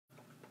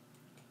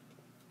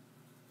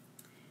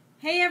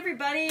Hey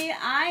everybody,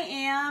 I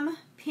am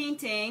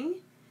painting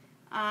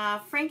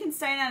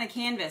Frankenstein on a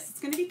canvas.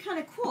 It's going to be kind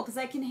of cool because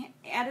I can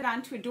add it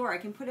onto a door. I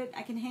can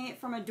hang it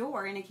from a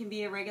door, and it can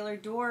be a regular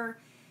door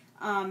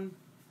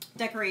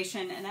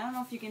decoration. And I don't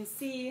know if you can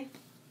see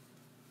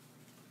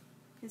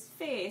his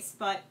face,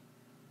 but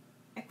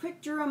I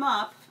quick drew him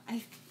up.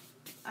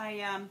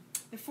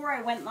 Before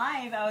I went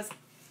live, I was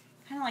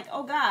kind of like,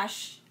 oh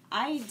gosh,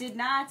 I did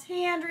not.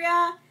 Hey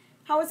Andrea,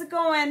 how is it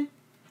going?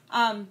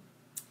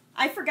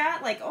 I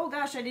forgot, like, oh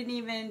gosh, I didn't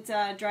even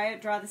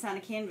draw this on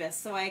a canvas.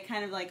 So I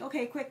kind of like,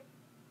 okay, quick,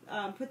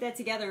 put that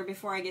together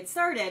before I get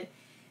started.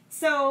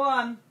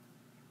 So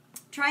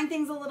trying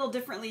things a little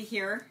differently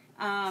here.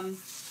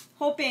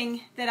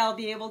 Hoping that I'll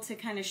be able to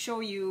kind of show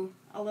you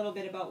a little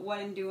bit about what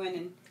I'm doing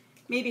and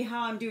maybe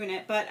how I'm doing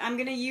it. But I'm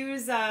going to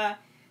use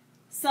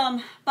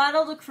some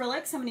bottled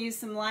acrylics. I'm going to use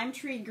some lime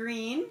tree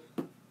green.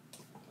 I'm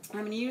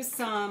going to use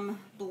some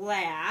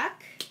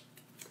black.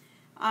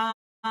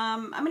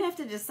 I'm going to have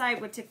to decide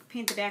what to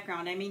paint the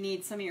background. I may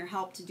need some of your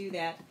help to do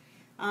that.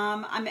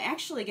 I'm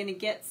actually going to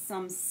get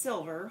some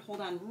silver. Hold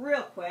on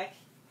real quick.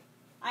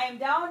 I am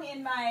down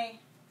in my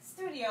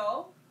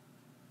studio,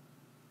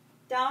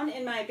 down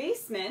in my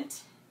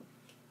basement,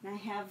 and I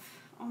have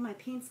all my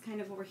paints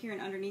kind of over here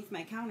and underneath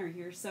my counter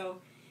here,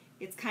 so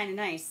it's kind of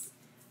nice.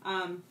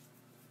 I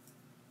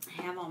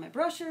have all my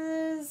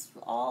brushes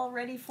all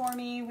ready for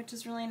me, which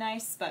is really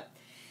nice. But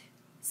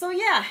so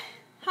yeah.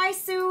 Hi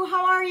Sue,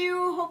 how are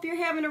you? Hope you're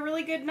having a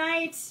really good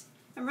night.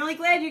 I'm really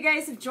glad you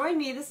guys have joined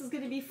me. This is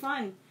going to be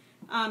fun.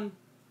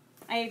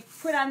 I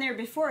put on there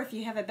before, if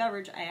you have a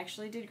beverage. I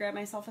actually did grab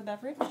myself a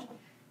beverage. I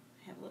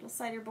have a little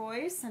cider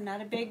boys. I'm not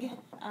a big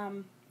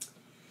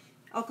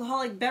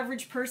alcoholic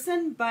beverage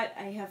person, but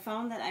I have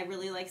found that I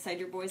really like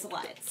cider boys a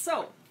lot.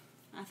 So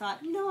I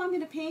thought, you know, I'm going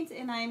to paint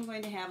and I'm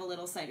going to have a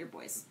little cider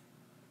boys.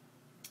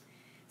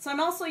 So I'm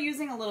also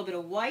using a little bit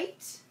of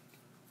white.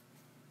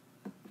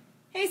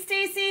 Hey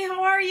Stacy,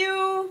 how are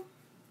you?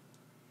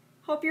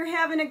 Hope you're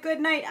having a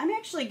good night. I'm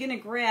actually going to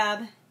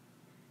grab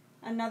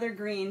another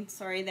green.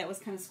 Sorry, that was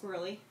kind of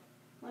squirrely.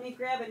 Let me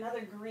grab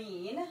another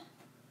green.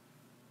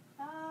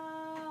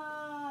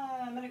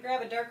 I'm going to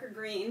grab a darker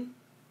green.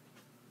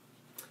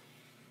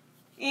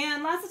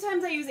 And lots of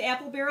times I use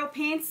apple barrel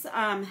paints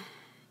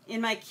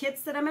in my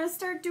kits that I'm going to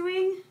start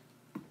doing.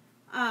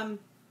 I'm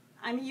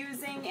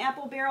using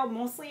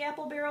mostly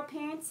apple barrel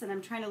paints, and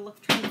I'm trying to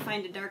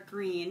find a dark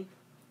green.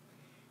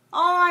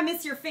 Oh, I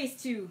miss your face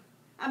too.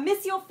 I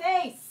miss your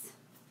face.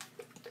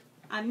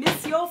 I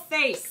miss your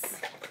face.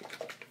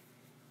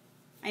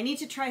 I need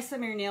to try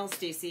some of your nails,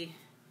 Stacy.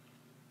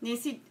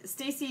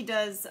 Stacy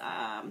does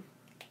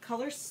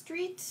Color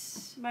Street,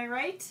 am I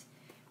right?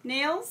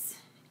 Nails,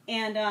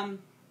 and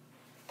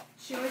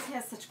she always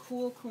has such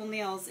cool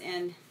nails.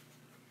 And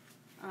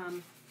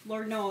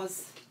Lord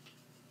knows,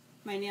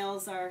 my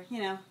nails are,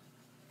 you know,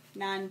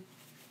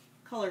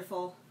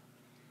 non-colorful,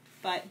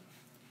 but.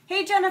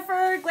 Hey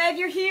Jennifer, glad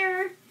you're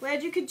here.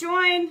 Glad you could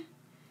join.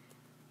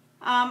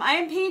 I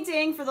am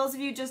painting, for those of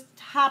you just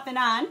hopping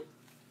on,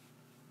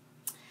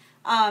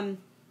 I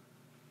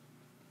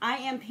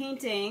am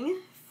painting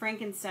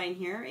Frankenstein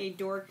here, a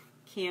door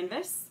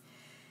canvas.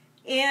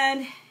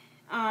 And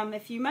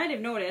if you might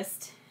have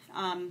noticed,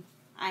 I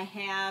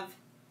have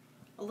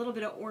a little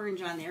bit of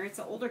orange on there. It's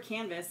an older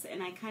canvas,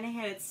 and I kind of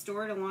had it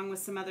stored along with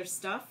some other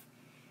stuff,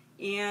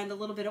 and a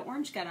little bit of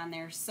orange got on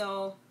there.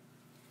 So,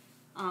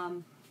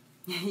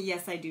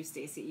 yes, I do,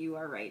 Stacy. You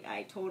are right.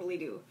 I totally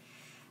do.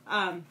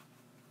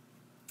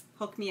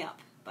 Hook me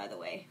up, by the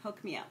way.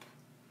 Hook me up.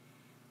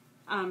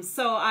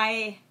 So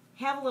I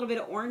have a little bit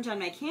of orange on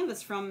my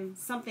canvas from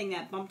something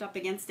that bumped up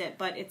against it,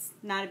 but it's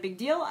not a big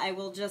deal. I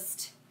will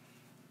just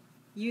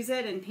use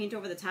it and paint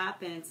over the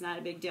top, and it's not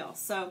a big deal.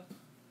 So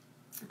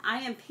I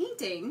am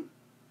painting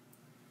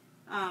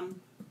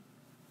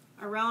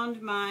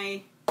around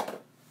my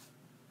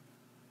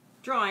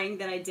drawing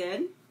that I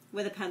did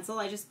with a pencil.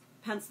 I just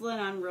pencil it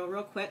on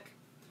real quick.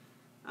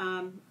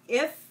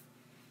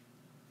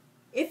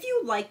 If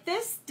you like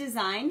this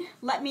design,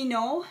 let me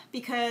know,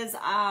 because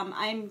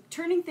I'm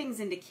turning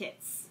things into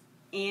kits,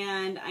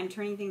 and I'm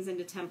turning things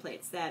into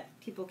templates that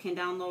people can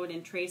download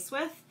and trace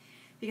with,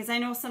 because I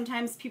know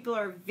sometimes people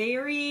are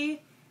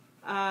very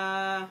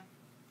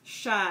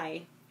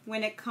shy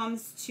when it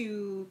comes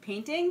to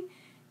painting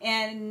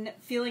and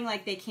feeling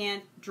like they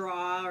can't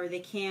draw or they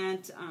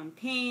can't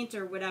paint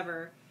or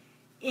whatever.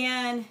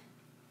 And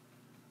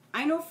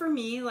I know for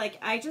me, like,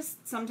 I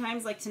just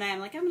sometimes, like tonight, I'm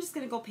like, I'm just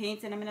going to go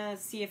paint, and I'm going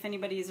to see if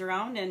anybody's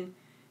around and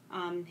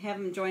have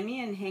them join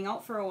me and hang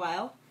out for a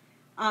while.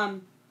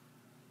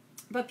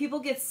 But people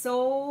get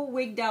so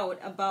wigged out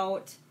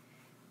about,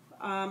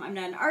 I'm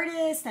not an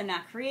artist, I'm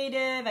not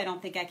creative, I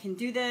don't think I can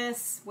do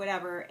this,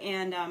 whatever.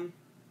 And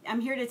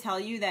I'm here to tell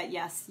you that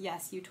yes,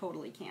 you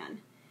totally can.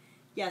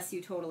 Yes, you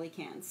totally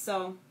can.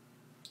 So,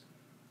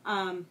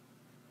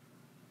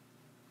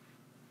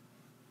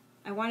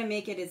 I want to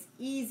make it as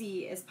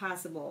easy as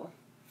possible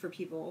for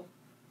people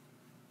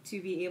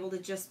to be able to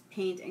just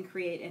paint and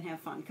create and have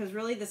fun, because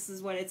really this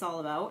is what it's all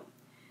about.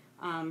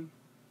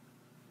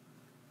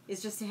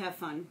 is just to have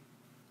fun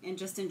and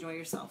just enjoy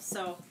yourself.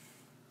 So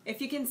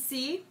if you can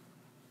see,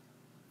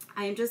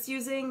 I am just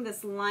using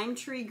this lime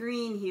tree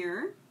green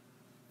here,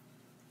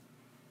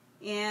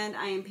 and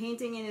I am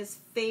painting in his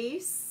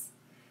face.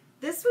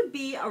 This would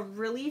be a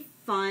really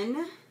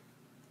fun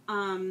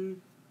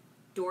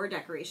door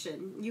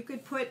decoration. You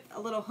could put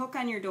a little hook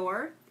on your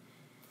door.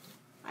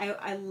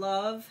 I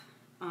love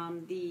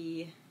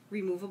the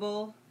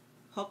removable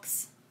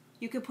hooks.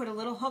 You could put a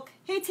little hook.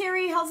 Hey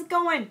Terry, how's it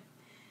going?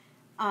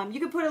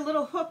 You could put a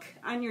little hook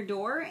on your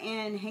door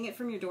and hang it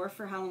from your door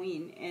for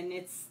Halloween, and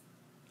it's,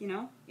 you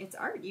know, it's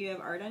art. You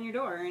have art on your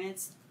door, and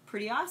it's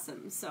pretty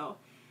awesome. So,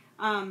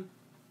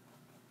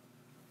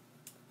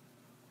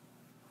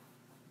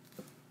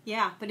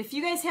 yeah, but if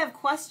you guys have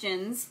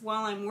questions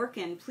while I'm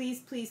working, please,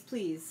 please,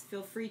 please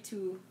feel free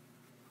to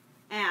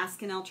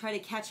ask, and I'll try to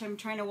catch. I'm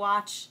trying to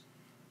watch.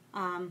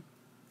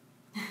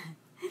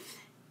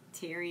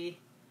 Terry,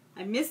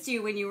 I missed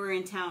you when you were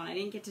in town. I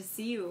didn't get to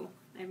see you.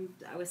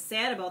 I was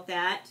sad about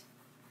that.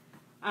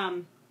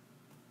 I'm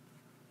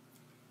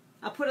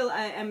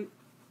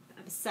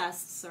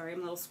obsessed. Sorry, I'm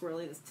a little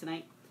squirrely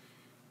tonight.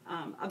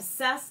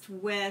 Obsessed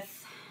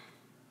with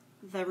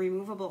the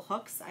removable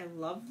hooks. I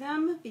love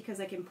them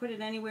because I can put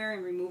it anywhere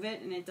and remove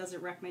it, and it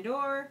doesn't wreck my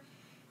door.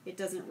 It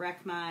doesn't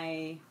wreck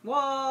my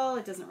wall.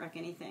 It doesn't wreck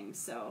anything.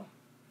 So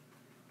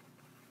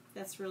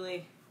that's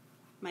really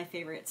my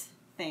favorite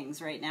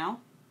things right now.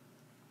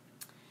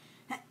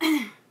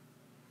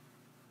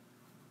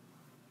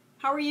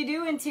 How are you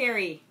doing,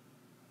 Terry?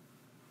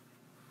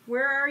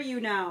 Where are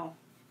you now?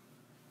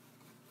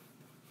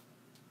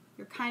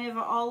 You're kind of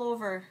all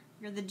over.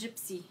 You're the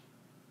gypsy.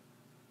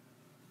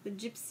 The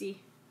gypsy.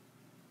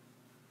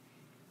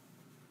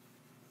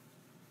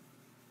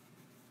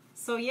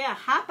 So yeah,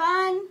 hop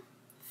on.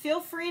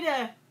 Feel free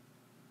to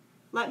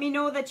let me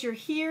know that you're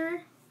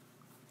here.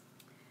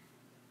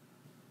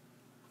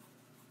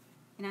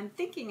 And I'm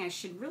thinking I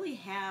should really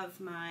have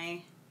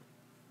my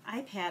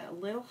iPad a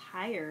little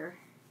higher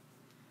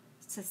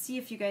to see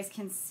if you guys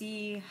can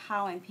see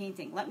how I'm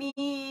painting.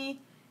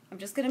 I'm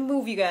just going to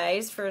move you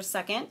guys for a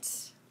second.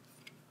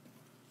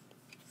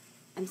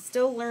 I'm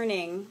still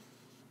learning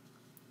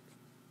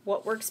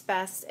what works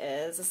best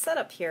as a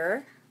setup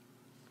here.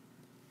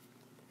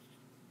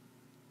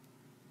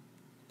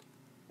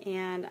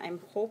 And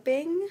I'm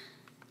hoping,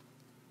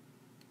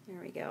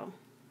 there we go.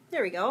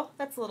 There we go.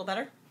 That's a little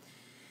better.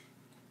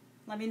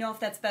 Let me know if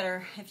that's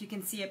better, if you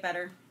can see it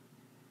better.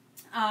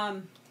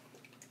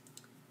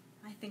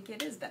 I think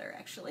it is better,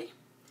 actually.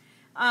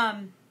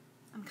 I'm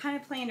kind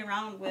of playing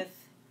around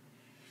with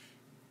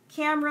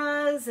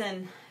cameras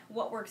and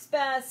what works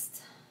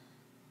best.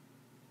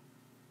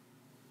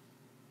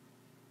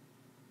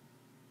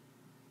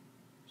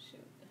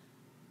 Shoot.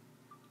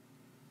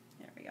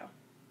 There we go.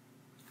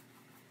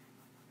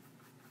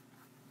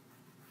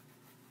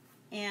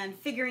 And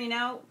figuring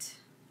out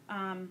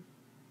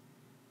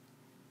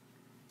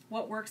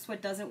what works,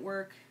 what doesn't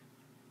work,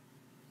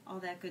 all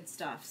that good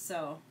stuff.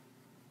 So,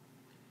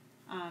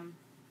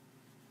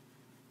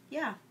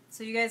 yeah.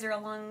 So you guys are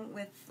along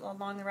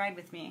the ride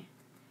with me.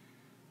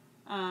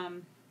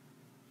 So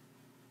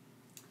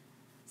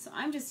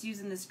I'm just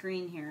using this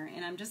green here,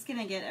 and I'm just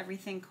gonna get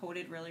everything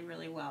coated really,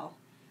 really well.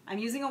 I'm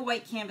using a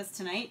white canvas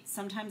tonight.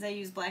 Sometimes I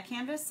use black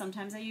canvas.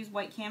 Sometimes I use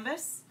white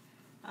canvas.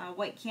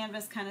 White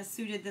canvas kind of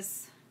suited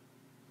this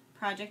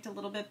project a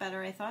little bit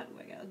better, I thought. Ooh,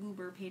 I got a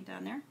goober paint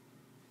on there.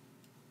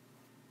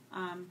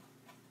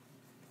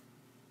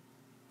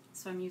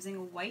 So I'm using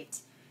a white.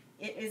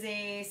 It is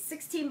a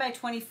 16 by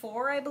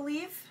 24, I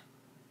believe,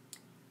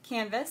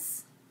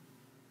 canvas.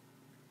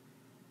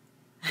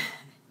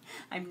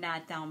 I'm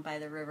not down by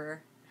the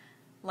river.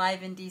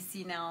 Live in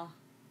DC now.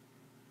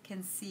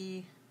 Can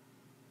see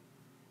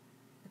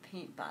the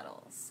paint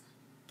bottles.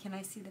 Can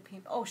I see the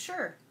paint? Oh,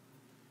 sure.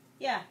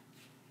 Yeah.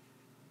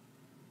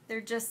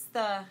 They're just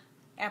the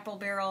Apple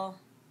Barrel,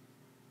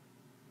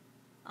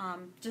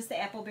 just the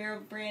Apple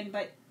Barrel brand,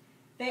 but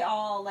they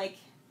all, like,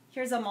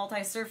 here's a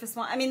multi-surface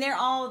one. I mean, they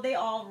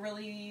all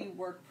really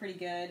work pretty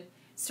good.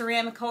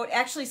 Ceramic Coat,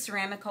 actually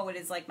Ceramic Coat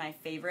is like my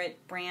favorite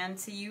brand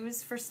to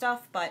use for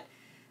stuff, but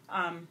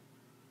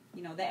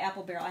you know, the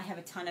Apple Barrel, I have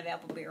a ton of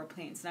Apple Barrel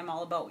paints, and I'm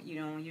all about,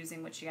 you know,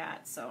 using what you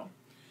got. So,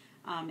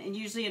 and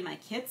usually in my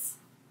kits,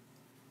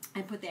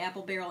 I put the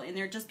Apple Barrel in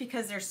there just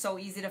because they're so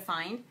easy to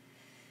find.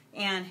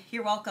 And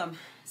you're welcome.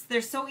 So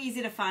they're so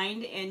easy to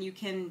find, and you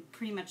can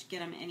pretty much get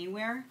them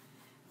anywhere.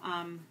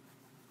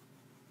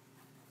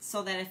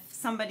 So that if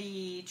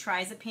somebody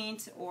tries a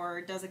paint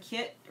or does a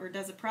kit or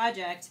does a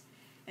project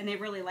and they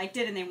really liked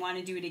it and they want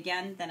to do it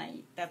again,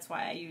 then that's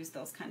why I use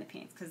those kind of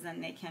paints, because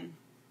then they can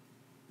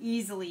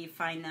easily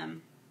find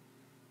them.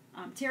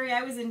 Terry,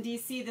 I was in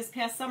DC this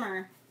past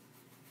summer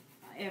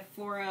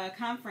for a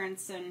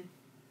conference and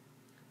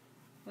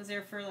was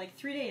there for like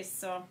 3 days,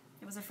 so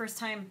it was the first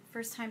time to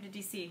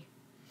DC.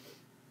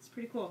 It's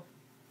pretty cool.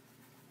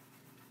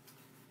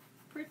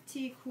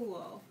 Pretty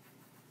cool.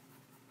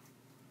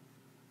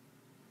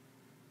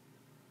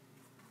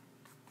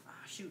 Oh,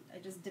 shoot, I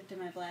just dipped in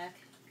my black.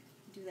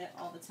 I do that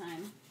all the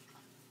time.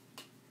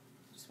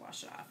 Just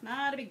wash it off.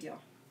 Not a big deal.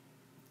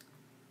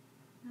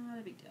 Not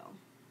a big deal.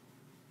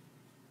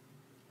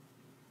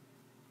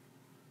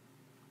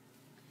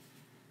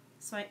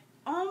 So I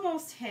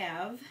almost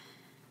have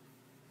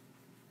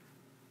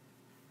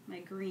my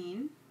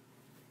green,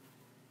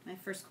 my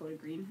first coat of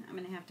green. I'm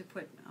going to have to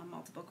put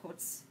multiple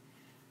coats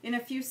in a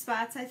few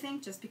spots, I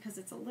think, just because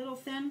it's a little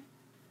thin.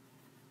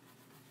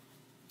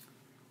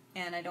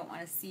 And I don't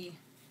want to see.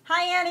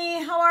 Hi,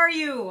 Annie. How are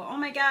you? Oh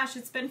my gosh,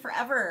 it's been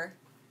forever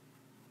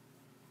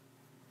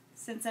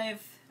since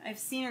I've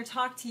seen or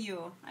talked to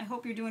you. I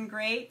hope you're doing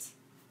great.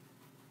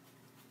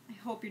 I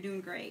hope you're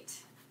doing great.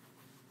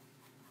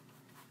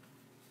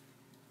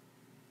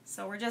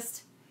 So we're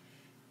just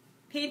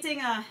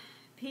painting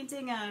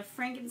a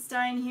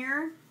Frankenstein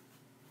here.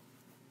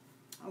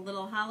 A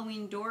little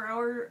Halloween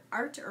door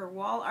art or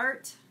wall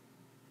art.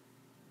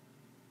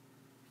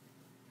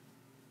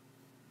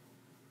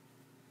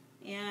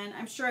 And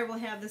I'm sure I will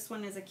have this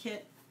one as a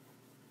kit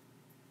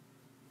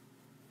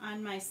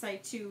on my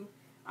site too.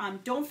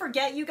 Don't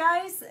forget, you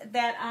guys,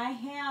 that I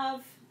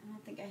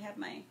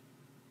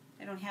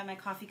don't have my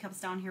coffee cups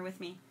down here with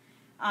me.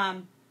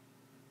 I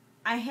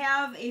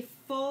have a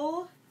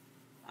full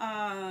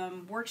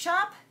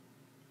workshop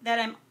that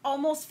I'm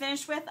almost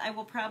finished with. I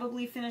will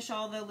probably finish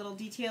all the little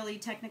detail-y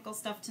technical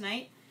stuff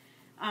tonight.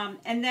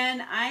 And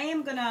then I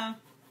am going to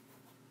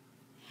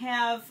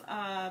have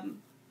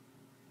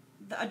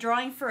a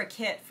drawing for a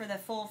kit for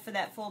that full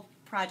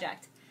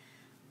project.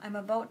 I'm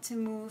about to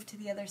move to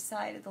the other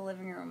side of the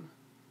living room.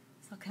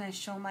 So can I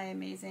show my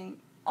amazing...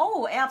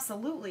 Oh,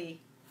 absolutely.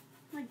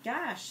 Oh my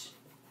gosh.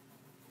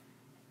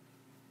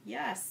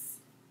 Yes.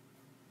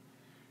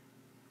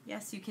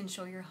 Yes, you can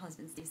show your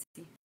husband,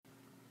 Stacy.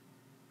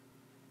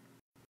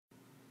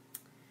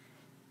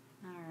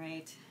 All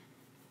right.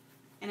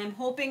 And I'm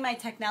hoping my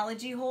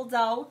technology holds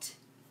out.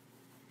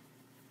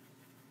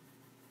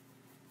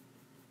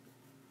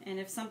 And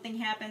if something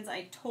happens,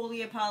 I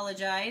totally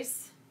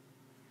apologize.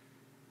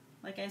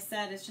 Like I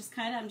said,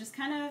 I'm just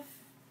kind of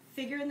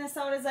figuring this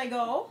out as I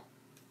go.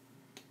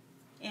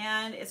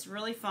 And it's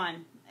really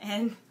fun.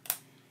 And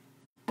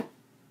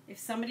if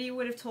somebody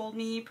would have told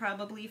me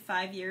probably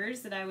 5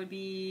 years that I would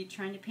be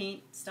trying to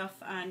paint stuff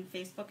on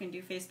Facebook and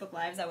do Facebook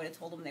Lives, I would have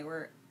told them they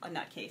were a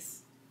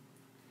nutcase.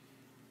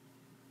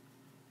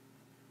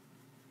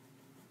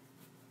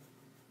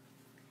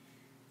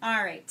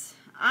 All right,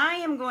 I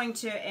am going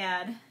to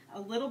add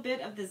a little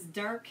bit of this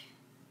dark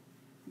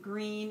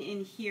green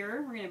in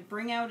here. We're going to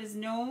bring out his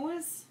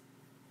nose.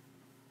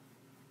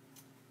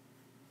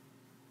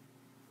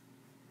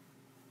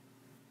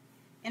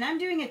 And I'm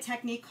doing a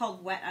technique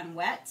called wet on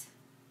wet.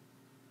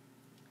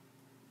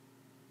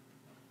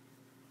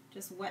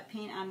 Just wet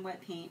paint on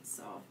wet paint.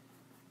 So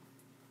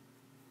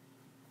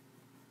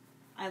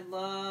I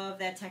love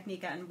that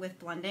technique with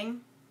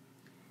blending.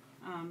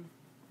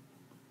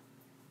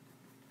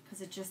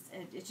 Because it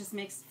just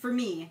makes, for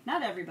me,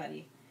 not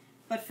everybody,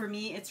 but for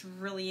me, it's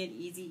really an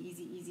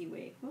easy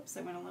way. Whoops,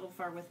 I went a little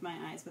far with my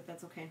eyes, but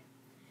that's okay.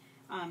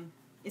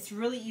 It's a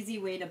really easy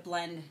way to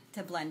blend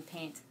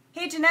paint.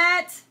 Hey,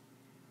 Jeanette.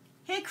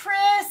 Hey,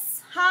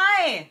 Chris.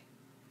 Hi.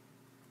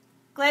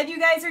 Glad you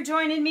guys are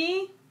joining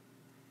me.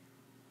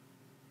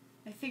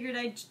 I figured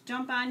I'd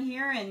jump on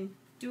here and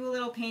do a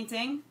little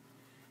painting.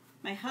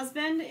 My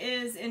husband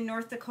is in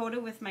North Dakota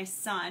with my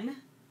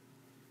son.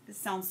 This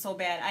sounds so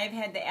bad. I've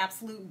had the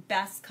absolute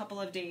best couple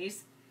of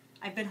days.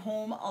 I've been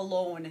home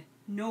alone.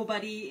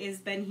 Nobody has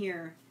been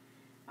here.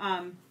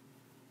 I've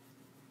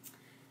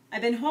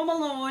been home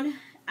alone.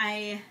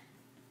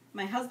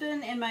 My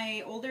husband and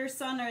my older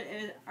son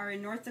are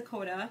in North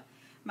Dakota.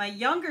 My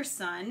younger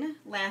son,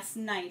 last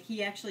night,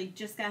 he actually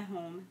just got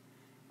home,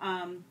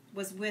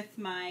 was with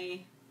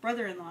my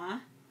brother-in-law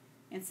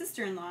and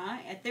sister-in-law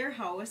at their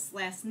house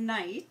last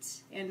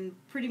night and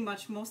pretty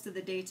much most of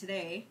the day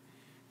today.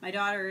 My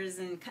daughter is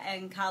in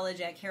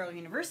college at Carroll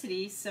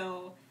University,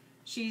 so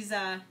she's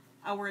an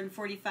hour and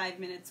 45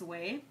 minutes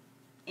away.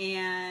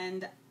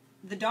 And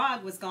the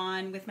dog was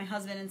gone with my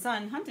husband and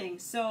son hunting.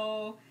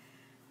 So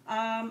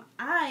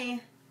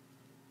I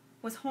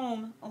was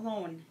home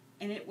alone,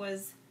 and it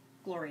was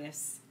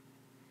glorious.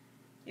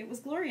 It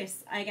was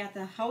glorious. I got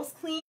the house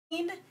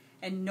cleaned,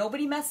 and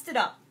nobody messed it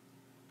up.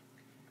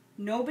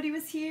 Nobody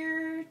was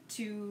here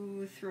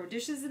to throw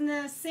dishes in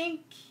the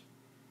sink.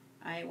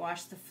 I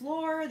washed the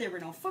floor. There were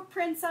no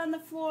footprints on the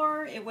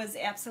floor. It was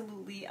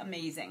absolutely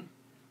amazing.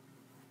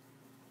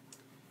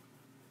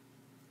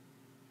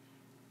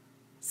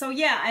 So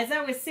yeah, as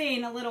I was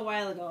saying a little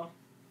while ago,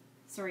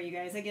 sorry you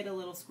guys, I get a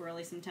little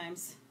squirrely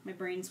sometimes. My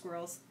brain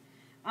squirrels.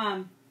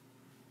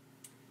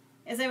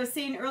 As I was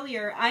saying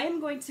earlier, I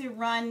am going to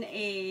run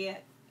a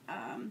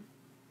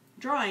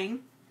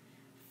drawing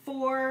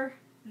for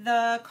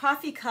the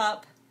coffee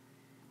cup.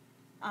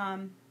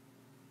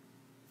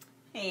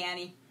 Hey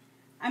Annie.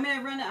 I'm going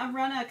to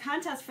run a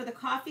contest for the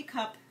coffee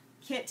cup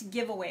kit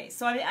giveaway.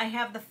 So I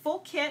have the full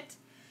kit.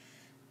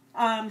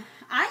 I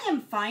am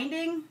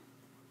finding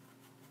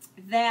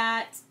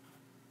that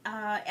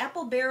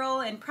Apple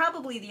Barrel and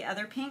probably the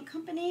other paint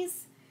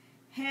companies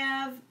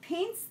have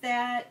paints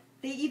that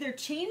they either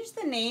change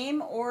the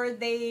name or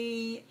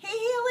they,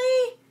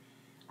 hey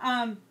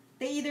Haley,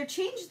 they either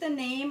change the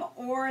name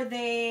or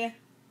they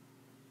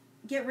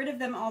get rid of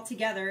them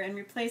altogether and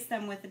replace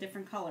them with a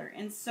different color.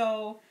 And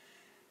so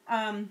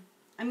I'm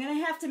going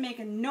to have to make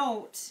a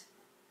note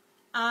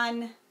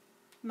on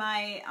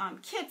my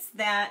kits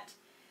that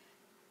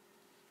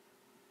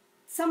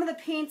some of the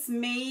paints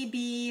may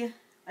be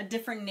a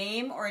different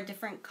name or a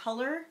different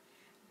color,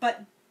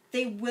 but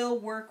they will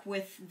work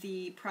with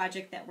the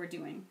project that we're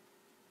doing.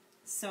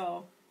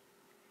 So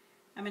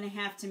I'm going to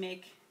have to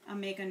make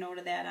a note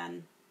of that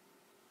on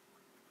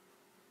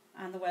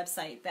the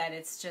website, that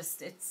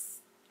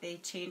they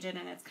change it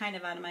and it's kind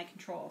of out of my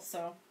control.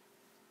 So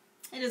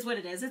it is what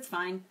it is. It's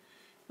fine.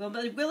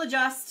 We'll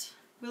adjust.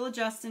 We'll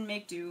adjust and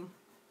make do.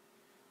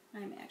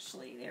 I'm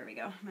actually, there we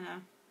go. I'm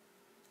going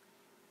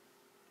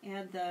to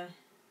add the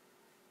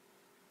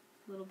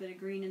little bit of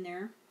green in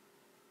there.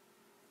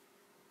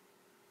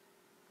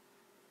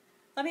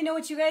 Let me know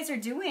what you guys are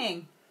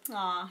doing.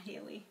 Aw,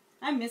 Haley.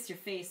 I miss your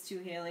face too,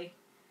 Haley.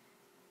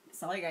 I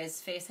saw you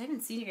guys' face. I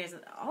haven't seen you guys,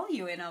 all of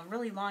you, in a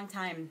really long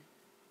time.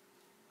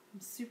 I'm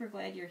super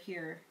glad you're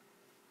here.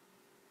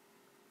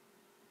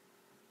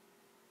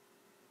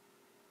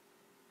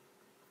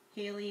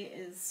 Haley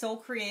is so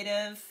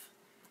creative,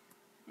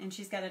 and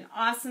she's got an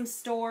awesome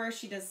store.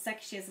 She has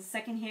a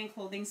secondhand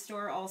clothing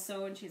store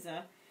also, and she's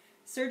a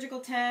surgical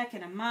tech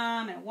and a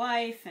mom and a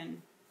wife,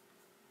 and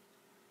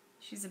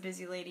she's a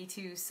busy lady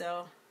too,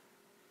 so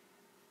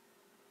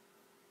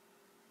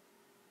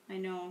I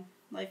know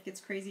life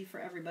gets crazy for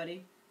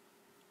everybody.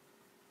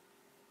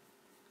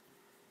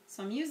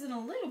 So I'm using a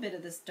little bit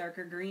of this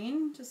darker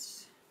green,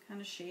 just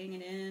kind of shading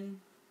it in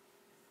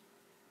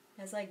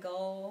as I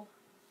go.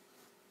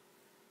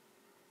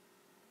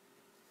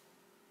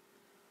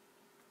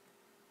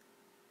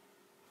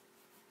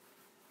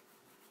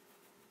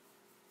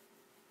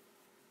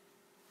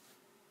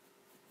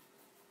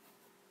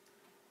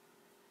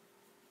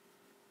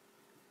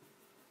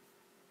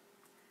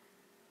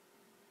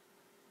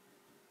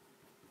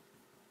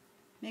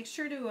 Make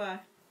sure to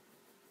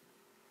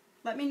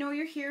let me know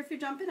you're here if you're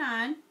jumping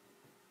on.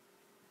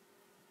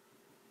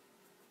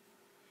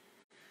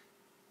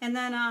 And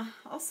then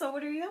also,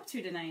 what are you up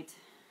to tonight?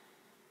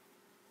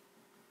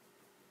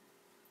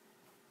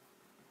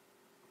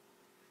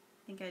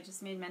 I think I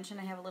just made mention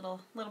I have a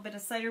little bit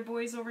of cider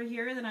boys over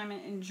here that I'm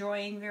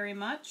enjoying very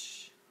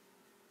much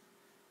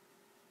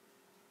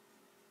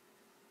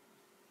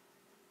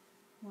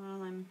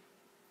while I'm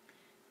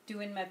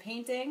doing my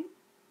painting.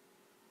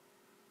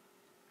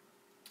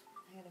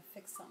 I gotta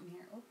fix something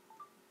here. Oh,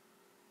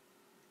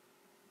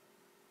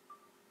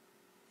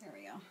 there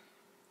we go.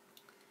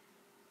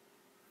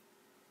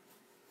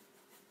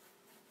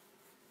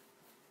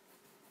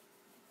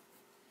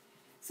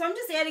 So I'm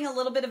just adding a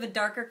little bit of a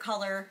darker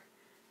color.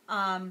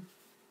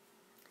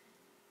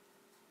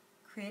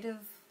 Creative,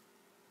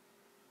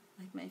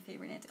 like my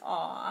favorite aunt.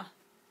 Aw,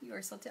 you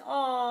are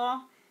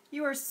aw,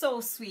 you are so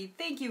sweet.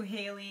 Thank you,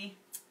 Haley.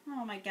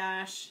 Oh my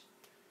gosh.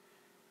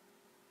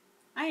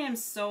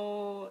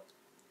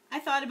 I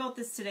thought about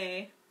this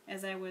today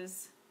as I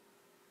was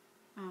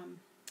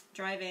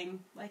driving,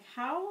 like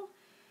how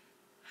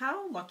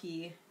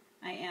lucky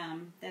I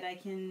am that I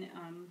can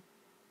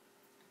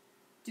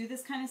do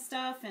this kind of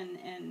stuff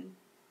and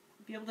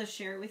be able to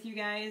share it with you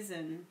guys.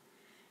 And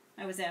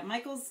I was at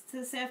Michael's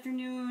this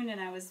afternoon,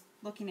 and I was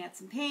looking at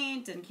some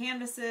paint and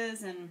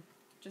canvases and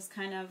just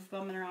kind of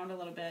bumming around a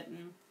little bit,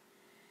 and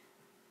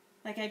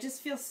like I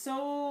just feel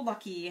so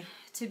lucky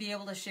to be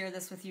able to share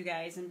this with you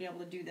guys and be able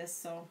to do this.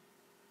 So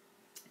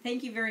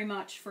thank you very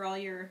much for all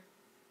your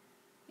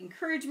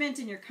encouragement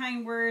and your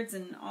kind words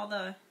and all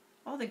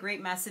the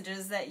great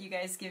messages that you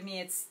guys give me.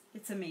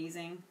 It's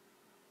amazing.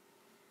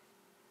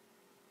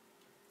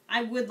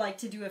 I would like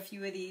to do a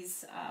few of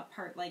these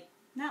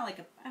not like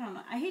I don't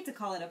know, I hate to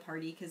call it a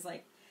party, because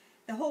like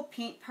the whole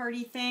paint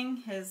party thing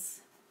has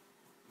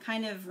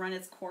kind of run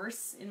its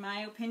course in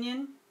my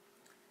opinion.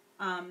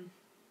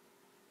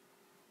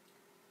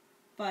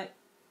 But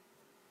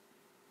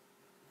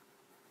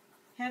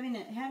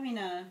having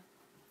a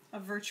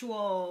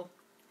virtual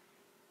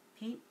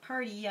paint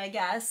party, I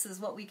guess, is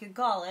what we could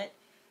call it,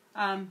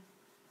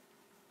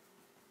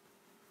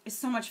 is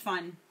so much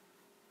fun.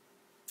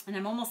 And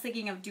I'm almost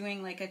thinking of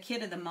doing like a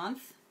kid of the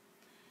month,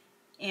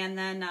 and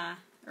then,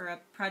 or a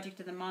project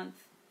of the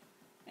month,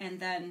 and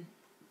then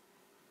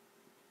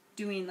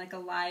doing like a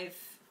live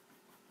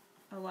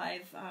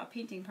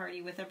painting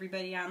party with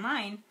everybody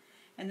online.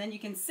 And then you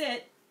can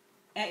sit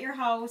at your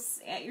house,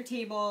 at your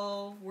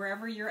table,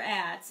 wherever you're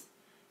at,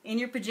 in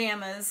your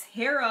pajamas,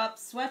 hair up,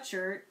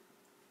 sweatshirt,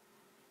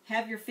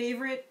 have your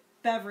favorite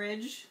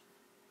beverage,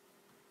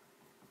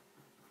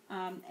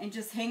 and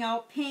just hang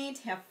out, paint,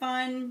 have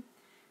fun,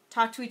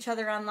 talk to each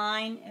other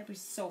online. It was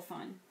so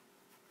fun.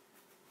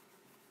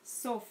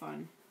 So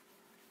fun.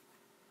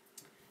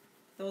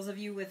 Those of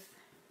you with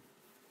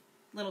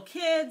little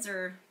kids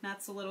or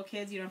not so little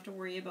kids, you don't have to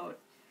worry about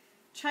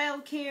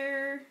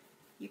childcare.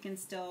 You can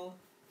still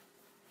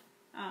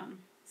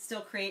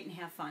create and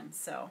have fun.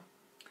 So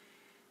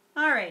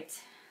All right,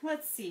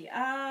 let's see.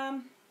 I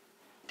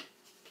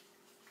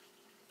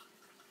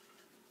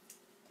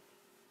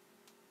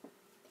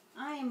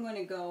am going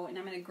to go and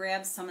I'm going to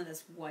grab some of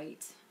this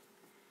white.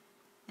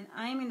 And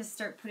I'm going to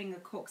start putting a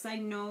coat, because I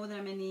know that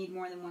I'm going to need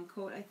more than one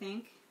coat, I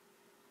think,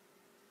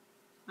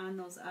 on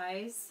those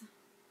eyes.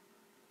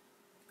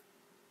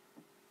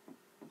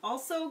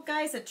 Also,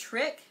 guys, a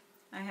trick.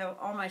 I have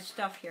all my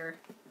stuff here.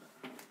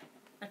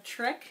 A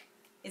trick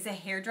is a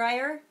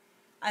hairdryer.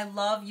 I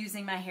love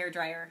using my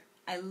hairdryer.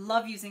 I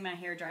love using my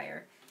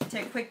hairdryer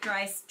to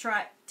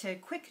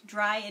quick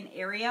dry an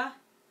area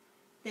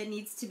that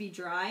needs to be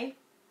dry.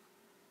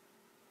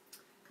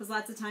 Because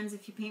lots of times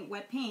if you paint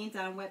wet paint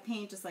on wet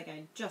paint, just like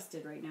I just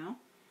did right now,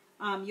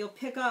 you'll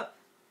pick up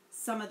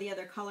some of the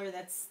other color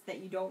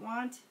that you don't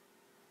want.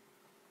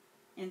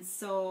 And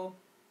so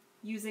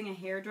using a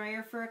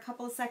hairdryer for a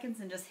couple of seconds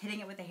and just hitting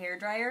it with a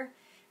hairdryer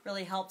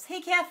really helps.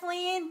 Hey,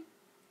 Kathleen!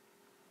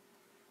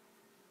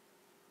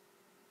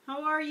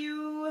 How are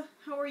you?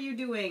 How are you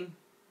doing?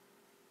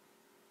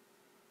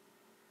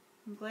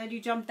 I'm glad you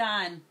jumped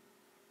on.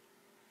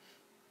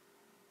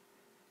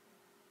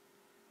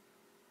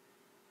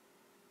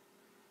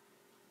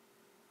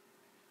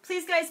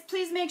 Please, guys,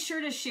 please make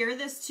sure to share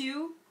this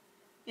too.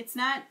 It's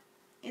not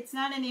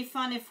any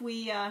fun if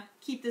we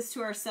keep this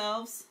to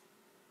ourselves.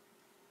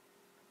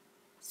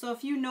 So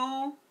if you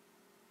know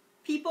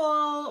people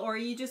or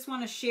you just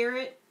want to share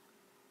it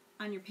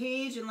on your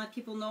page and let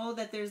people know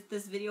that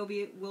this video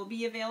will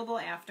be available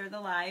after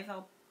the live,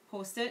 I'll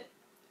post it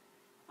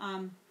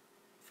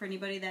for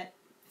anybody that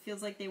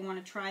feels like they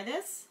want to try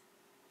this.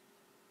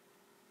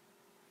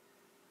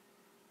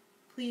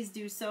 Please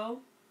do so.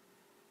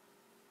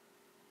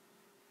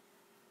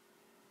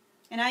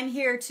 And I'm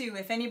here too.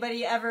 If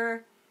anybody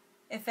ever,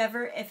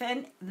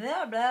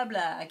 blah, blah,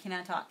 blah, I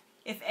cannot talk.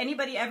 If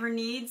anybody ever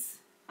needs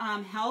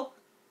help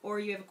or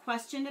you have a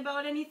question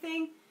about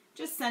anything,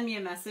 just send me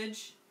a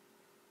message.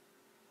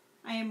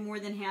 I am more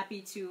than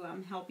happy to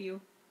help you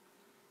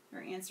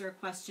or answer a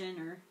question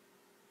or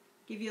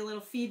give you a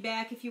little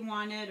feedback if you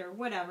want it or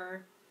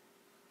whatever.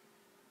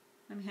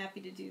 I'm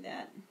happy to do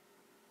that.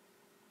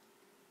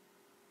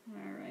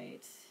 All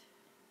right.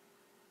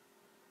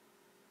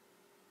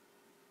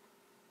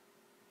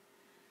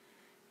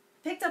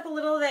 Picked up a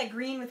little of that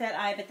green with that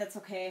eye, but that's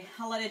okay.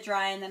 I'll let it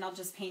dry and then I'll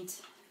just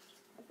paint.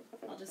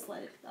 I'll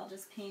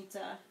just paint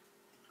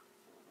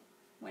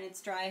when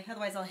it's dry.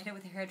 Otherwise I'll hit it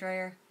with a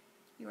hairdryer.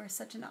 You are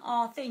such an,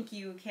 oh, thank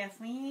you,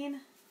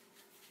 Kathleen.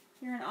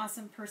 You're an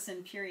awesome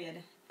person,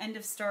 period. End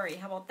of story.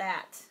 How about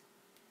that?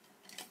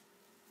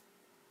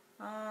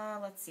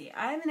 Let's see.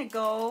 I'm going to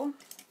go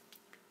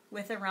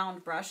with a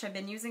round brush. I've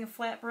been using a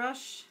flat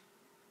brush.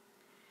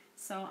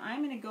 So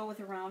I'm going to go with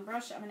a round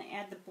brush. I'm going to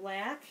add the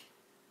black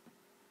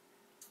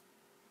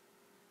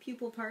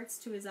pupil parts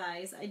to his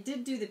eyes. I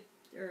did do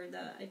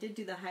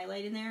the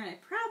highlight in there, and I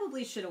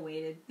probably should have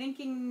waited.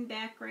 Thinking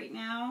back right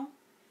now,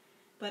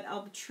 but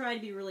I'll try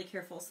to be really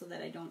careful so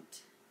that I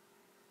don't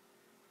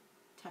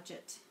touch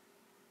it.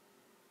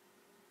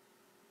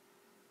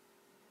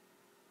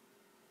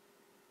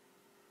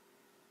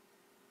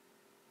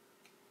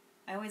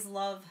 I always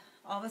love,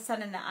 all of a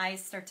sudden the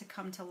eyes start to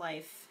come to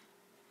life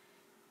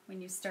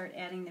when you start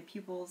adding the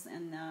pupils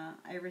and the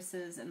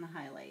irises and the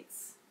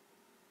highlights.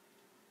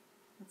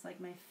 It's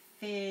like my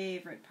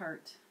favorite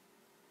part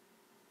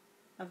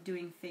of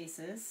doing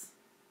faces.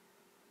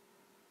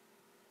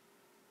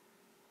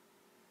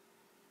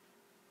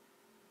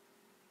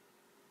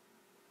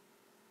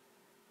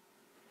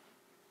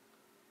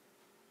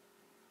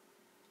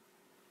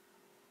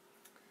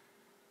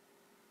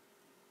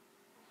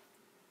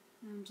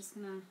 I'm just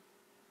going to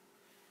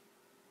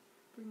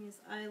bring his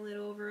eyelid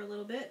over a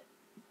little bit,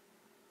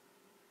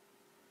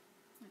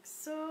 like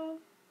so.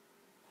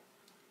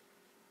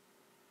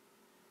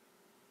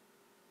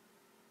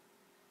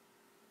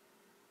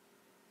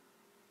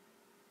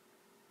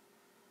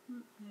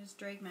 I just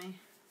dragged my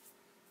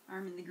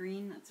arm in the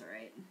green, that's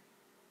alright.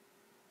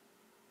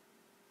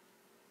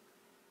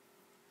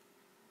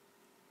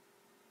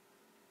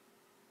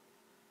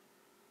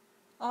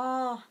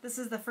 Oh, this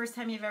is the first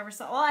time you've ever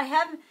saw. Well, I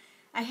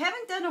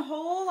haven't done a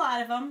whole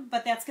lot of them,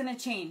 but that's going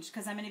to change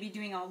because I'm going to be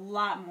doing a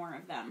lot more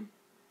of them.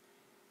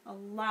 A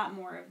lot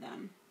more of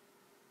them.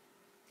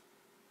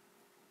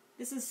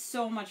 This is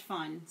so much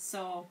fun.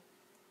 So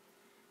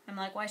I'm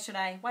like, why should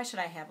I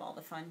have all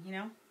the fun, you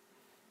know?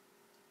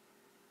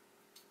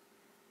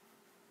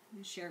 I'm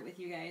going to share it with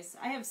you guys.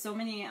 I have so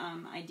many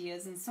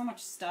ideas and so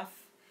much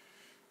stuff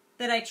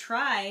that I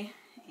try,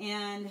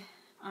 and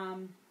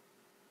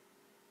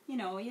you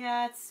know,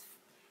 yeah,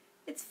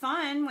 it's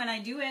fun when I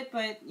do it,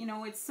 but you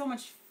know, it's so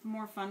much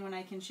more fun when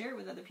I can share it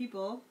with other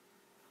people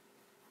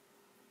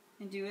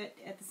and do it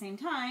at the same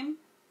time.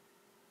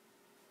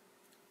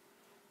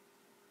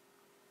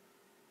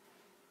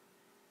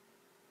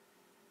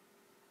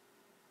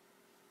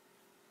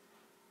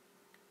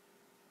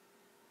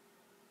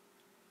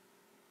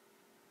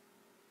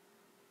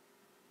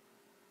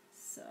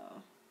 So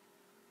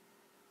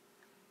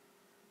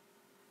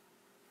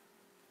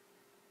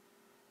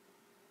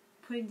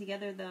putting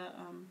together the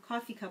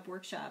coffee cup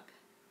workshop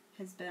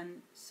has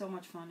been so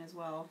much fun as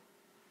well.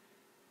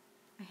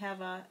 I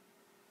have a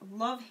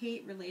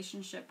love-hate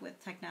relationship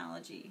with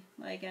technology.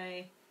 Like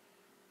I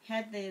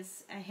had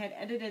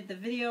edited the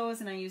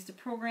videos and I used a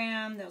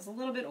program that was a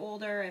little bit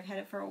older. I've had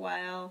it for a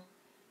while.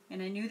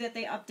 And I knew that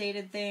they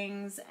updated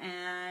things,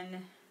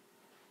 and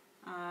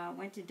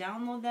went to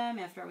download them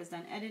after I was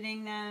done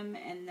editing them,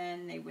 and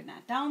then they would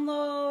not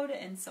download,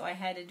 and so I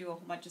had to do a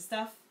whole bunch of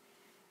stuff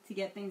to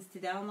get things to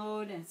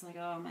download, and it's like,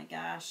 oh my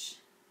gosh.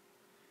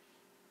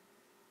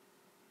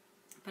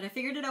 But I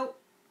figured it out.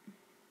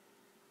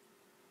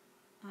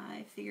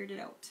 I figured it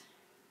out.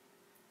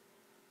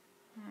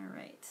 All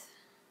right.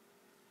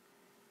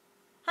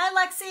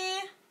 Hi,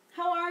 Lexi.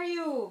 How are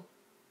you?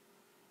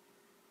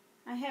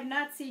 I have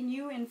not seen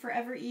you in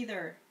forever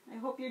either. I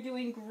hope you're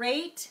doing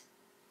great.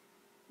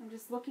 I'm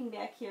just looking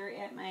back here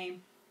at my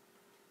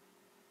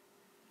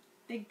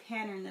big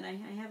pattern that I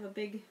have a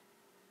big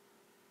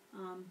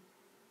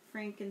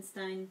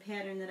Frankenstein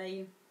pattern that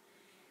I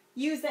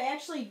used. I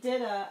actually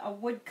did a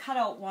wood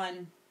cutout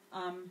one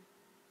and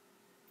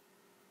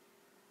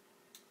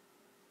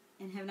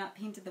have not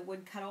painted the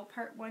wood cutout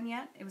part one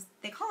yet.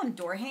 They call them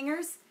door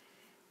hangers.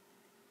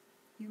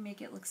 You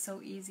make it look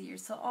so easy. You're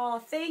so, oh,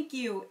 thank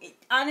you.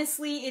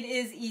 Honestly, it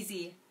is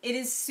easy. It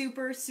is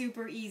super,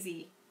 super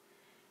easy.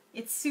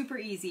 It's super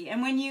easy.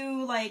 And when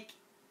you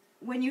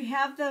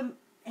have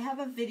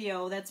a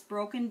video that's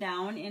broken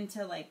down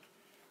into like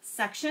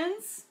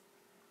sections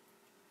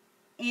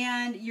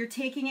and you're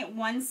taking it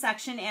one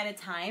section at a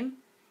time,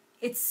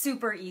 it's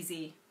super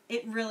easy.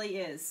 It really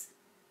is.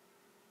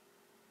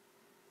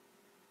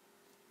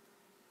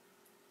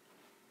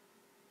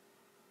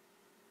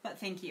 But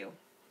thank you.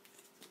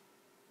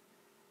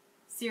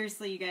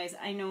 Seriously, you guys,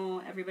 I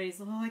know everybody's,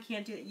 oh, I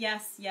can't do it.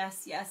 Yes,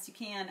 yes, yes, you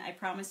can. I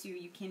promise you,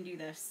 you can do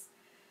this.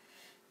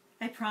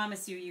 I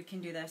promise you, you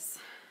can do this.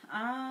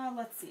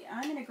 Let's see.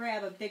 I'm going to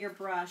grab a bigger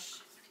brush.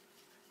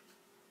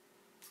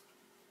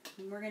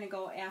 And we're going to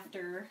go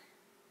after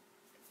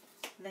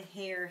the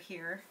hair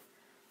here.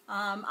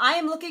 I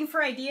am looking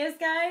for ideas,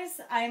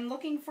 guys. I'm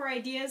looking for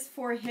ideas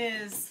for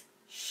his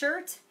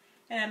shirt.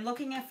 And I'm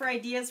looking for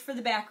ideas for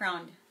the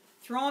background.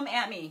 Throw them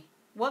at me.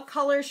 What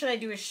color should I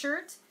do his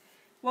shirt?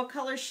 What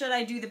color should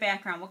I do the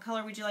background? What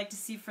color would you like to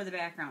see for the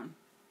background?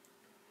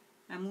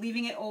 I'm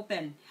leaving it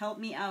open. Help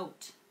me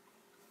out.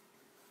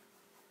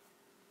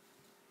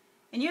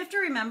 And you have to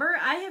remember,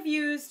 I have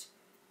used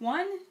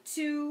 1,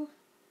 2,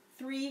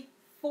 3,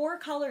 4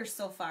 colors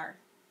so far.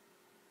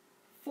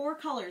 4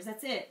 colors,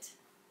 that's it.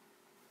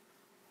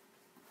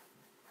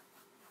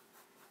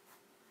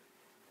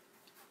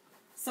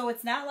 So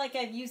it's not like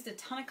I've used a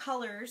ton of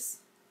colors.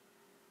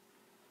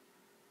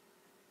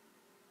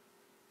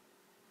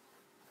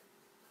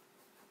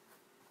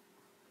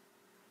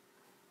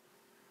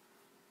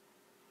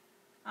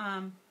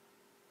 I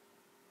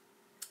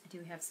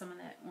do have some of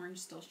that orange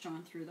still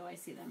showing through, though. I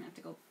see that I'm going to have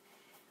to go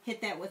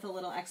hit that with a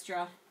little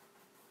extra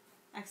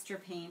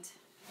paint.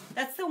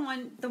 That's the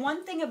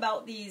one thing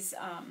about these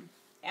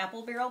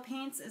apple barrel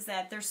paints is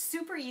that they're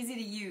super easy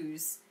to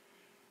use.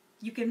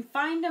 You can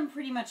find them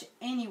pretty much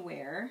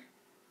anywhere.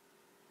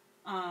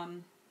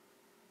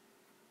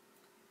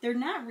 They're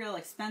not real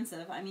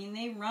expensive. I mean,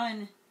 they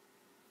run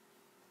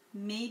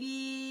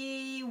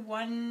maybe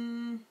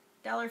 $1.40,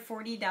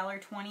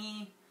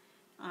 $1.20.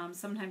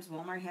 Sometimes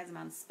Walmart has them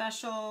on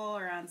special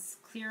or on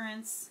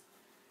clearance.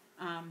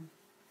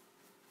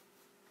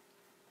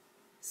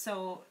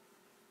 So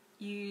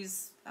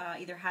use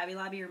either Hobby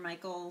Lobby or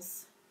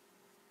Michael's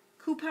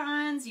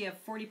coupons. You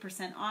have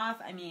 40% off.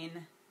 I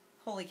mean,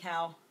 holy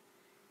cow.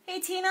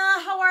 Hey Tina,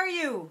 how are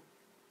you?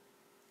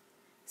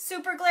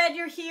 Super glad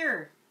you're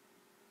here.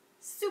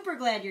 Super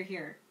glad you're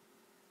here.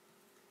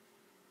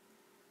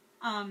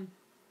 I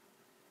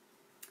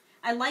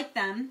like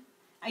them.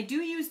 I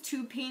do use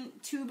tube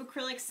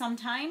acrylics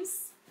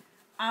sometimes.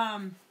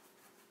 But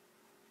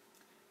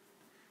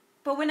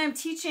when I'm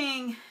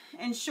teaching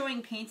and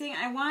showing painting,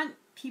 I want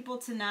people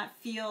to not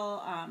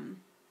feel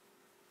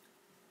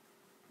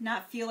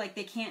like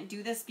they can't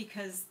do this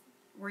because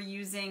we're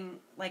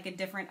using like a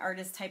different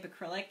artist type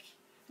acrylic.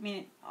 I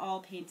mean, all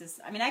paint is,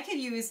 I mean, I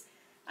could use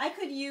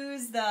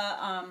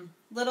the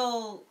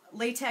little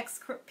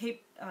latex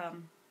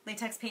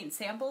paint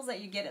samples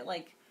that you get at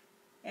like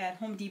at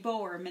Home Depot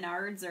or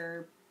Menards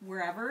or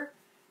wherever.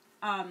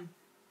 I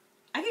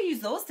could use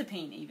those to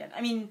paint even.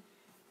 I mean,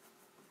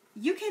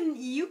 you can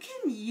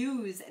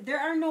use, there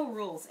are no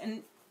rules.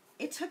 And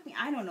it took me,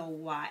 I don't know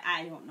why.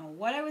 I don't know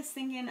what I was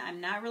thinking. I'm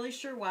not really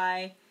sure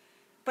why.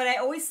 But I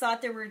always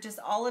thought there were just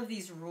all of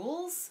these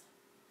rules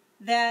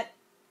that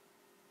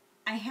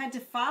I had to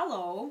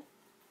follow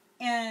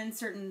and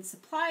certain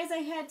supplies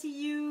I had to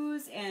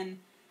use. And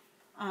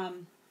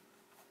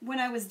when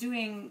I was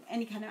doing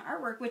any kind of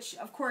artwork, which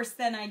of course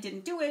then I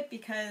didn't do it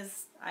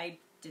because I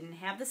didn't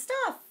have the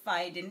stuff.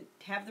 I didn't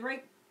have the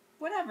right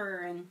whatever.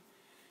 And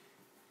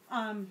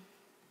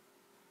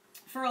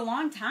for a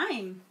long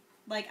time,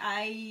 like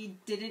I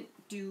didn't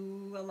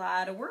do a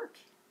lot of work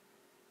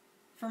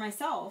for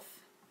myself.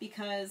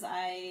 because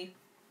I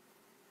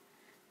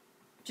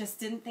just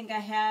didn't think I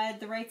had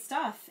the right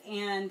stuff.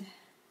 And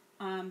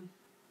I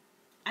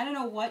don't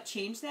know what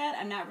changed that.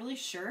 I'm not really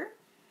sure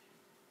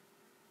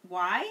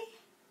why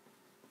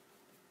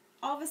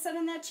all of a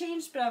sudden that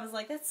changed, but I was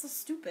like, that's so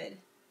stupid.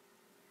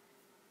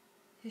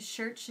 His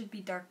shirt should be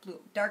dark blue.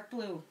 Dark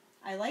blue.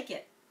 I like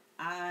it.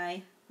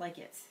 I like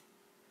it.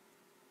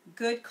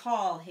 Good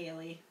call,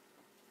 Haley.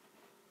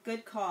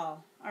 Good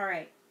call. All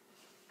right.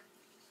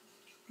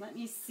 Let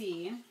me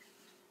see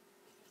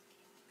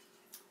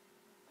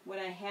what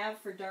I have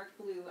for dark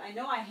blue. I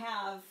know I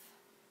have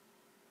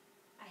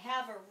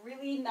a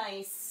really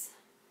nice,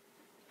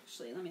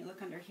 actually, let me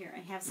look under here. I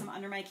have some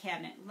under my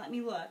cabinet. Let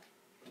me look.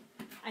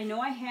 I know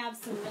I have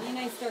some really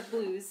nice dark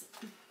blues.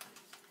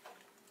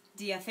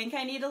 Do you think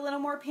I need a little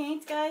more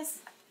paint, guys?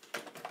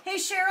 Hey,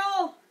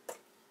 Cheryl!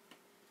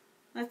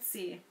 Let's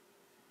see.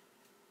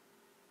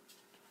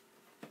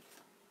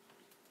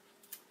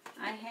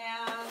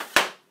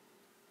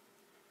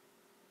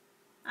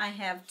 I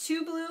have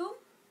 2 blue.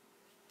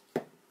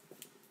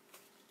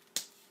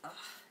 Ugh.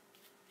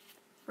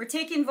 We're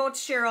taking votes,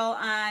 Cheryl,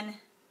 on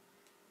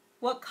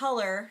what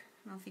color.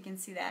 I don't know if you can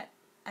see that.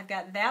 I've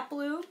got that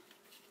blue.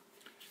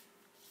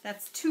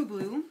 That's 2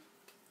 blue.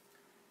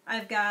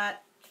 I've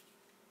got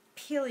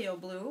paleo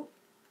blue.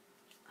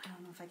 I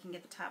don't know if I can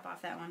get the top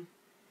off that one.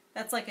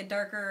 That's like a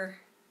darker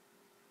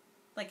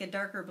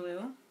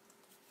blue.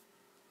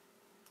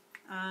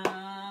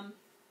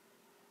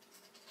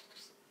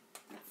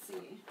 Let's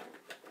see.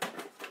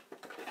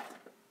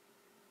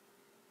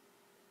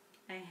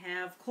 I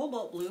have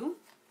cobalt blue.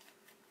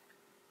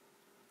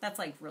 That's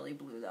like really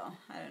blue though.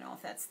 I don't know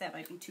if that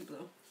might be too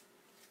blue.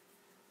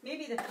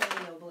 Maybe the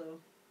paleo blue.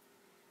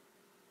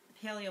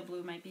 The paleo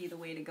blue might be the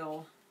way to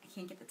go. I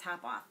can't get the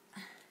top off.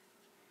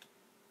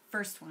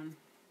 First one.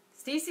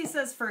 Stacy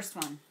says first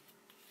one.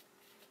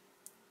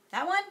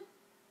 That one?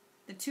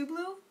 The 2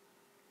 blue?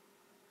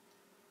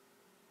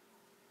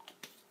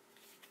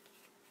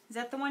 Is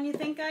that the one you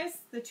think, guys?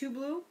 The 2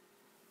 blue?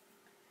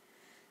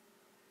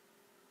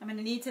 I'm going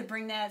to need to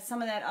bring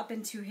some of that up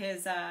into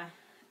his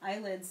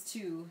eyelids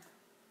too.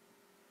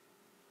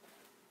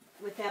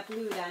 With that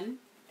blue done.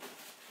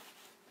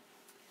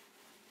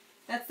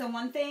 That's the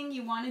one thing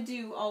you want to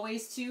do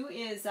always too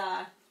is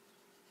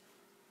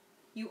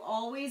you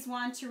always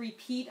want to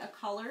repeat a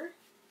color.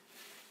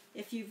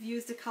 If you've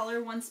used a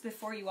color once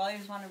before, you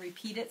always want to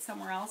repeat it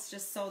somewhere else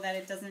just so that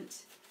it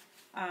doesn't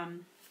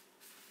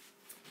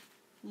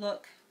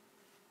look...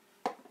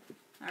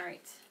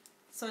 Alright,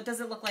 so it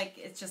doesn't look like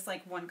it's just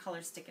like one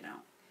color sticking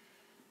out.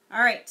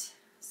 Alright,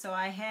 so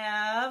I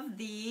have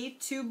the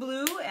 2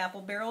 blue,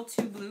 Apple Barrel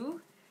 2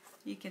 blue.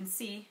 You can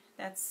see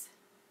that's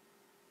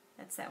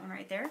that one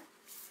right there.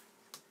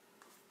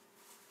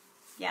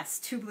 Yes,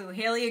 2 blue.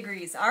 Haley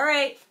agrees.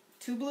 Alright,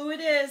 2 blue it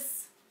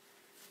is.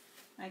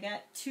 I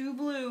got 2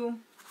 blue.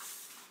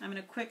 I'm going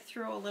to quick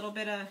throw a little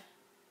bit of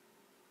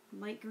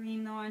light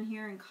green though on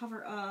here and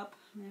cover up.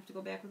 I'm going to have to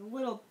go back with a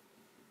little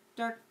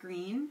dark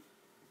green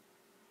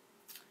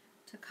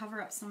to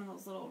cover up some of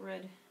those little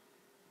red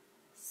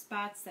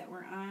spots that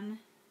were on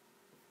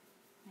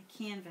my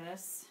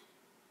canvas.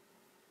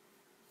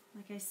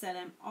 Like I said,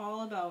 I'm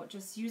all about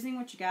just using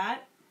what you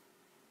got.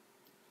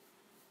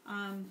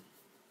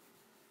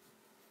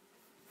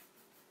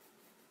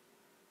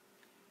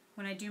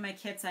 When I do my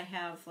kits, I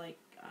have like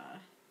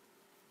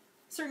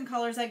certain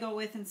colors I go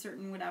with and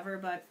certain whatever,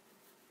 but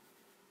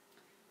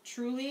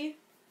truly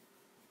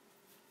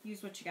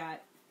use what you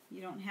got.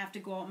 You don't have to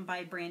go out and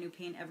buy brand new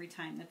paint every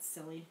time. That's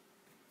silly.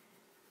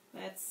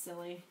 That's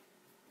silly.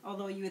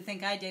 Although you would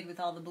think I did with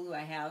all the blue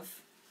I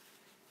have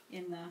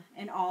in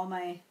all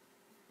my,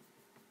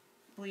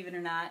 believe it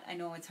or not, I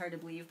know it's hard to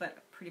believe,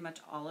 but pretty much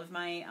all of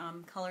my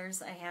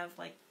colors, I have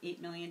like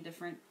 8 million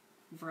different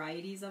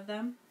varieties of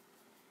them.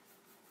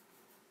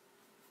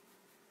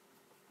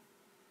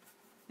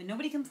 And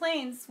nobody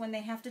complains when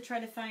they have to try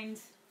to find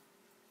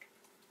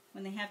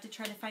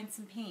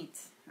some paint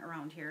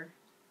around here,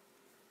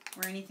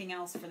 or anything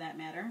else for that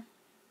matter.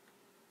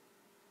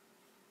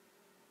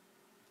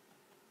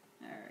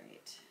 All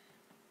right.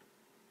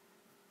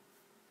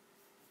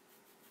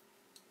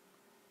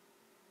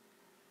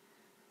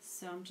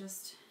 So I'm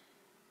just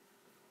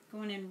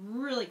going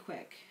in really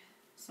quick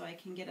so I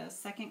can get a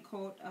second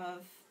coat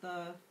of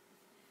the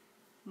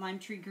lime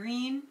tree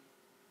green,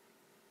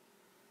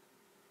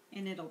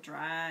 and it'll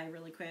dry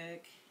really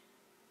quick.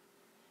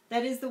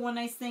 That is the one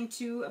nice thing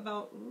too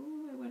about,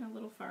 ooh, I went a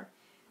little far.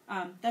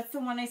 That's the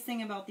one nice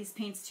thing about these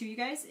paints too, you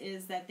guys,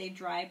 is that they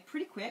dry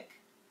pretty quick.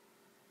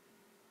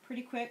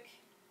 Pretty quick.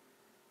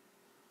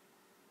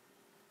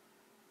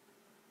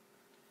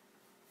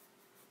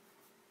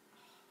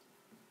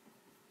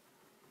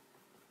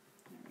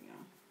 There we go.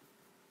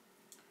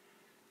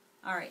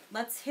 All right,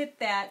 let's hit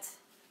that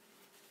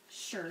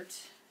shirt.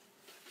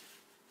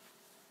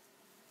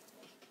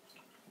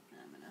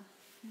 I'm gonna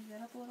move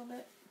that up a little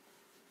bit.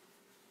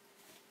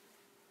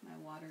 My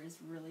water is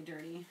really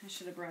dirty. I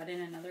should have brought in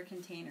another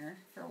container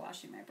for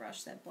washing my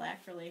brush. That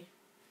black really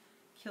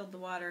killed the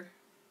water.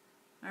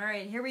 All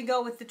right, here we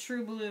go with the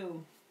true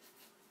blue.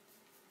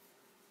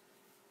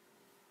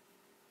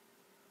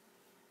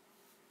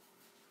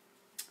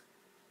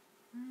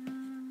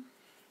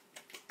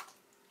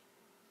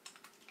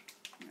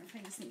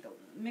 I just need to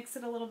mix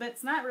it a little bit.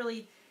 It's not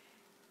really,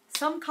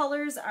 some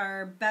colors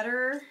are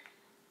better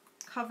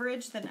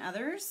coverage than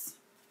others.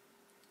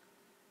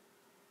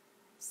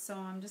 So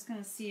I'm just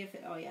going to see if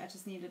it, oh yeah, it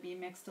just needed to be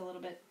mixed a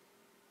little bit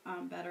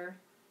better.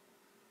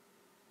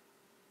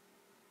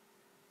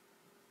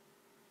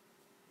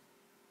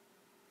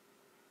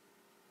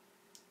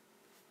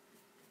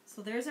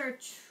 So there's our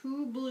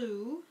true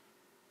blue.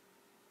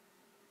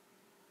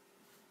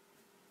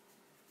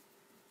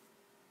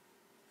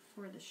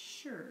 For the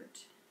shirt.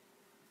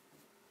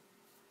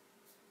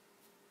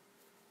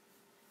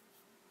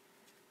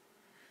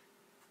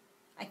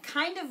 I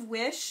kind of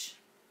wish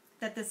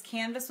that this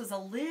canvas was a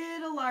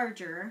little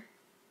larger.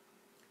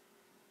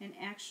 And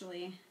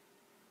actually,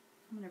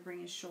 I'm going to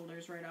bring his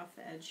shoulders right off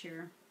the edge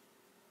here.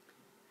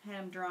 I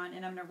had him drawn,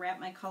 and I'm going to wrap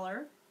my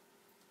color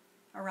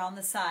around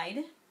the side.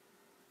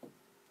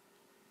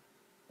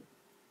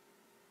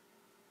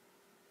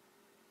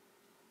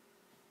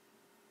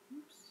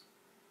 Oops.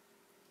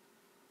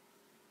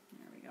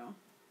 There we go.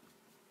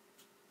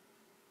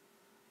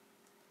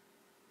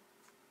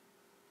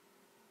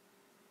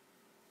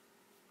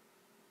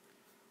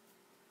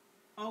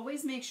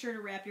 Always make sure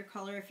to wrap your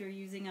color if you're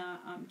using a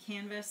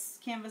canvas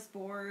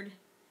board.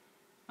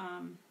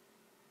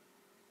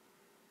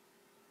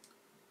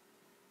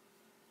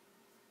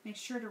 Make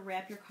sure to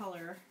wrap your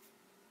color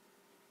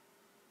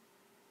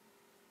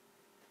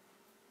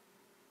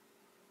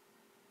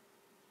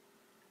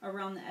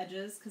around the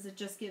edges because it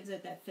just gives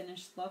it that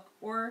finished look.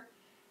 Or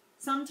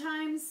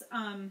sometimes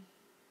I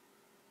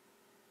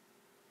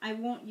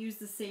won't use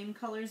the same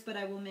colors, but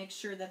I will make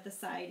sure that the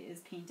side is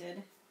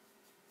painted.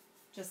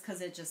 Just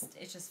because it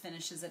just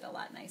finishes it a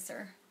lot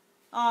nicer.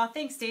 Aw,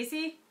 thanks,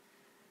 Stacy.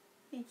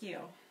 Thank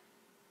you.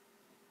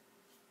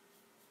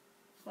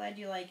 Glad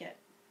you like it.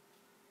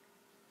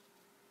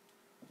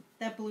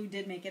 That blue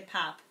did make it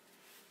pop.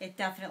 It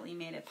definitely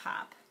made it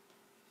pop.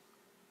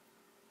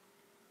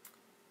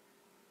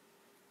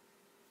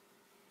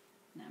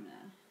 And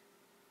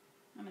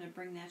I'm gonna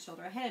bring that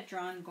shoulder. I had it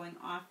drawn going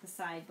off the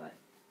side, but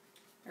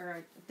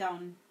or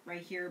down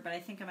right here, but I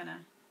think I'm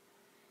gonna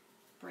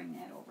bring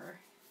that over.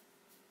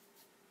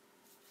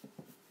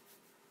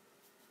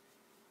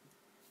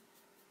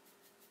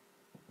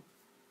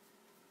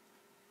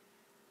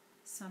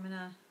 So I'm going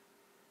to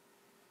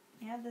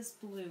add this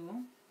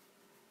blue.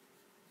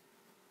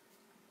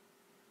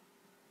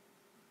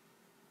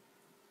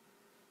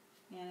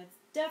 And it's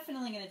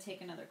definitely going to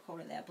take another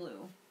coat of that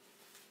blue.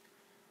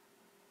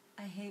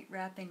 I hate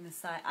wrapping the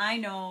side. I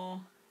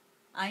know.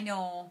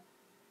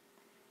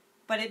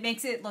 But it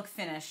makes it look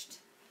finished.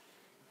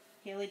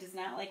 Haley does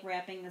not like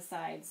wrapping the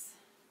sides.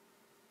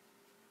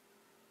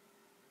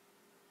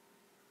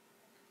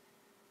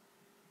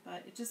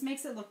 But it just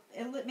makes it look,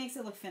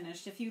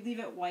 finished. If you leave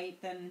it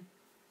white, then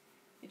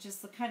it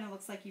just kind of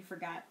looks like you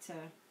forgot to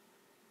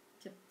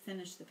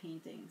finish the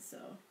painting. So,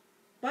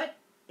 but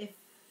if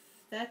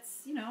that's,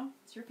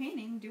 it's your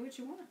painting, do what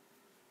you want.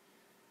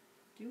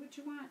 Do what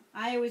you want.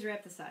 I always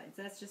wrap the sides.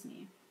 That's just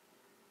me.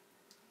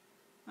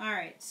 All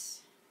right.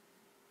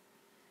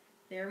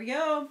 There we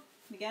go.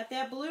 We got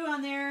that blue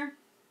on there.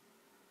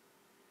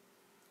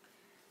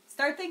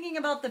 Start thinking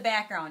about the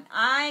background.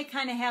 I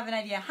kind of have an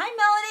idea. Hi,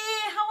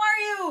 Melody. How are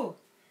you?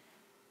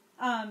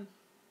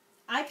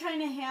 I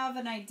kind of have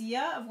an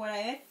idea of what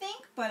I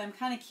think, but I'm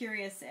kind of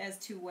curious as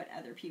to what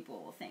other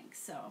people will think.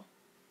 So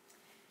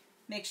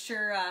make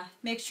sure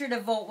to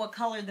vote what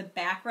color the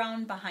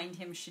background behind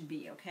him should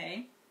be.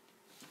 Okay.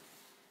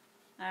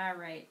 All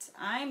right.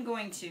 I'm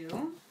going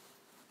to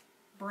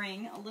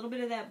bring a little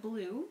bit of that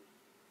blue,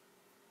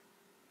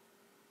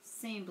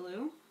 same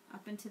blue,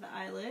 up into the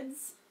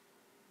eyelids.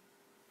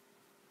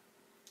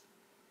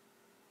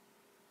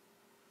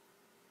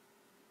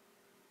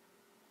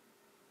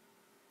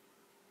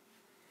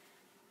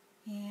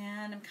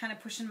 And I'm kind of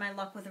pushing my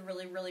luck with a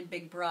really, really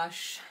big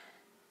brush.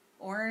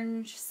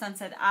 Orange,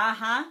 sunset,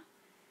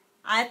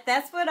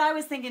 that's what I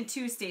was thinking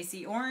too,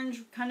 Stacy.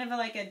 Orange, kind of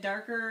like a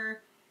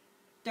darker,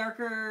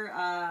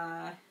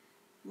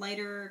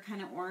 lighter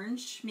kind of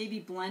orange. Maybe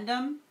blend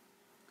them.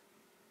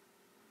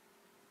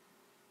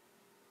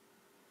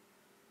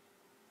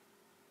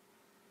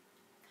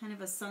 Kind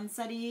of a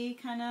sunset-y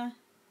kind of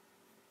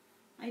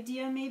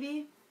idea,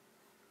 maybe.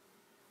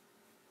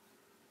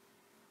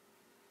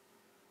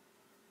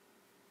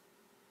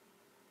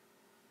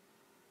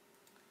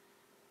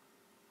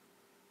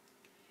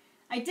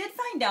 I did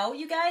find out,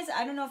 you guys,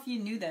 I don't know if you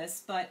knew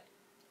this, but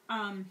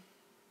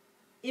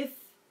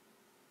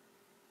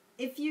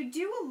if you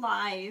do a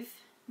live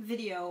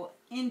video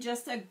in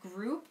just a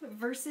group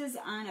versus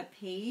on a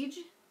page,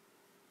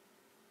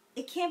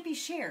 it can't be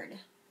shared.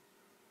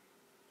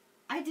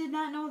 I did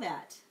not know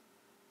that.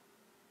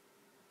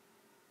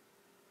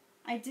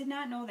 I did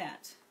not know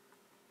that.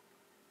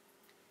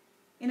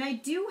 And I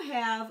do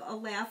have a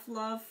Laugh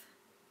Love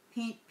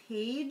Paint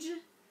page,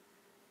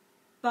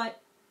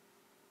 but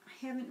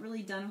haven't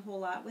really done a whole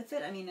lot with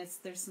it. I mean,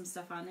 there's some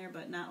stuff on there,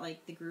 but not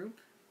like the group.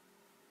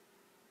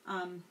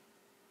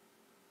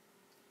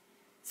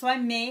 So I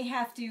may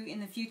have to, in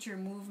the future,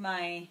 move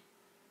my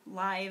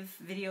live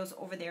videos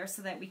over there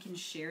so that we can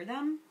share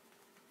them.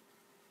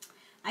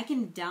 I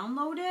can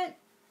download it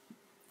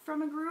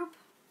from a group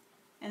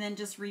and then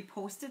just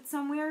repost it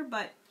somewhere,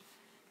 but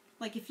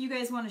like if you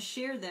guys want to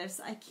share this,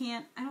 I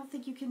don't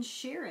think you can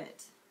share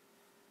it.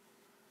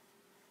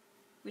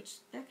 Which,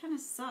 that kind of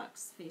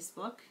sucks,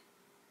 Facebook.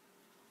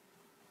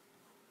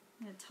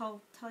 I'm going to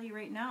tell you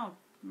right now,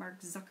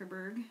 Mark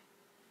Zuckerberg.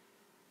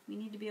 We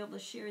need to be able to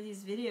share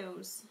these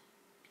videos.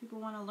 People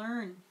want to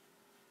learn.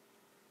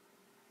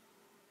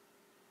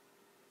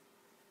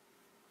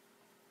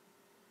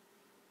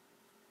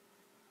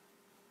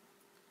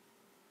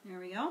 There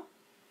we go.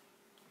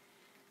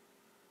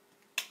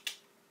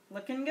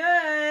 Looking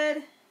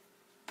good.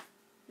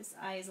 This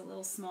eye is a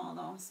little small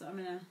though, so I'm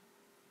gonna...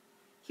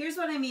 Here's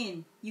what I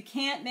mean. You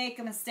can't make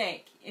a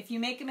mistake. If you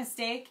make a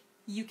mistake,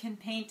 you can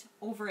paint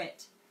over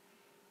it.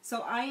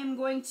 So I am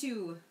going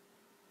to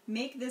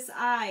make this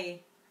eye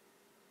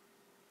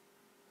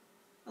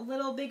a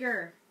little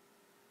bigger.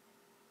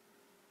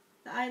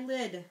 The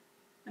eyelid.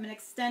 I'm going to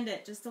extend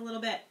it just a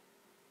little bit.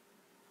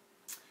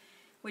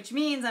 Which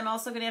means I'm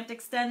also going to have to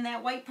extend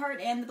that white part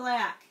and the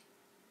black.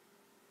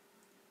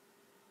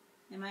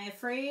 Am I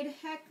afraid?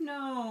 Heck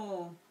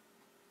no.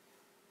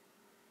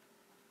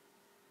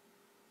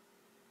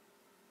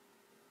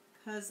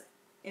 Because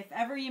if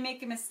ever you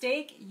make a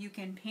mistake, you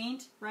can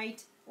paint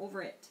right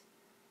over it.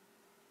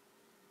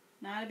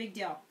 Not a big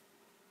deal.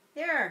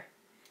 There.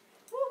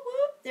 Whoop,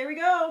 whoop. There we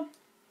go.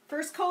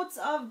 First coats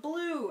of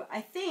blue.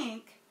 I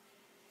think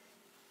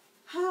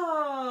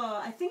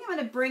I'm going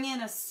to bring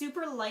in a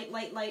super light.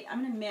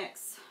 I'm going to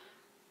mix.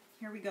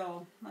 Here we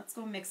go. Let's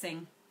go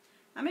mixing.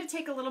 I'm going to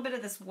take a little bit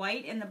of this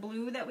white and the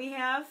blue that we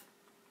have,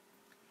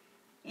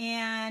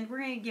 and we're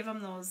going to give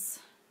them those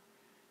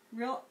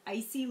real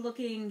icy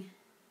looking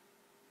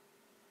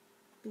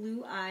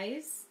blue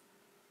eyes.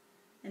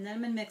 And then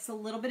I'm going to mix a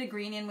little bit of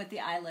green in with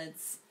the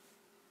eyelids.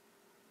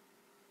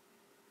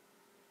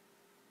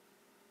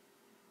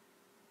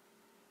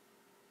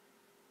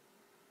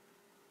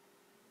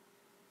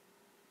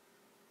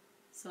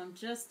 So I'm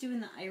just doing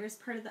the iris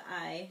part of the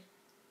eye.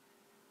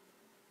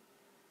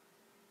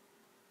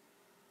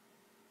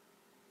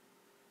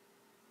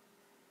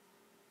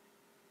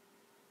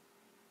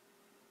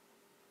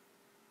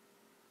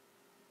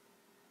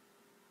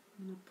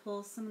 I'm going to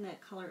pull some of that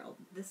color out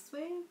this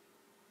way.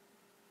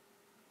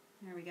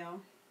 There we go. I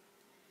don't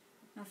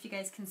know if you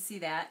guys can see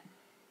that.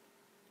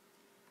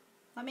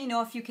 Let me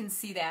know if you can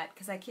see that,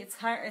 because it's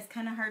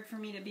kind of hard for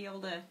me to be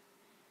able to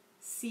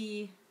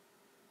see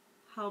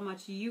how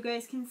much you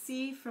guys can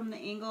see from the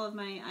angle of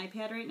my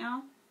iPad right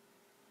now.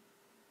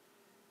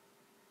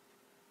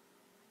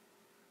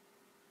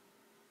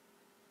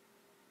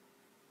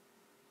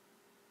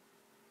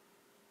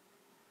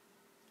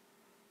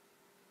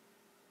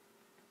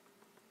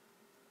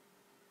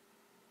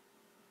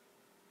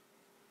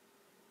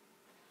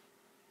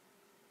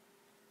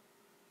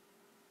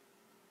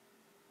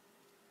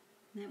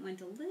 And it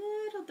went a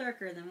little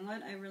darker than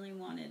what I really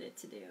wanted it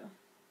to do.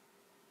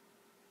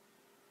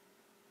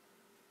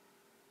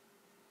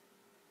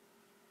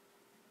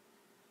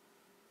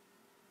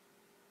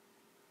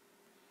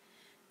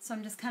 So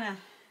I'm just kind of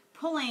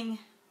pulling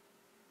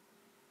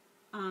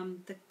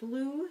the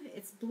blue.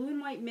 It's blue and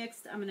white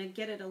mixed. I'm going to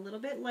get it a little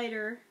bit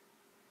lighter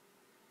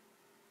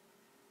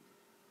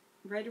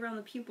right around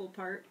the pupil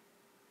part.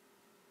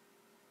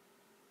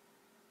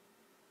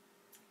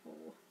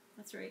 Oh,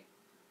 that's right.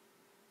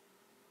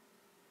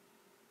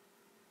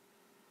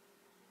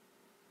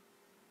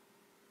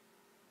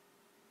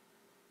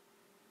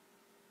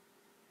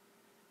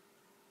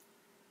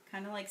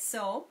 Kind of like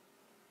so.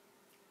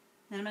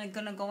 Then I'm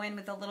going to go in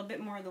with a little bit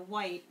more of the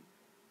white.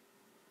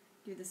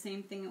 Do the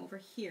same thing over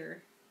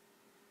here.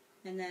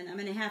 And then I'm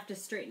going to have to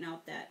straighten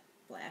out that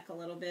black a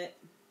little bit,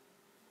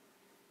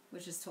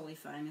 which is totally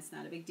fine. It's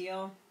not a big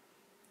deal.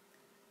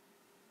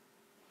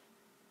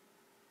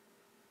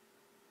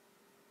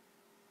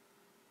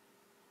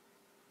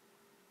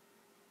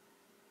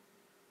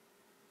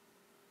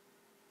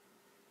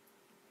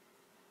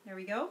 There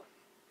we go.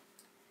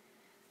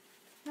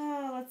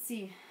 Let's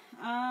see.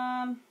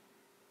 I'm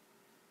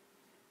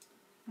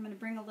going to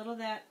bring a little of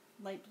that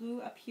light blue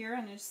up here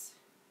on his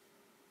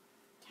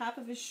top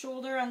of his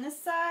shoulder on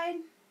this side.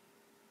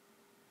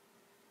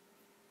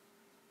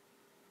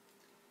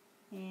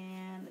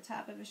 And the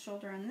top of his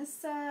shoulder on this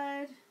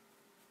side.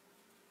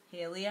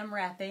 Haley, I'm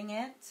wrapping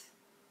it.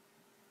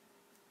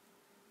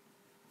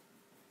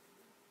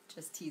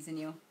 Just teasing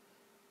you.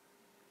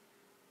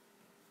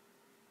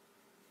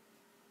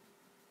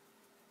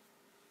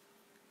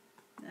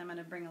 I'm going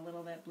to bring a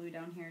little of that blue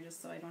down here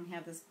just so I don't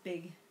have this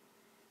big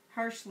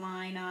harsh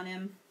line on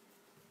him.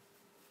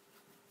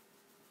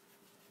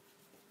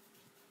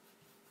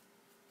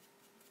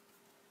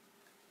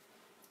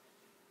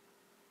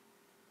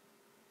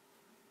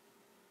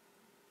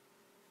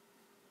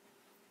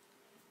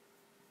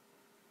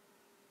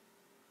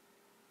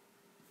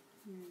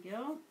 There we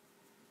go.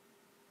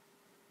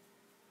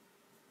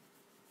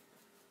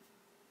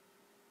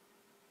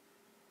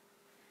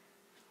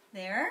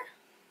 There.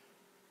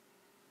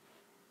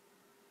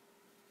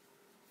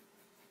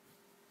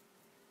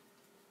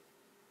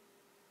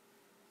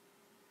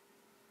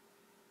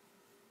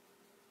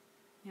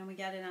 And we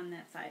got it on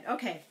that side.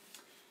 Okay.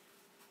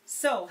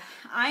 So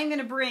I'm going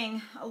to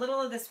bring a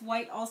little of this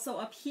white also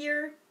up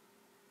here.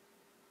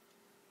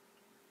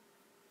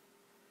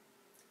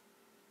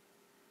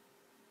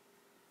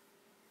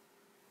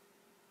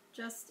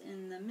 Just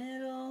in the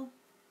middle.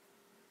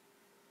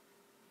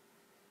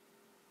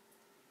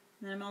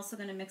 And then I'm also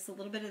going to mix a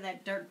little bit of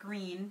that dark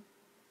green.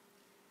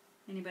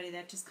 Anybody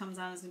that just comes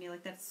on is going to be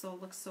like, that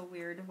looks so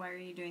weird. Why are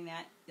you doing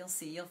that? You'll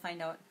see. You'll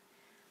find out.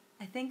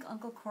 I think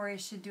Uncle Corey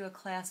should do a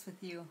class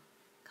with you.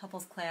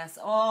 Couples class.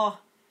 Oh,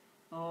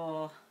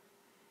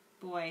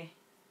 boy.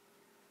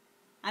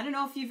 I don't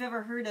know if you've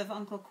ever heard of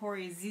Uncle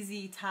Corey's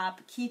ZZ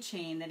Top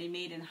keychain that he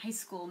made in high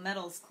school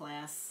medals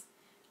class.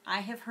 I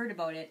have heard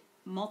about it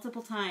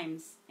multiple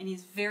times, and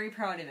he's very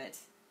proud of it.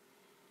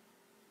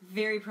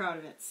 Very proud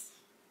of it.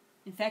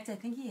 In fact, I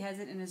think he has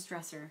it in his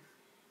dresser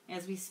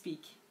as we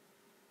speak.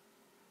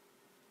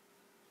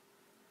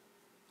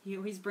 He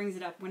always brings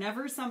it up.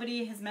 Whenever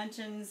somebody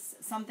mentions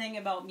something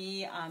about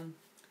me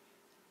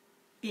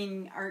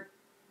being art,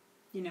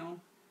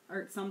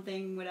 art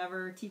something,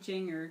 whatever,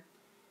 teaching or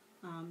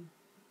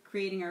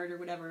creating art or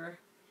whatever,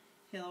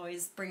 he'll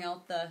always bring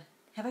out the,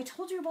 have I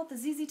told you about the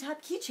ZZ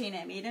Top keychain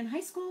I made in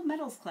high school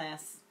medals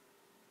class?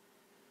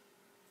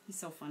 He's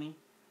so funny.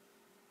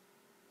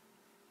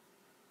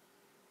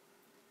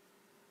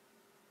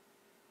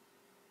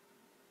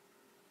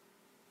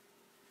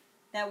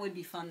 That would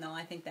be fun, though.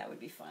 I think that would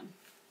be fun.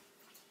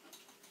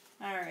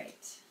 All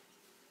right.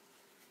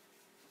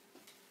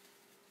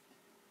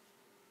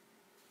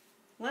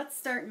 Let's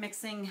start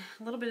mixing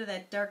a little bit of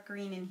that dark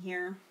green in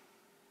here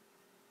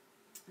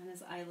on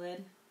his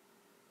eyelid.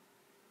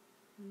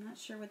 I'm not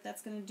sure what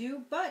that's going to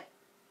do, but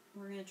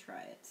we're going to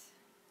try it.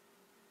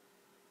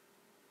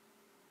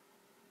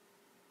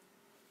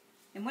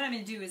 And what I'm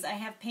going to do is I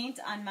have paint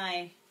on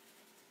my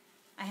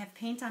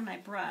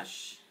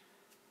brush.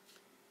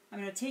 I'm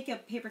going to take a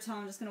paper towel,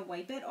 I'm just going to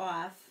wipe it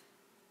off.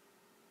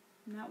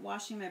 I'm not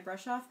washing my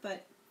brush off,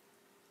 but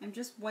I'm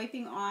just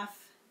wiping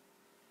off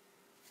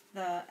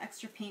the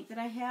extra paint that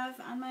I have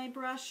on my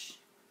brush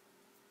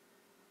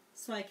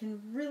so I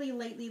can really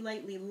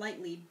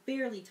lightly,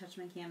 barely touch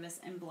my canvas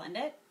and blend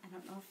it. I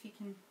don't know if you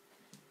can,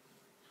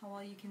 how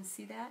well you can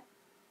see that,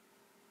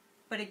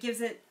 but it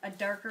gives it a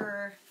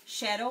darker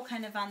shadow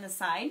kind of on the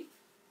side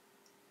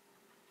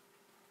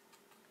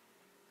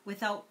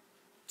without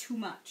too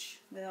much,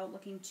 without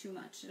looking too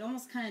much. It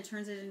almost kind of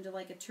turns it into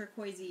like a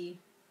turquoisey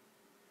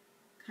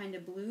kind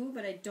of blue,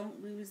 but I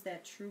don't lose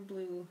that true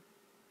blue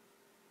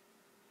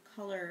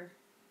color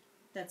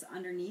that's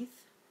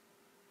underneath.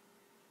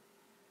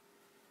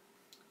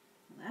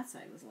 Well, that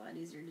side was a lot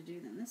easier to do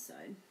than this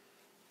side.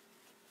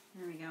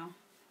 There we go.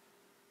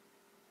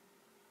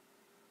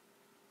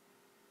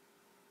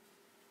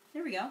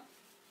 There we go.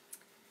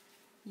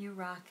 You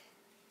rock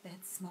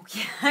that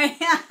smoky eye.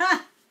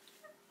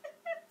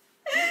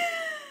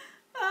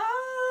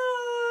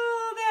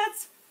 Oh,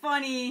 that's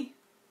funny.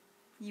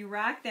 You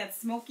rock that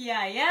smoky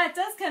eye. Yeah, it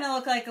does kind of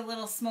look like a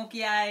little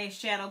smoky eye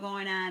shadow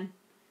going on.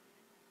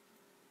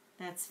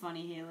 That's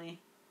funny, Haley.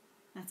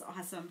 That's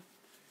awesome.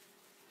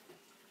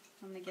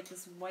 I'm going to get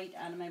this white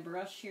out of my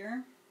brush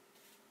here.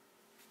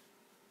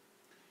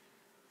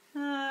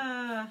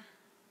 I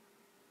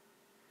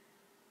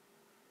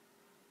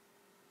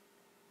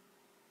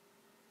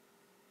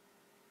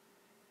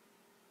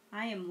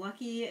am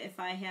lucky if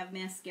I have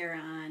mascara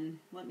on,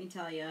 let me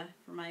tell you,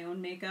 for my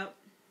own makeup.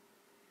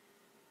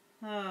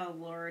 Oh,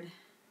 Lord.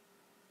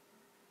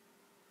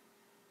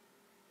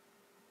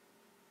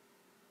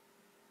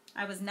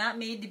 I was not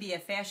made to be a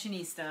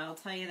fashionista, I'll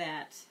tell you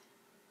that.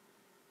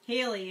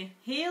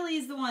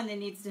 Haley's the one that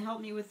needs to help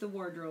me with the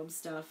wardrobe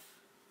stuff.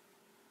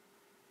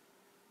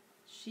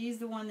 She's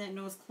the one that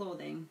knows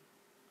clothing.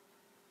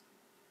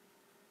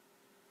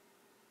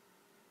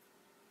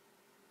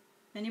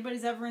 If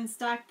anybody's ever in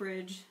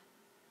Stockbridge,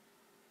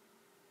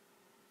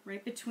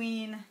 right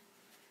between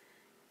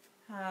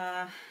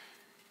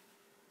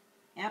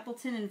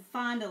Appleton and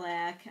Fond du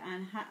Lac,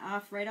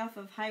 right off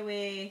of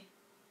Highway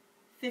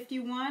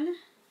 51,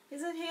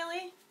 is it,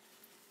 Haley?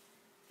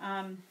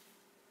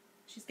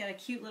 She's got a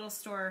cute little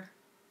store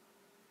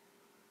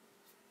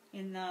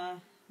in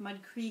the Mud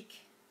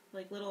Creek,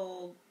 like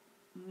little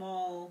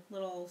mall,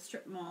 little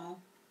strip mall.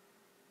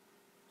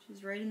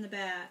 She's right in the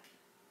back.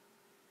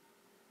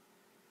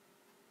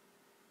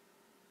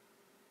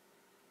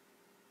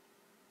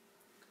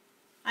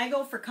 I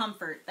go for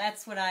comfort.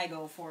 That's what I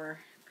go for.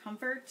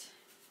 Comfort.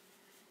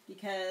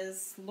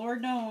 Because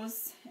Lord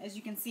knows, as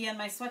you can see on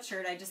my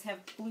sweatshirt, I just have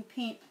blue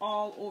paint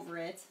all over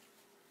it.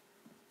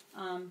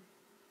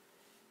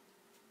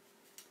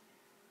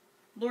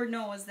 Lord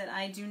knows that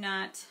I do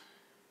not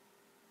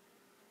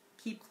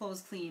keep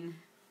clothes clean.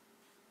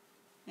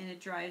 And it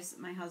drives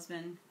my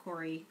husband,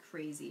 Corey,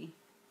 crazy.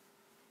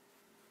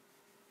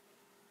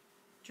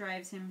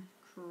 drives him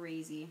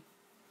crazy.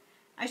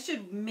 I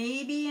should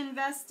maybe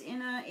invest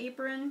in an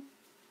apron.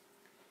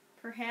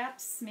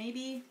 Perhaps,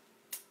 maybe.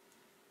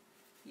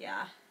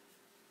 Yeah.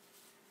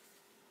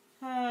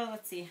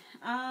 Let's see.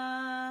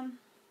 We're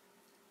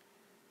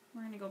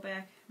going to go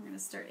back. We're going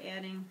to start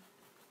adding.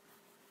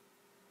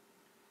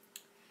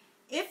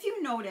 If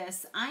you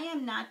notice, I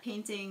am not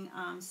painting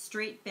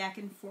straight back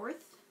and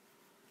forth.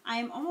 I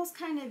am almost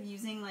kind of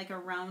using like a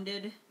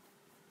rounded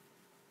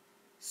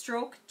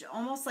stroke,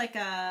 almost like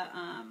a,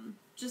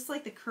 just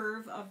like the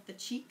curve of the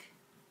cheek.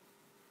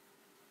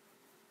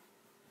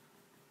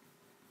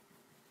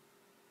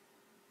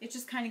 It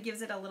just kind of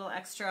gives it a little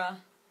extra,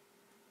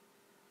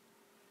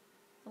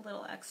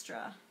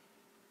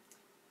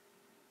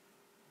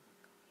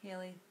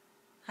 Haley.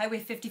 Highway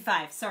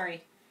 55,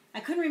 sorry. I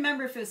couldn't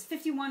remember if it was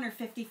 51 or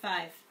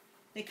 55.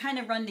 They kind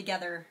of run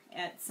together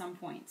at some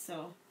point,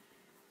 so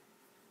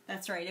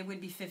that's right, it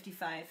would be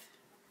 55.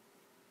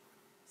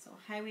 So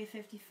Highway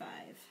 55.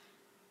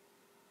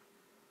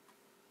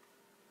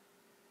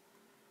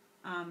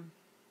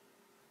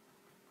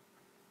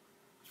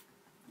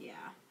 Yeah.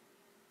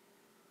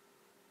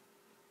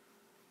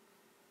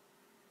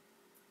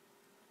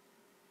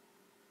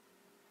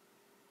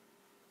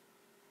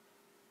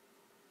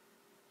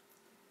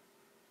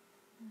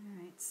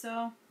 Alright,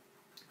 so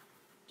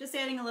just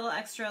adding a little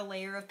extra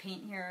layer of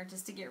paint here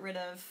just to get rid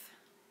of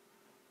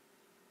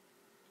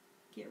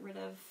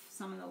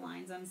some of the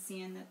lines I'm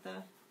seeing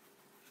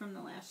from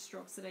the last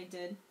strokes that I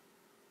did.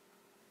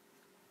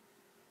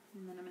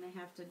 And then I'm going to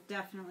have to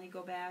definitely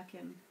go back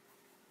and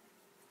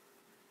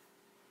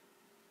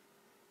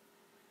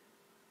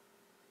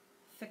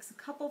fix a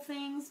couple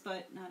things,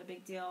 but not a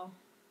big deal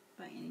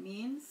by any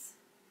means.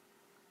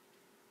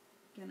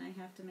 Again, I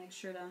have to make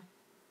sure to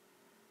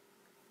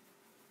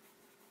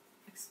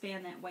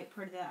expand that white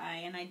part of the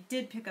eye, and I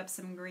did pick up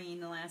some green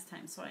the last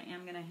time, so I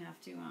am going to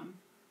have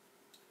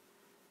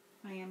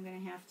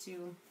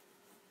to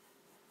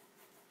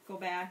go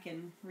back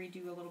and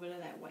redo a little bit of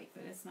that white,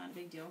 but it's not a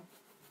big deal.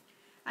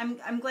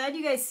 I'm glad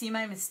you guys see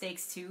my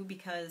mistakes too,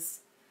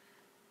 because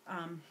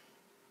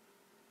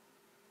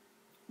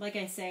like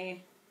I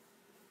say,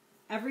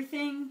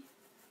 everything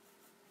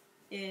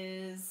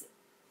is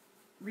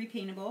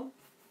repaintable,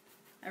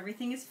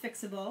 everything is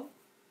fixable,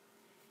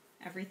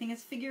 everything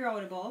is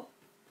figure-outable.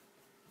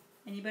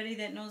 Anybody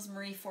that knows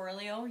Marie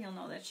Forleo, you'll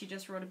know that she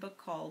just wrote a book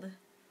called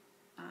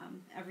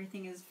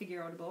Everything is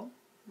Figure-Outable.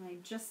 I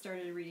just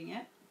started reading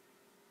it.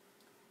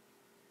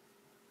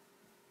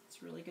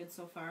 It's really good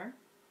so far.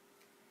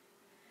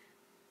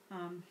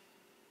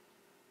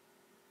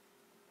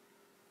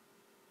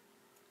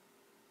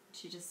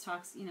 She just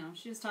talks,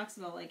 she just talks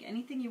about like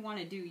anything you want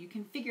to do, you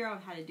can figure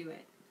out how to do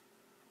it.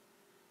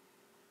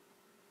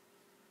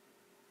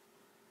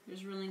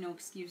 There's really no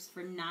excuse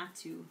for not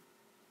to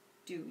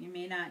do. You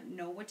may not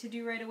know what to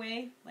do right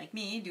away, like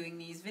me doing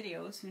these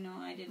videos.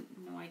 I didn't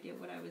no idea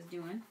what I was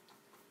doing.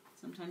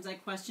 Sometimes I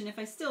question if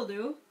I still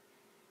do.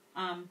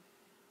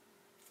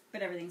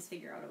 But everything's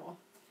figure-outable.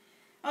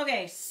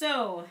 Okay,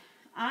 so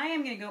I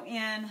am going to go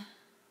in.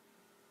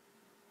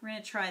 We're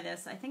going to try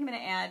this. I think I'm going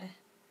to add.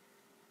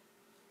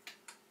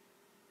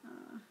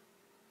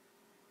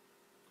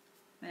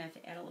 I'm going to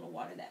have to add a little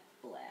water to that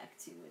black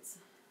too. It's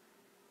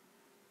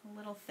a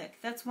little thick.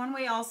 That's one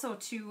way also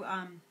to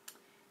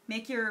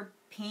make your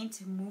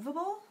paint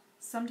movable.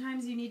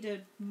 Sometimes you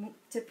need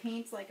to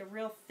paint like a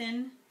real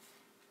thin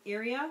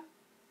area,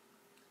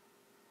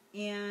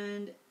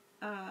 and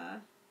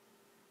the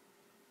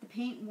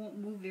paint won't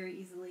move very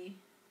easily.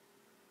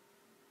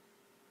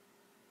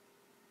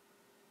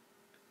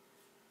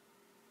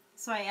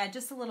 So I add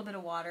just a little bit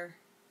of water.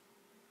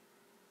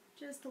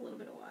 Just a little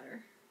bit of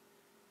water.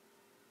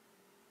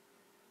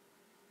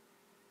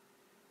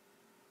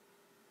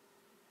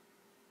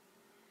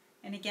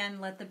 And again,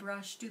 let the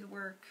brush do the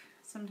work.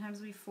 Sometimes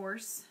we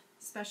force,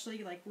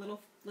 especially like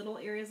little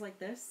areas like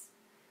this.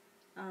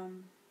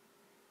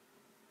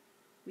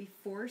 We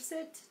force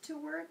it to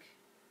work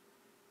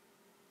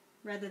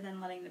rather than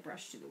letting the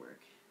brush do the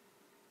work.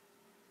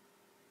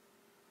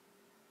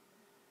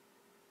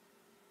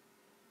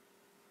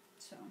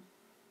 So.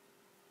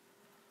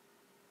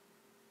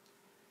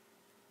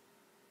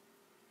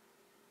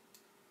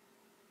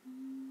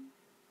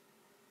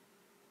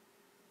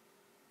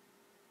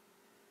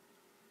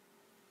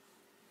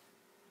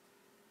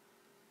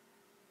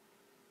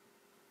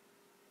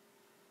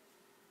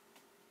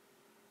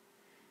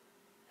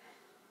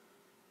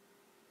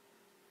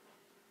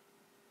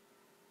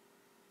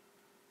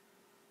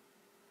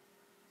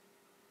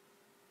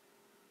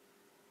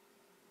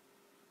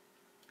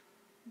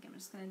 I'm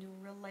just going to do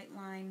a real light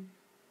line.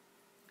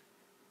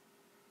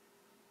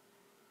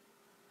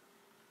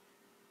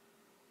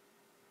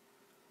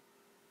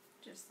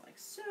 Just like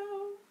so.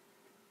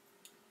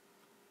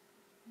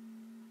 And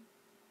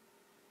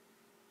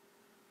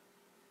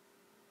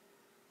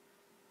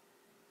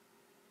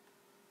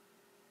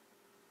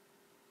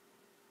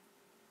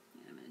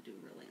I'm going to do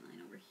a real light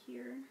line over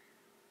here.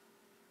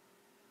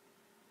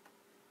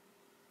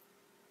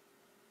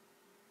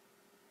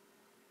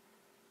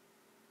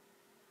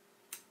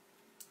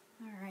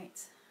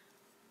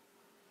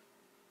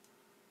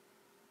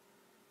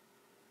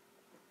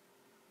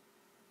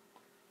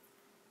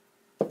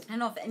 I don't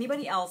know if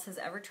anybody else has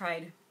ever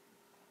tried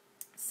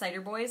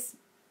Cider Boys.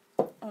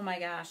 Oh my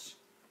gosh.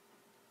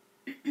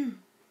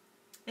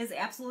 It's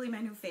absolutely my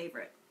new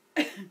favorite.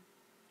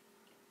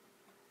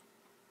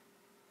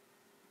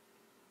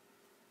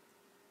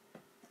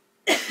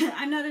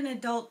 I'm not an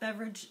adult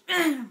beverage.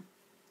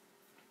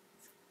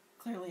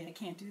 Clearly I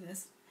can't do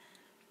this.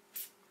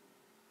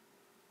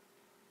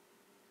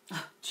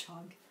 Oh,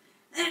 chug.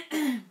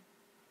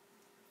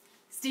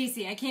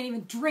 Stacy, I can't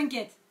even drink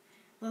it,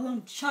 let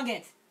alone chug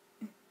it.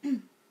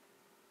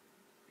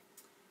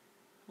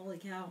 Holy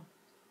cow.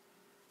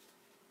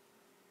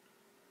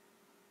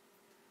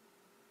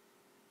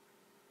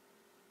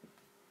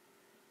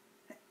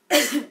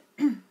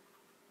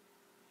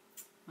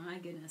 My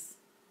goodness.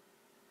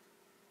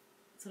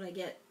 That's what I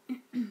get.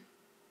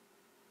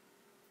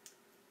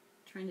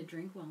 Trying to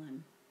drink while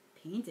I'm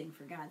painting,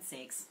 for God's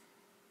sakes.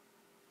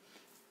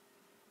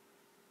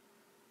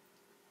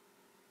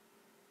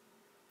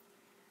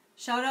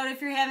 Shout out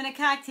if you're having a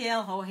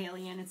cocktail. Oh,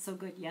 Haley-Ann, it's so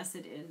good. Yes,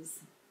 it is.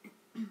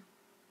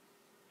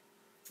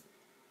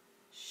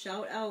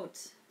 Shout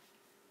out.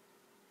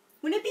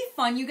 Wouldn't it be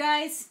fun, you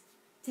guys,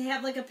 to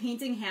have like a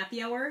painting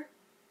happy hour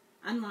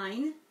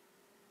online?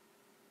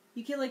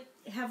 You can like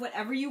have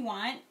whatever you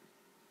want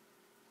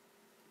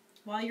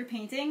while you're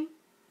painting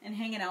and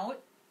hanging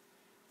out.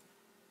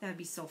 That would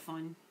be so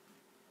fun.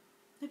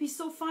 That'd be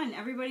so fun.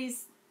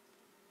 Everybody's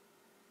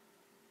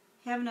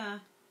having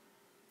a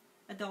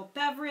adult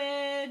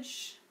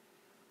beverage.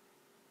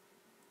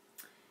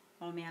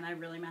 Oh man, I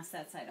really messed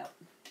that side up.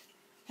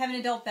 Have an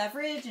adult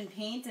beverage and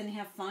paint and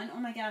have fun. Oh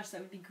my gosh, that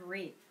would be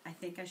great. I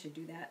think I should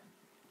do that.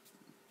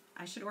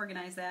 I should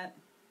organize that.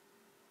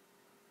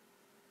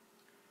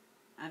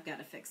 I've got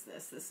to fix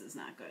this. This is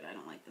not good. I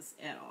don't like this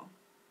at all.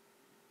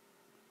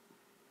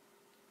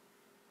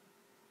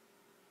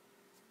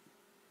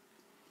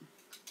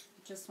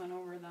 Just went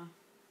over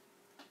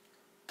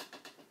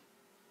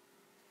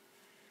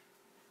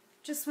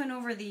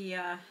the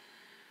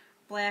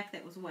black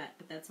that was wet,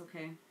 but that's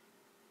okay.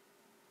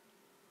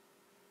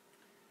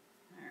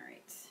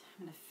 Alright,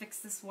 I'm going to fix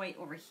this white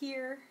over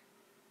here.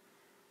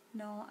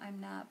 No,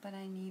 I'm not, but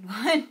I need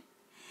one.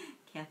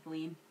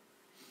 Kathleen.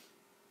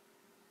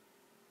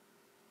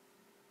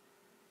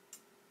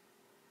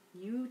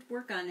 You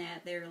work on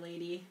that there,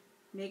 lady.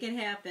 Make it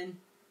happen.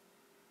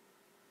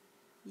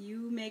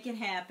 You make it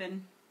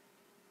happen.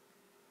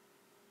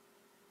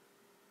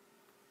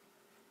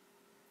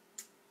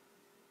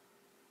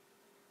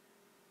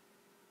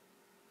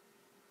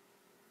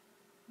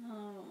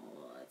 Oh,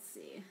 let's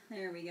see.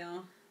 There we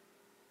go.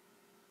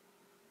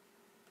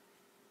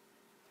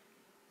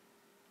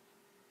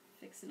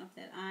 Fixing up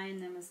that eye,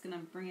 and then I'm just going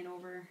to bring it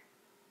over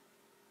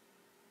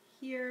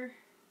here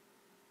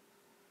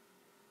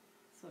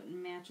so it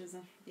matches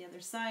the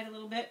other side a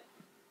little bit.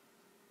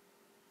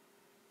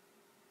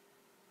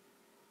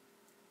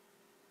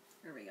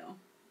 There we go.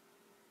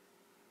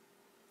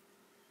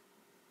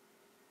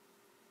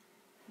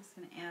 Just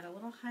going to add a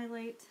little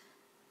highlight.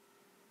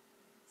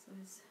 So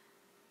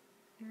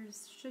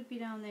yours should be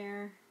down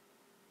there.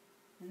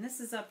 And this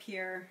is up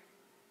here.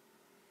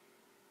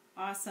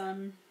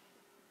 Awesome.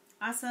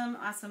 Awesome,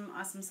 awesome,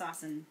 awesome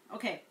saucing.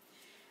 Okay.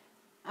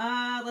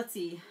 Let's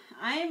see.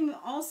 I'm going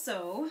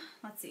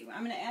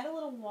to add a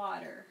little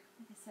water.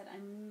 Like I said, I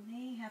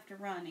may have to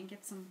run and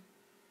get some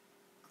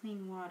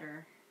clean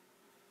water.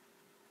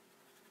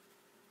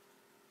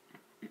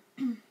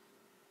 I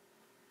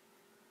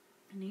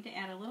need to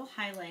add a little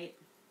highlight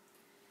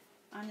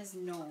on his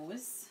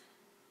nose.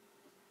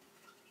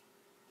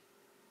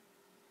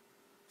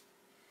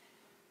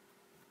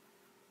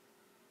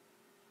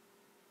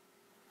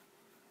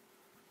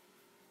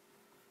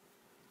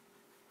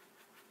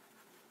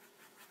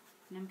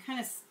 And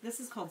I'm this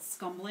is called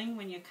scumbling,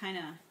 when you kind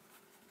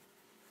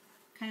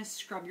of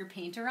scrub your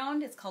paint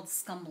around. It's called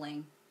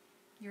scumbling.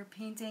 Your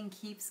painting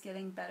keeps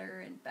getting better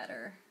and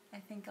better. I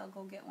think I'll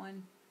go get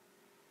one.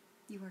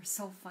 You are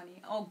so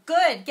funny. Oh,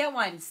 good. Get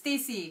one.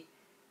 Stacy.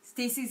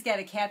 Stacy's got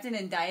a Captain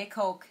and Diet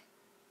Coke.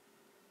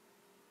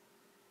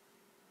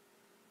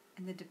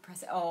 And the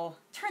depressing. Oh,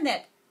 turn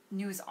that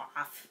news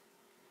off.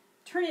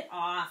 Turn it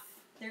off.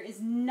 There is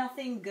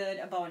nothing good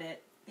about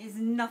it. There's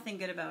nothing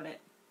good about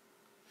it.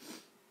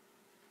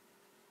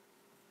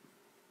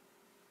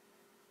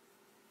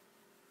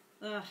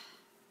 Ugh.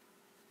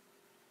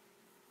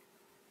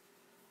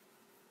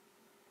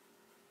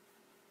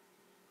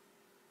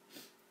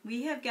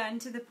 We have gotten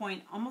to the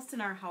point, almost in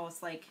our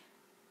house, like,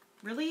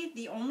 really,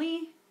 the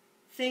only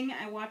thing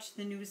I watch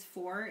the news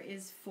for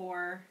is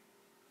for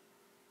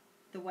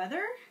the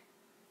weather.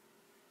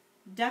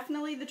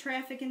 Definitely the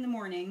traffic in the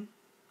morning.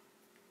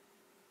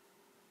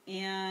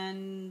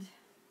 And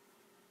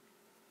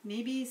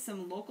maybe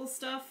some local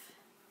stuff.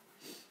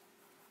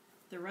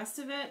 The rest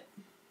of it,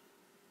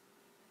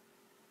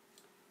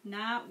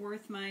 not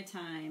worth my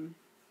time.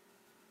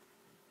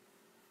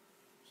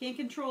 Can't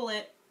control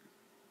it.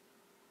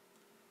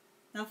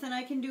 Nothing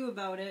I can do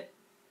about it.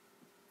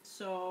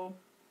 So,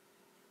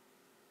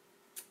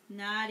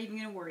 not even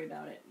going to worry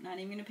about it. Not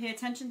even going to pay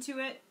attention to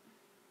it.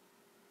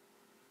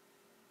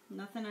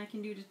 Nothing I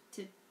can do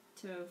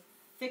to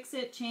fix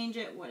it, change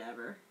it,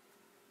 whatever.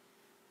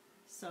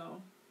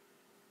 So,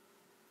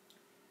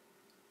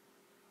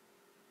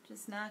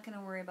 just not going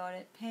to worry about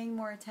it. Paying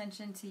more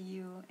attention to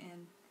you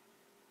and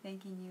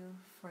thanking you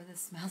for the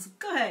smells.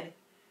 Good.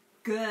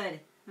 Good.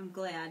 I'm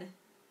glad.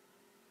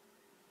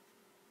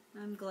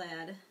 I'm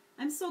glad.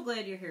 I'm so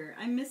glad you're here.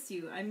 I miss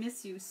you. I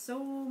miss you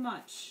so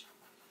much.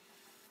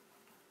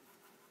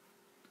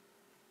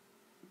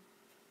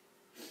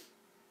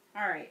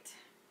 All right.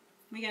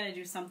 We got to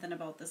do something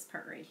about this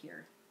part right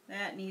here.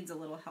 That needs a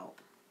little help.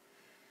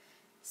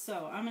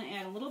 So I'm going to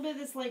add a little bit of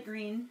this light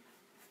green.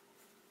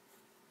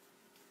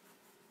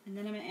 And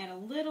then I'm going to add a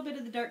little bit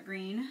of the dark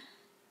green.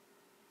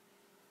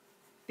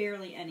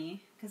 Barely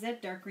any, because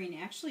that dark green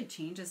actually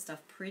changes stuff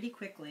pretty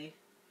quickly.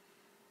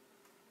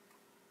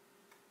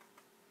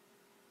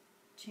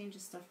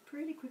 Changes stuff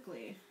pretty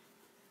quickly.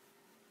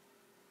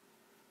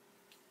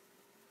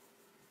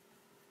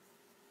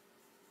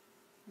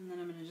 And then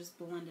I'm going to just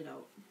blend it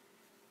out.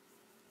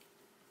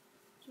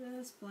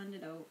 Just blend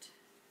it out.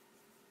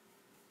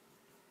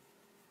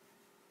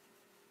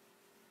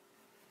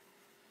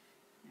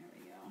 There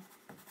we go.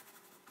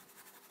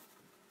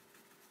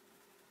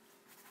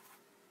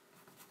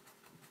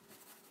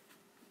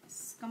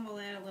 Scumble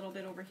that a little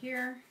bit over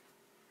here.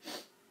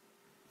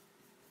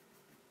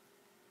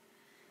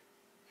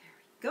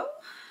 Go.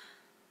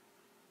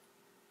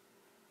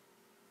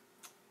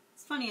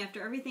 It's funny,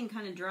 after everything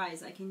kind of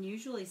dries, I can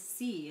usually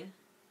see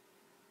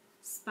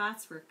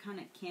spots where kind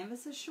of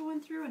canvas is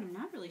showing through, and I'm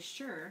not really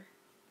sure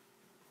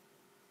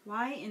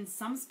why in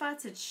some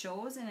spots it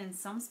shows and in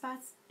some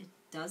spots it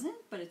doesn't,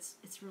 but it's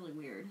really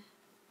weird.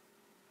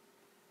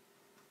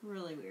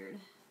 Really weird.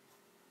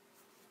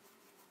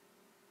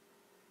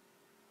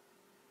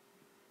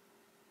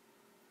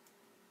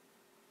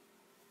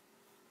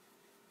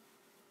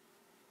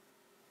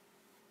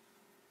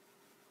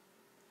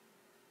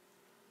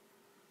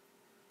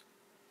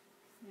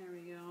 There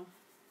we go.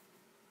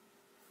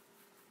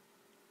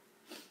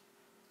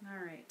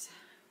 All right.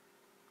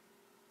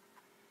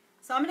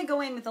 So I'm going to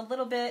go in with a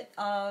little bit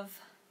of,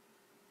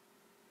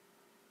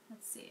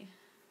 let's see,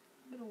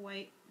 a bit of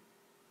white.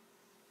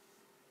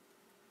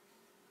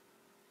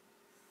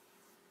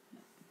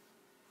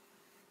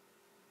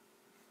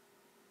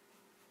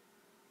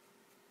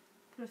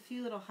 Put a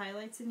few little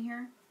highlights in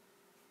here.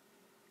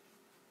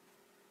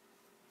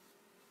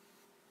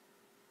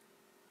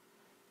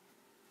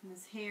 And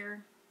his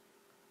hair.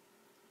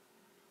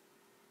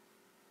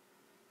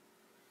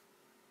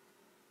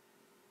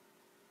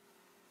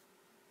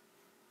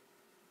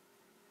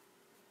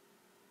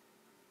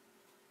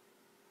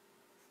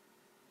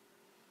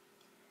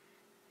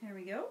 There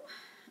we go.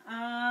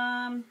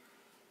 I'm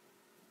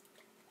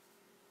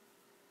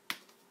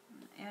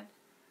gonna add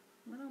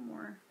a little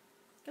more.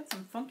 Got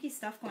some funky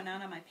stuff going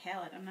on my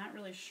palette. I'm not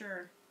really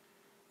sure.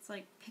 It's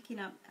like picking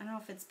up, I don't know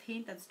if it's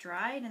paint that's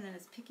dried and then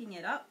it's picking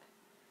it up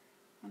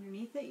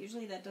underneath it.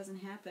 Usually that doesn't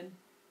happen.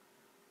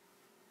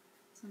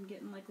 So I'm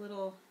getting like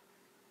little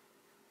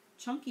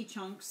chunky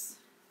chunks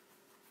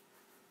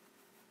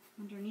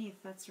underneath.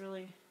 That's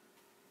really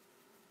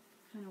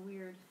kind of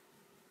weird.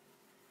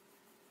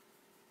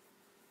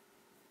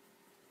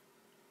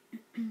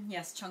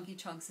 Yes, chunky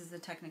chunks is the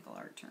technical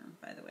art term,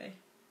 by the way.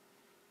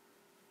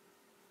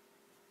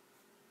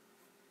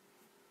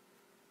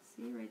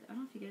 See, right, I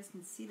don't know if you guys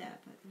can see that,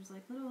 but there's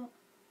like little,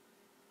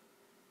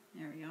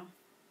 there we go,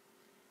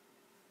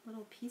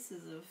 little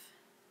pieces of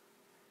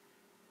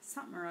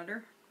something or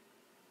other.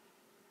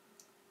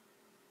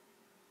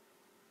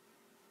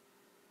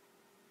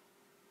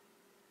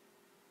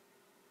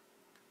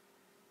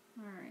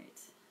 All right.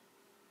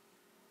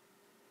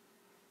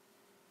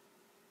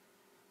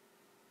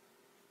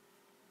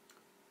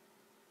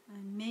 I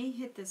may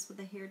hit this with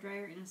a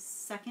hairdryer in a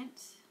second.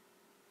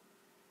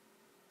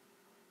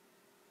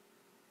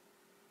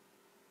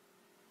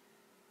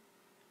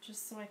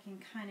 Just so I can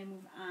kind of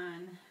move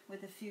on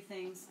with a few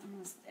things. I'm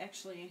going to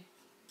actually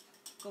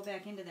go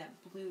back into that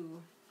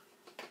blue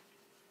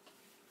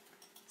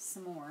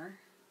some more.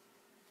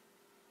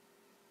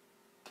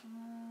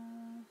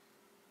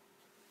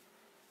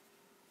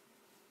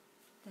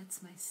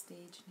 That's my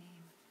stage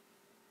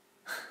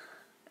name.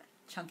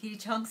 Chunky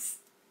Chunks.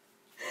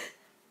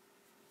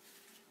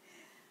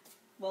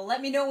 Well,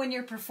 let me know when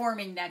you're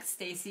performing next,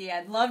 Stacy.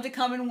 I'd love to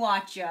come and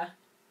watch you.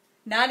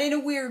 Not in a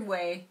weird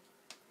way.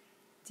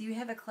 Do you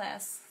have a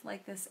class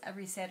like this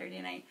every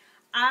Saturday night?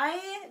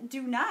 I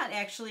do not,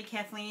 actually,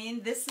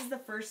 Kathleen. This is the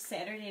first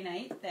Saturday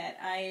night that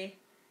I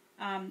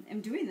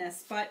am doing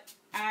this, but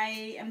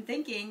I am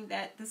thinking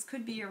that this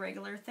could be a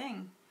regular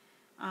thing.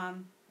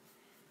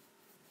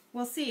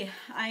 We'll see.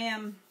 I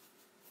am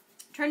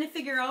trying to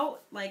figure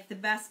out like the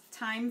best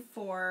time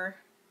for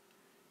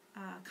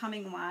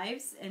coming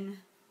lives, and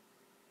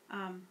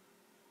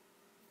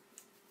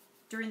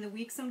during the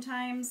week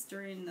sometimes,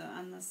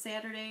 on the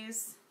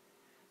Saturdays.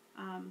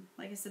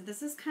 Like I said,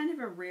 this is kind of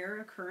a rare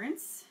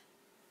occurrence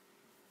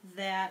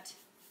that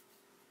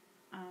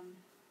I'm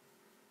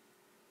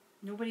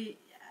the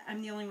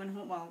only one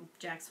home. Well,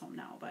 Jack's home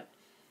now, but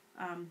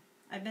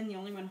I've been the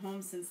only one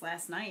home since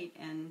last night,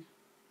 and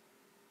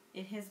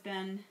it has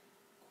been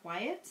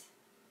quiet,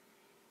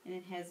 and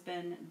it has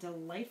been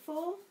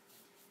delightful.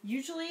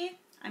 Usually,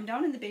 I'm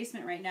down in the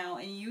basement right now,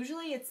 and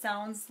usually it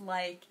sounds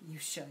like, you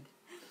should.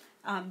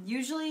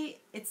 Usually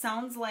it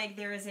sounds like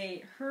there is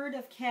a herd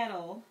of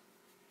cattle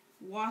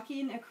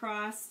walking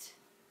across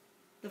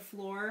the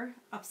floor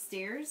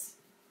upstairs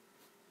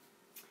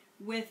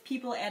with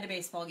people at a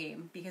baseball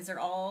game because they're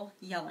all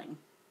yelling.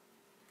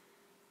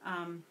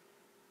 And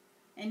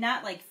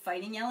not like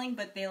fighting yelling,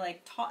 but they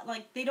like talk,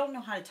 like they don't know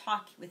how to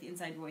talk with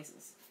inside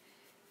voices.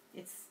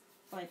 It's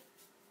like,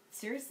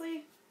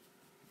 seriously?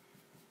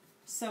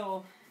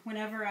 So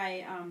whenever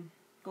I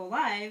go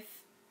live,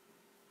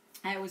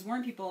 I always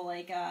warn people,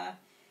 like,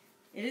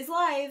 it is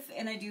live,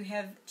 and I do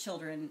have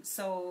children,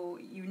 so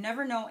you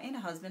never know, and a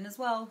husband as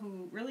well,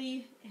 who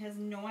really has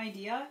no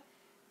idea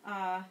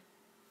how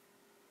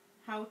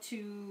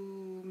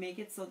to make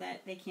it so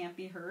that they can't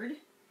be heard.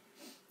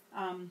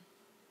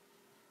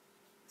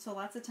 So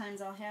lots of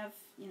times I'll have,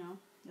 you know,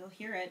 you'll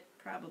hear it,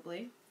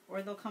 probably,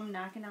 or they'll come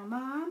knocking out,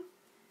 Mom,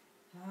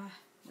 what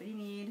do you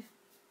need?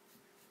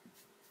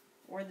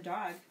 Or the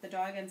dog. The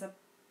dog ends up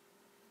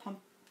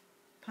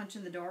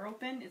punching the door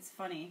open. It's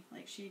funny.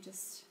 Like, she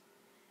just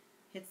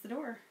hits the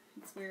door.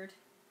 It's weird.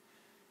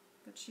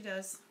 But she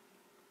does.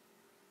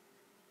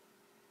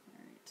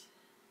 Alright.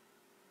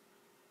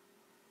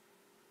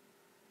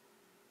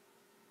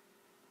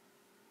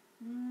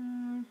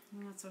 I'm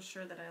not so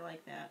sure that I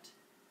like that.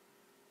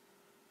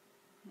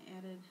 I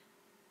added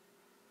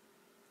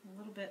a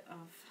little bit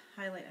of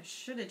highlight. I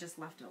should have just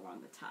left it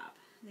along the top.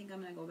 I think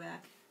I'm going to go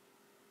back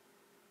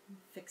and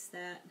fix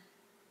that.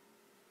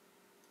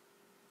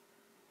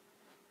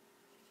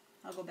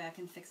 I'll go back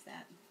and fix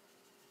that.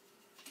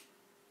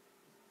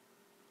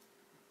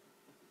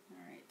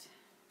 Alright.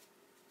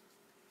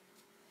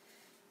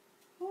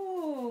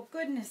 Oh,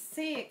 goodness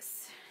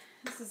sakes.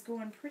 This is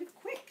going pretty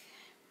quick.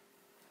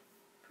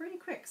 Pretty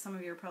quick. Some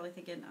of you are probably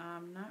thinking,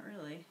 not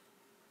really.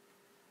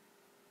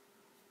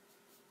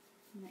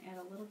 I'm going to add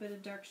a little bit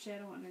of dark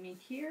shadow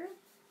underneath here.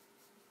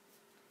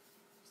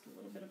 Just a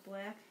little bit of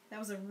black. That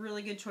was a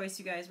really good choice,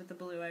 you guys, with the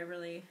blue. I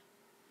really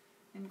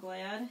am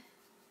glad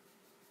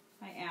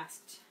I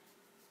asked.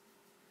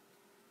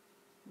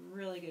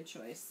 Really good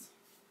choice.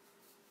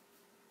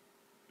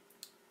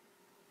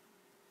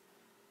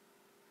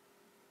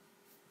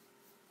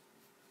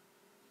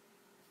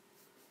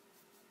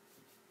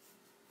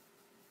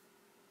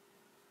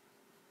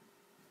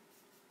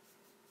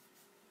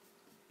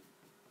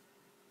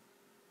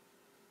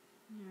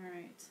 All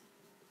right.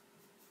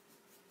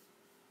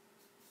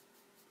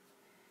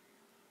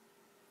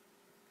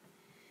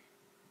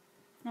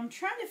 I'm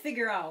trying to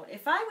figure out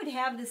if I would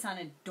have this on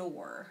a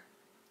door.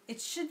 It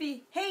should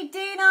be, hey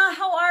Dana,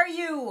 how are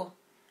you?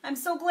 I'm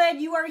so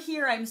glad you are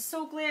here. I'm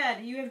so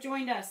glad you have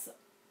joined us.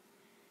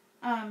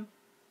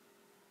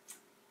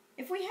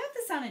 If we have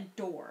this on a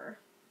door,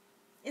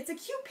 it's a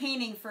cute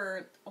painting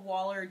for a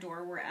wall or a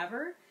door,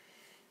 wherever.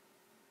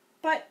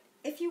 But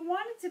if you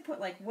wanted to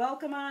put like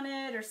welcome on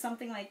it or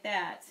something like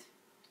that,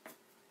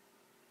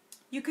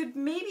 you could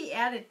maybe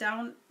add it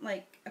down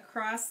like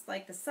across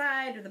like the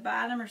side or the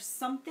bottom or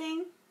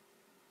something.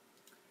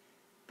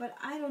 But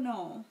I don't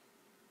know.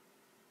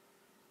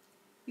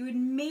 You would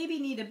maybe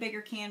need a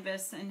bigger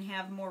canvas and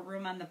have more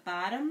room on the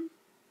bottom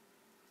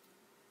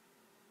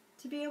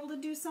to be able to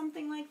do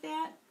something like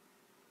that.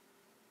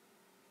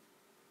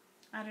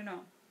 I don't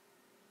know.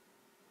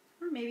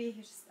 Or maybe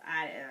just,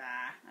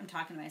 I'm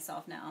talking to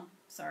myself now.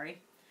 Sorry.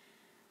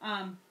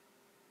 I'd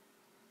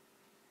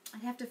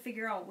have to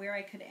figure out where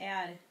I could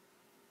add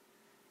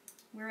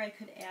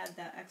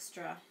that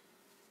extra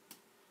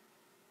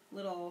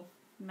little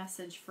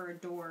message for a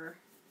door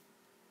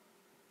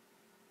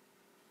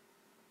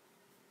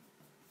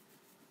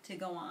to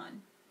go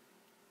on.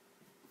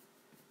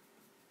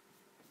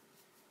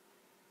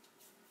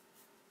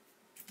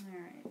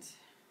 Alright.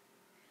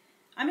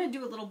 I'm going to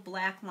do a little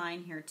black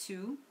line here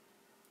too.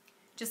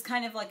 Just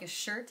kind of like a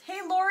shirt. Hey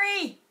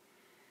Lori!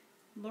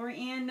 Lori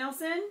Ann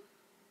Nelson.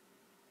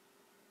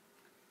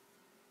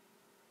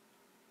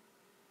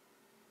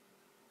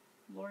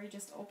 Lori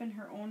just opened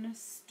her own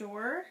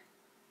store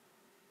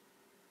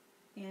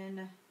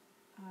in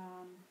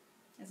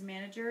as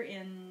manager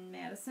in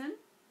Madison.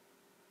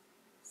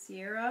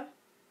 Sierra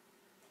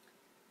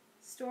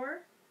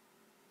store.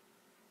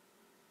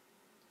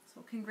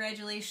 So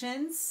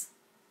congratulations.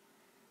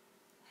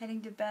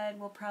 Heading to bed,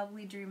 we'll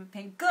probably dream of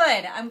painting.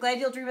 Good! I'm glad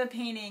you'll dream of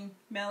painting,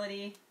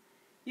 Melody.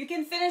 You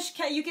can finish,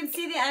 you can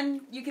see the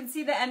end, you can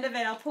see the end of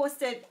it. I'll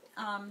post it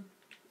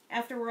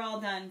after we're all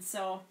done,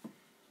 so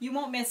you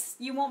won't miss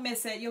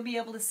it. You'll be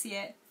able to see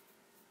it.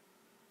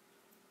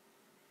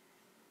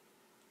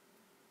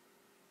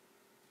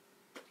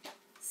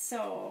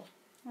 So,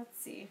 let's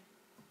see.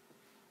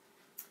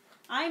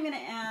 I'm going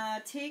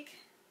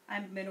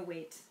to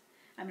wait.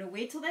 I'm going to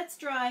wait till that's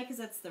dry because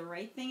that's the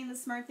right thing and the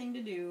smart thing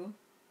to do.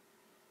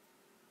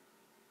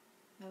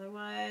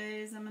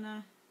 Otherwise, I'm going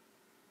to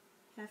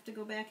have to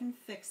go back and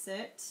fix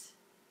it.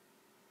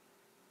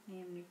 I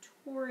am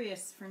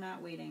notorious for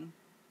not waiting.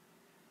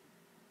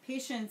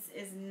 Patience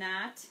is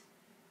not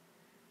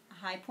a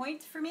high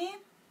point for me.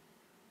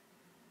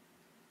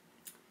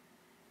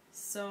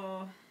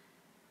 So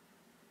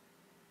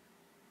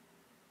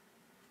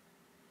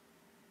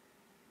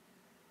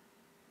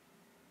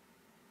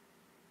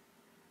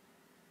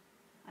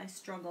I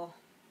struggle.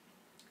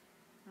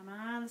 I'm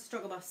on the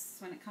struggle bus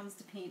when it comes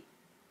to paint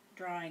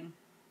drawing.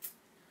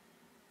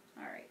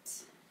 All right.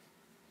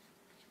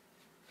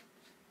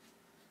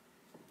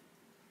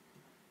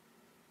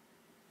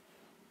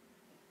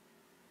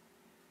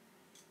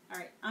 All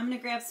right, I'm going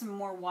to grab some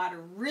more water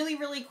really,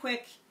 really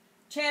quick.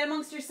 Chat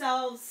amongst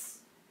yourselves.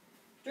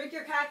 Drink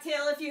your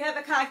cocktail if you have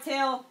a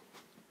cocktail.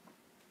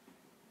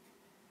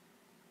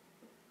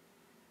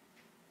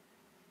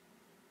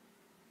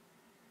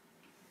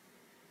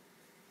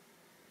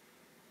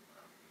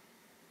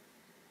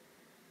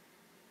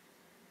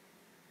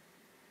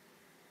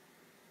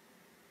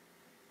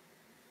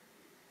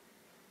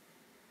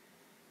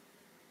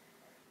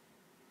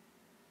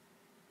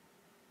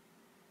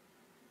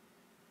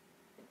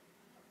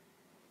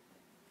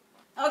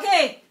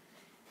 Okay,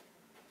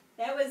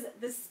 that was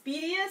the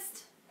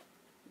speediest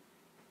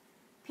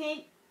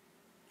paint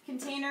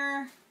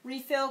container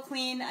refill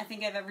clean I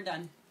think I've ever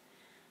done.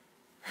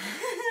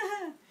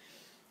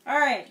 All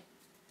right,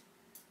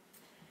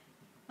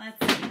 let's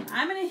see.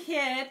 I'm going to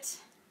hit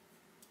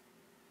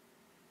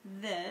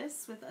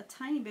this with a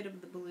tiny bit of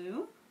the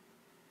blue.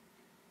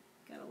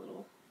 Got a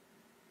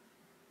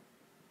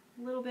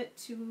little bit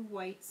too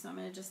white, so I'm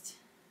going to just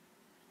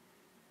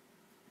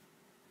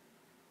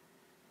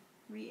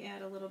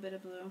re-add a little bit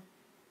of blue.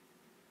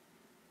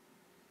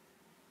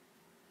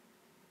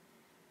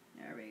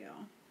 There we go.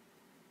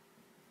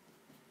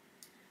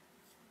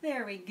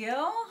 There we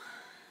go.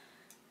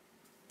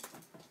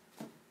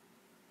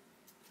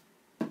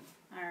 All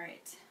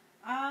right.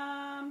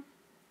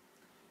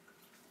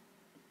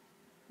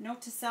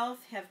 Note to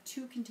self, have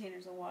 2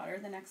 containers of water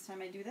the next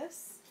time I do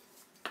this,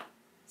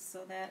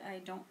 so that I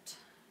don't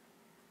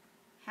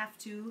have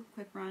to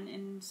quick run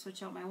and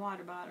switch out my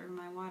water bottle or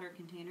my water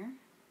container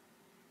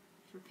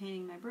for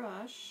painting my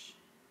brush.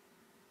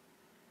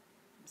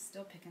 I'm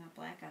still picking up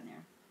black on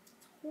there.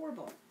 It's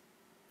horrible.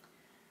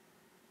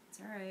 It's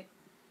alright.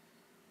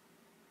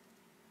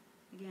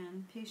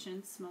 Again,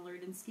 patience,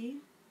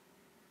 Malordinsky.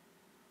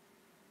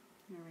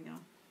 There we go.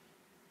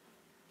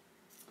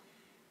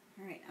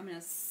 Alright, I'm going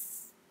to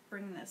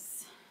bring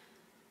this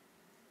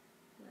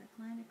black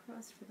line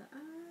across for the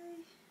eye.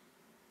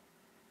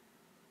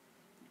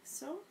 Like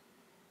so.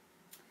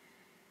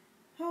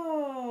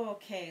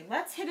 Okay,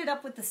 let's hit it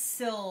up with the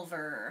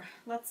silver.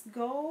 Let's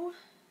go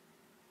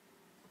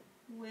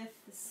with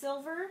the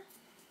silver. I'm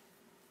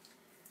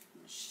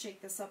going to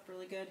shake this up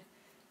really good.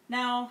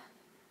 Now,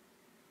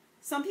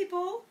 some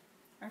people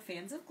are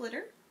fans of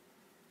glitter.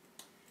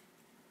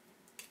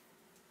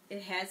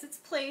 It has its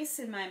place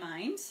in my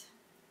mind.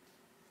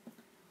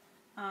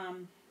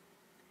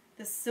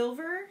 The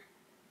silver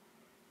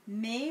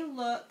may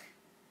look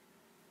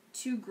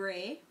too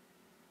gray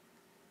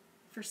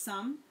for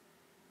some.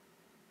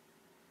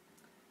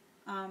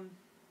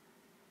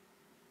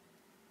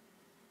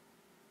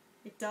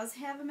 It does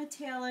have a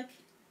metallic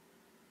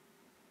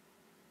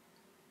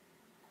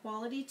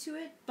quality to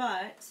it,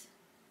 but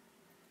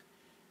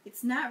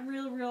it's not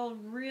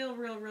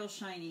real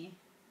shiny.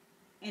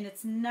 And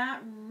it's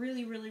not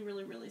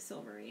really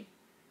silvery.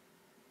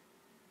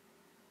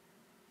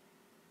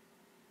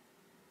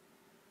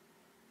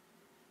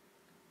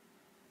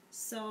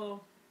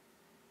 So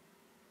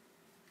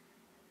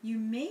you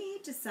may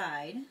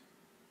decide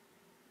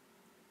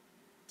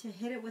to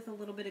hit it with a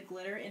little bit of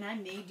glitter, and I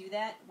may do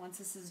that once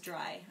this is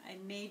dry. I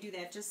may do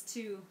that just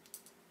to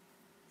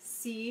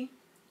see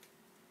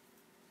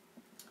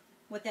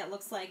what that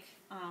looks like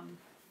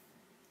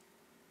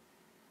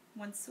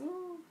once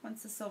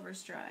the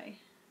silver's dry.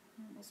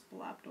 Almost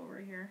blopped over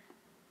here.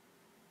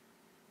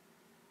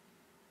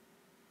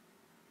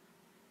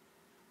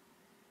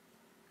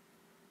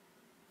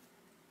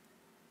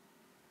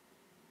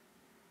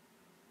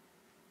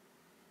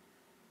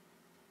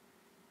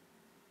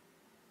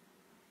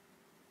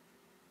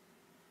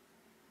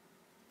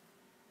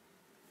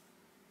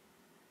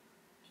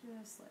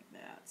 Just like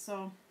that.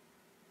 So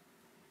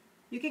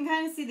you can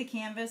kind of see the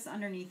canvas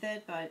underneath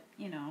it, but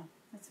you know,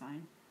 that's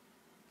fine.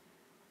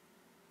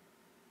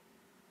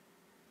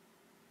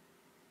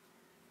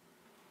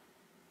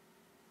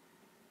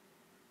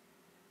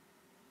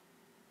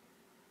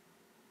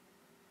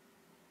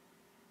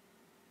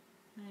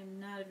 I'm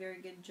not a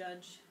very good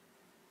judge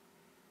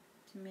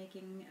to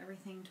making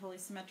everything totally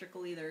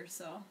symmetrical either,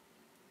 so.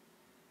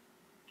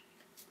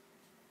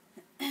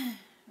 Alright,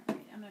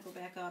 I'm going to go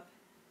back up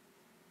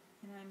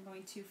and I'm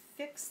going to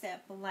fix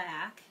that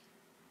black.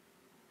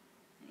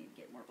 I need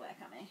to get more black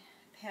on my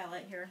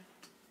palette here.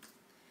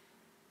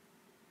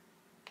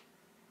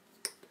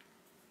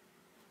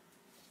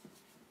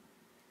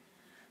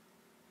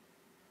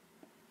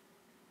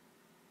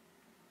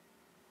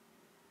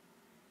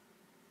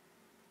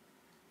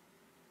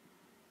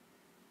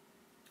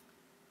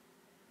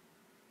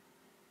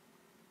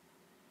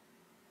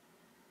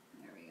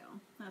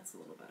 That's a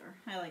little better.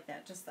 I like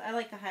that. I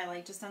like the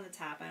highlight just on the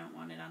top. I don't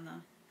want it on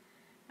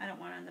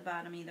the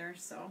bottom either,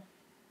 so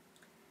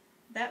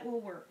that will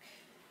work.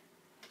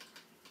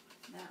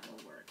 That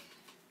will work.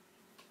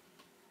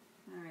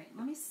 All right,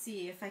 let me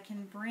see if I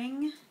can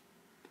bring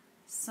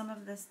some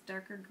of this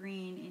darker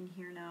green in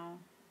here now,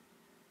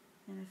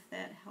 and if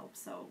that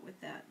helps out with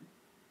that,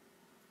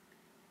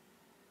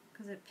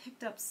 because it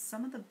picked up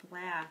some of the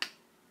black.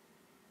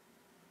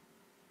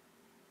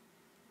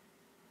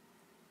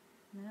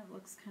 And then it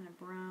looks kind of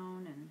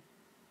brown and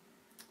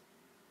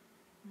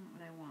not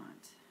what I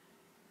want.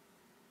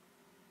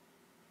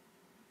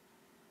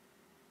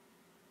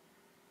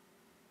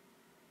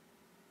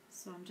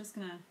 So I'm just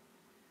going to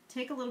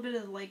take a little bit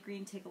of the light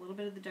green, take a little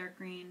bit of the dark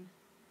green,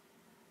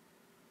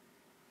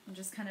 and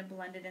just kind of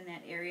blend it in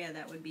that area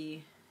that would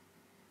be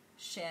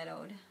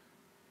shadowed.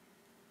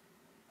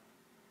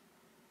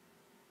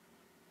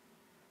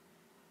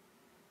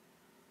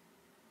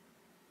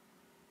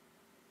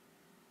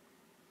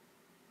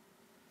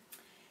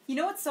 You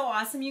know what's so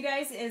awesome, you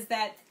guys, is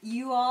that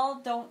you all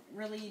don't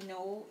really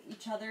know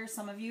each other.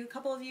 Some of you, a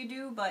couple of you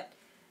do, but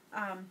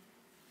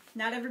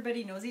not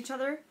everybody knows each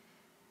other.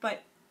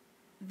 But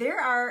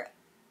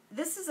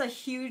this is a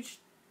huge,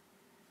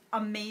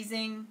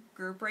 amazing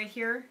group right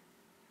here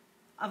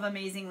of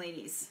amazing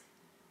ladies.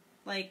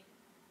 Like,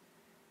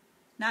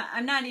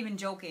 I'm not even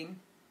joking.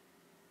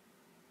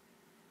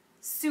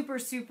 Super,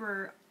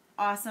 super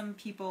awesome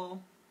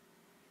people.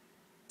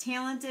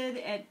 Talented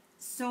at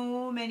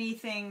so many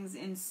things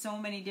in so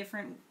many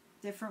different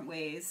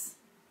ways.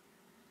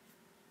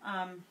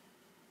 And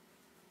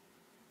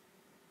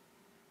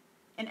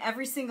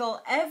every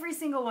single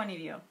one of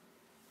you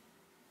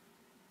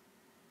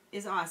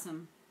is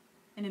awesome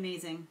and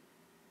amazing.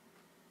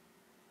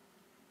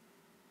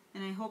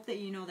 And I hope that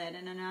you know that,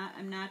 and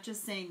I'm not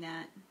just saying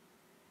that.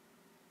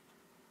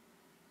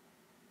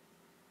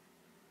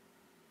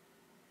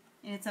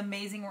 And it's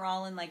amazing we're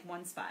all in like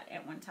one spot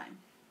at one time.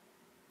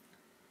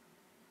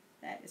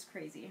 That is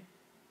crazy.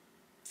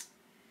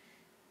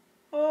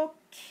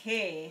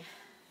 Okay.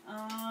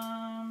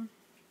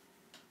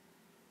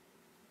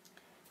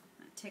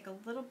 Take a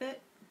little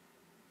bit.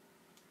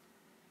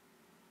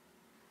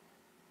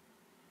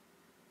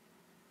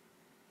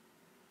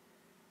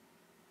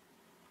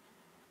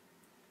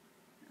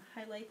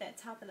 Highlight that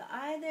top of the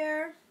eye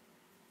there.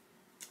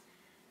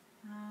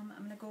 I'm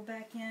going to go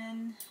back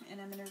in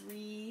and I'm going to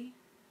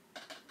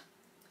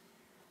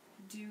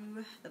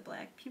redo the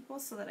black pupil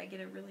so that I get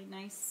a really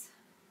nice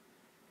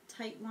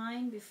tight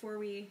line before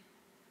we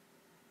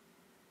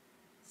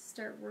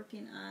start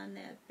working on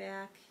that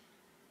back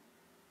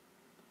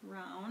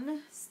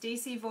round.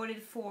 Stacy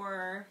voted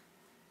for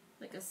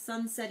like a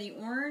sunsetty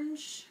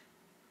orange.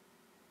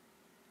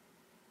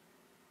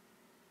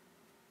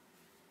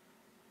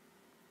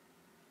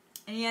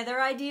 Any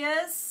other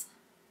ideas?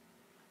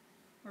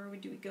 Or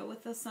do we go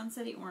with the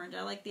sunsetty orange?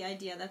 I like the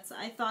idea.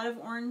 I thought of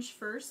orange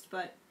first,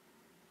 but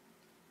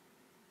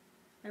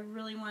I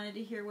really wanted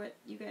to hear what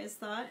you guys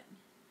thought.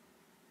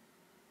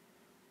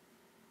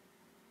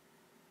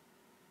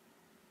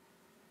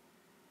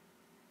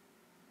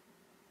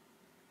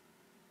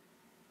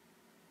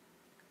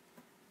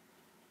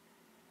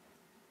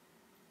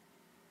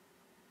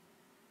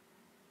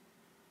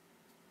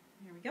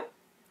 Here we go.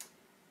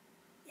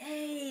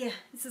 Yay!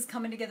 This is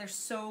coming together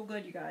so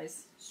good, you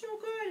guys. So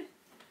good.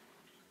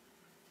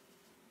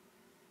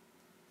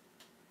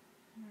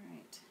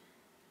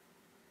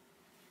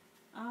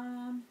 All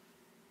right.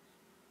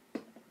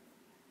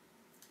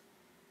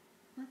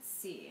 Let's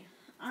see.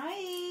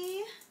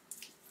 I'm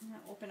going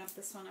to open up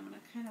this one. I'm going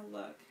to kind of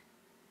look.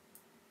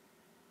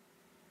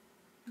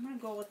 I'm going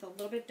to go with a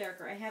little bit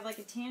darker. I have like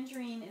a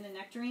tangerine and a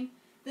nectarine.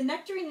 The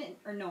nectarine,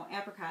 or no,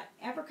 apricot.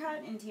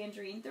 Apricot and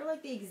tangerine, they're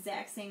like the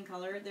exact same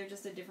color. They're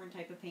just a different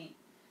type of paint.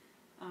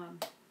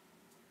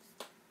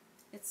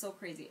 It's so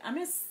crazy. I'm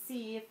going to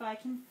see if I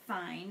can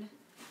find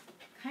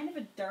kind of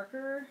a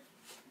darker,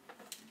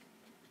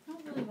 I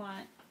don't really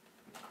want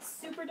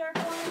super dark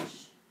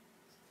orange,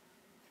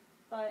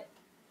 but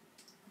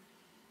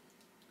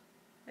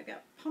I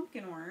got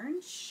pumpkin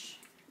orange.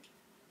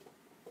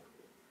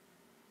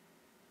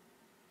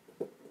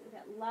 I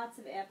got lots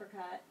of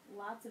apricot,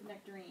 lots of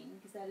nectarine,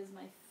 because that is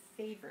my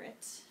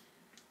favorite.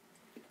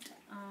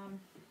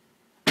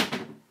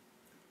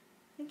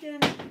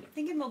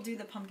 Thinking we'll do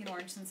the pumpkin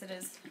orange since it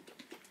is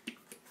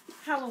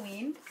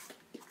Halloween.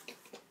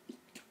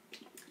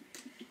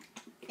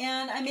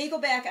 And I may go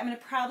back, I'm going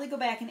to probably go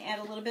back and add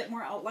a little bit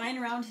more outline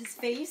around his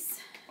face.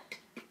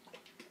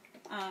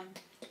 And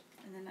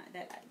then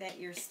that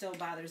ear still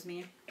bothers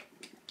me.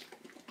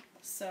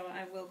 So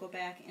I will go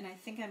back, and I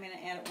think I'm going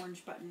to add an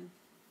orange button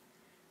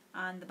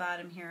on the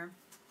bottom here.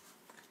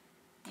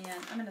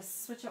 And I'm going to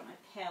switch up my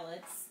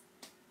palettes.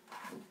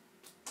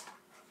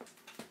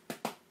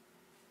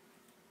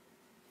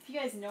 If you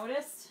guys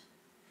noticed,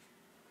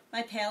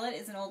 my palette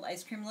is an old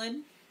ice cream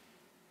lid.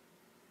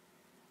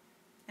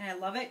 And I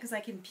love it because I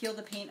can peel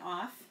the paint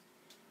off.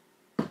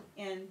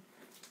 And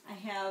I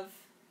have,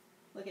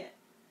 look at,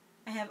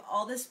 I have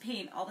all this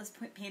paint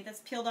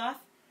that's peeled off.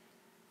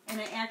 and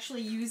I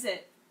actually use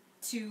it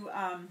to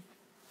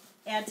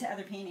add to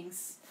other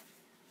paintings.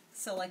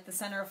 So like the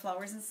center of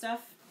flowers and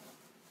stuff.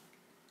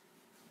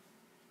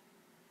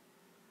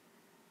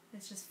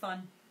 It's just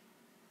fun.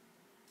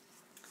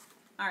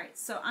 Alright,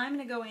 so I'm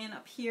going to go in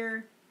up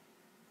here.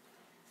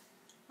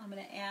 I'm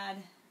going to add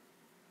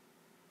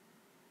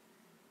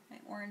my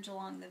orange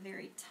along the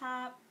very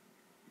top.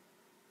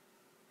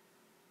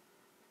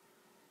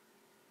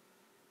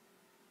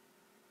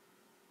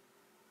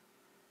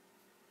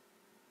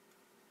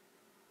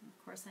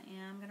 Of course I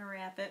am going to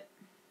wrap it.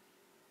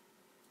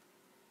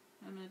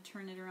 I'm going to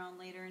turn it around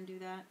later and do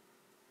that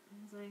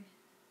as I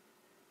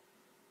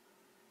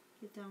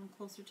get down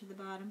closer to the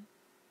bottom.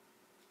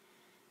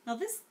 Now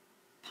this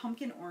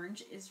pumpkin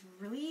orange is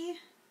really,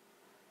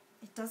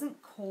 it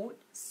doesn't coat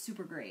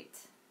super great.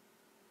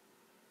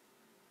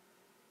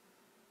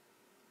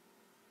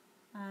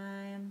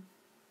 I'm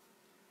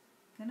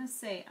gonna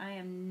say I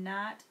am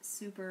not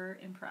super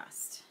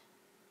impressed.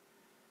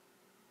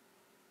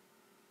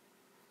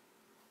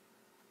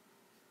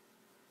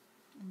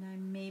 And I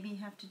maybe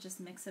have to just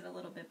mix it a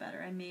little bit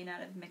better. I may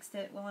not have mixed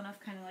it well enough,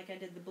 kind of like I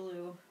did the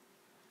blue.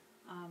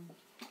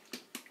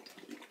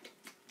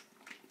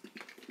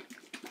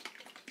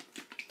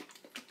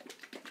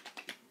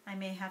 I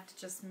may have to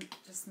just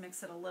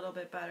mix it a little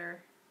bit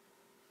better.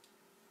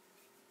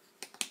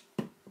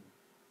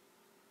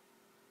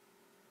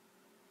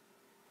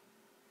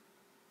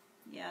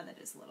 Yeah, that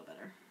is a little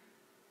better.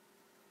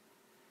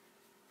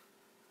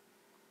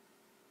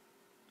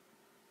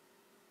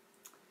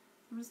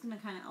 I'm just going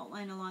to kind of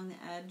outline along the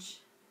edge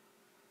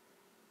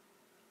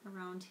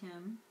around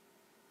him.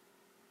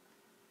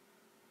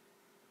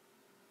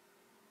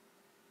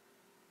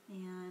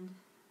 And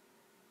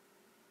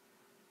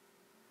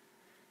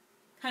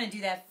kind of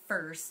do that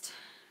first.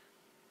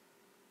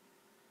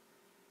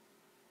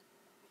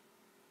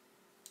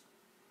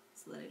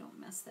 So that I don't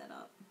mess that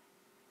up.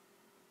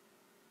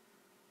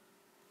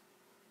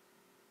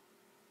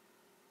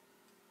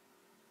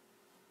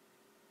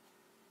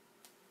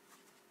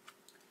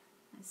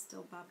 I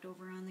still bopped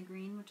over on the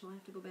green, which I'll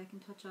have to go back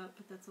and touch up,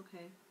 but that's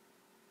okay.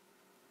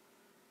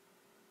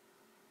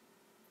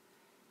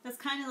 That's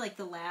kind of like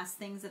the last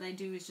things that I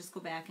do is just go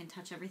back and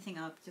touch everything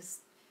up. Just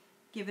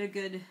give it a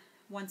good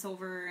once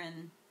over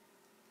and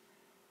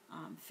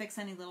fix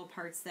any little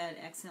parts that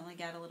accidentally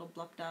got a little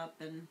blupped up,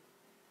 and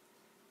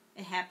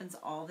it happens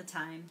all the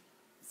time,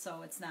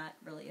 so it's not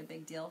really a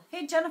big deal.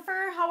 Hey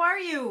Jennifer, how are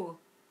you?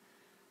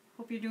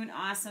 Hope you're doing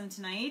awesome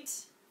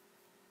tonight.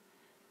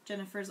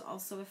 Jennifer's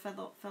also a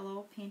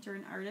fellow painter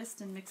and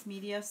artist and mixed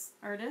media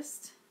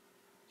artist,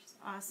 which is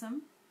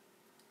awesome.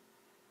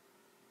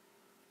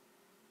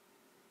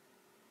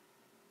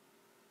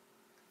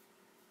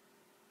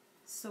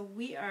 So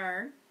we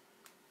are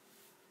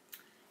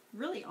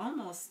really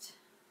almost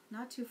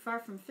not too far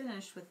from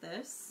finished with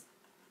this.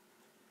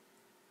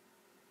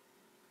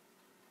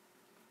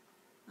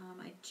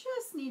 I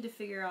just need to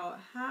figure out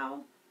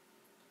how.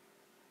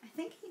 I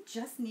think he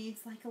just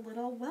needs like a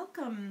little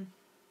welcome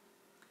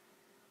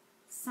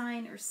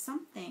sign or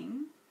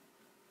something.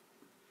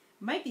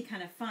 Might be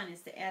kind of fun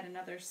is to add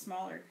another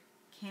smaller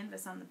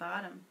canvas on the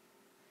bottom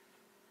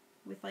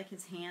with like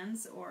his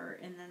hands, or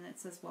and then it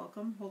says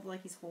welcome, hold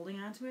like he's holding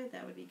onto it.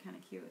 That would be kind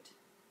of cute.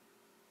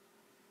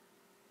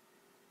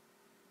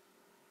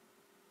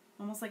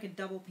 Almost like a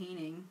double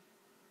painting.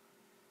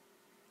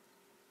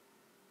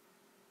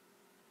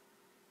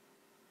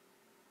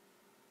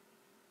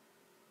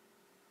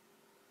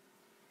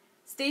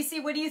 Stacy,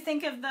 what do you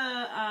think of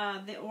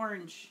the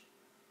orange?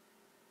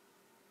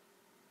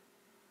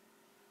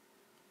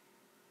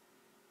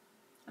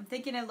 I'm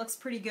thinking it looks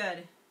pretty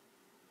good.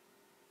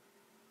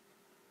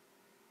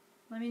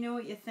 Let me know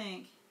what you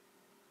think.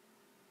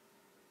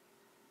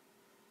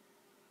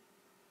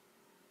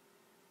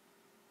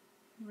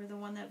 You were the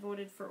one that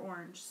voted for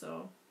orange,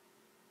 so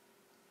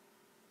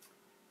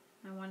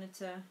I wanted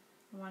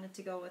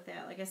to go with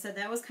that. Like I said,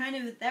 that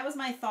was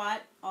my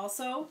thought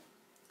also.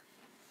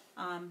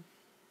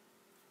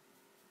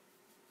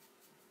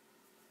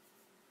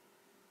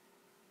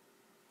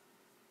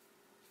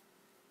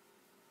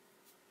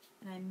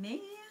 And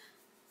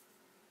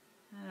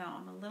I don't know,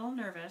 I'm a little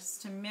nervous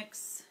to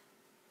mix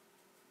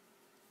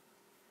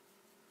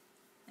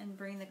and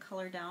bring the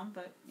color down,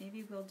 but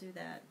maybe we'll do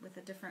that with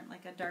a different,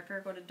 like a darker,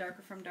 go to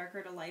darker from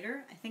darker to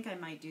lighter. I think I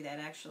might do that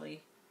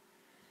actually.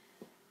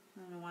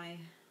 I don't know why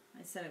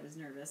I said I was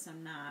nervous.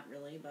 I'm not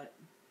really, but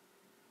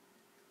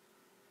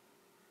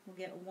we'll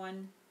get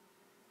one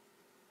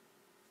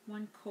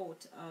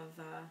coat of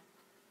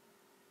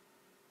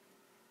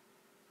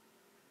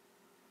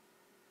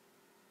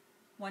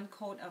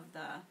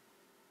the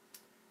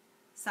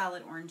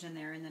solid orange in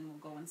there, and then we'll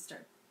go and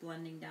start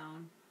blending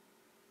down.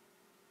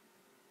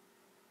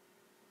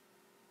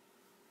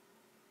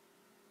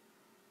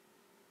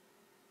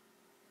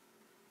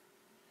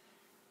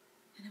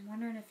 And I'm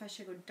wondering if I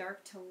should go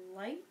dark to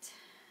light,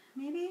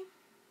 maybe?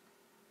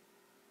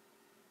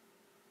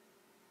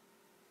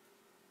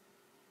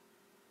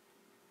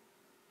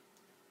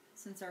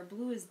 Since our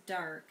blue is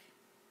dark,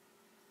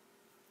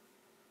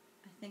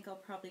 I think I'll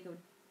probably go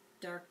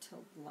dark to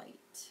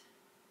light.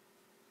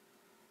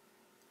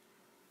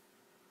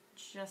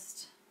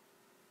 Just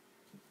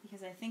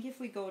because I think if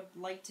we go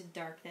light to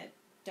dark, that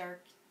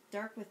dark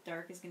with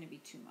dark is going to be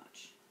too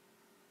much.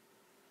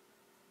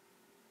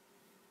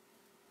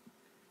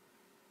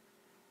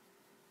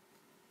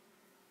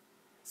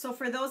 So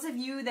for those of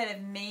you that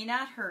have may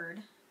not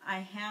heard, I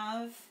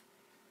have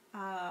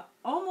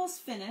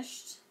almost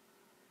finished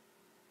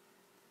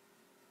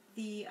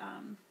the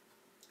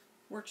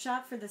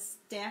workshop for the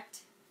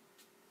stacked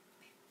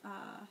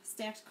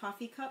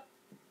coffee cup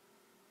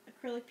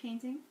acrylic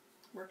painting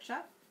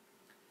workshop.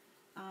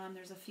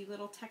 There's a few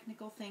little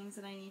technical things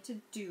that I need to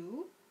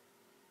do.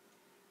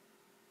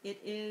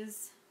 It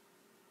is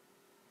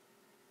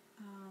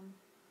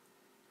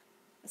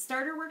a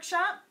starter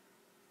workshop.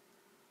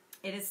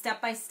 It is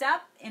step by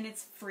step and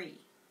it's free.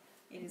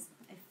 It is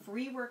a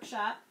free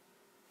workshop.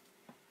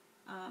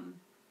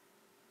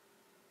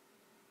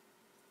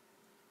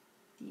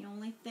 The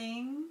only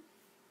thing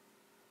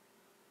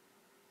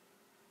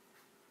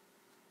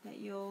that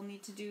you'll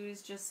need to do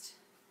is just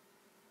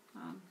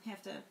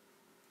have to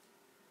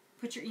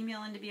put your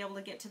email in to be able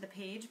to get to the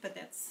page, but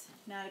that's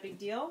not a big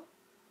deal.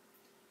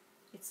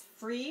 It's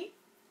free.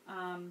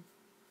 Now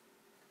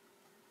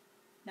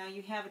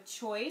you have a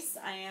choice.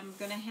 I'm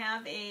gonna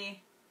have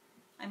a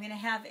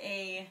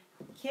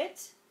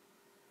kit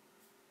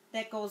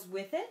that goes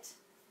with it,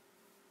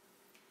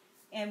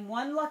 and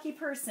one lucky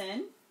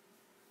person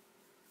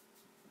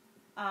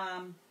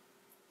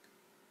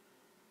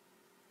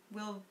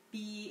will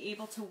be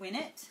able to win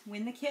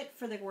the kit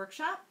for the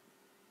workshop.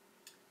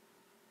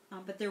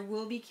 But there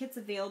will be kits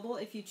available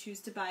if you choose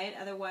to buy it.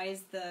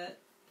 Otherwise, the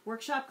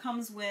workshop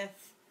comes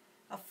with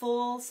a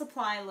full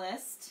supply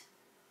list,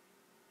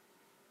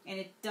 and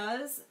it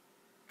does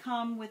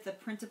come with a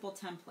printable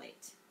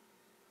template.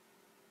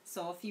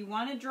 So if you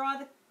want to draw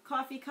the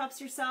coffee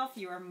cups yourself,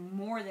 you are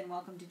more than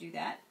welcome to do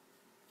that.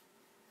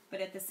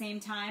 But at the same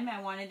time,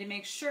 I wanted to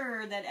make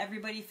sure that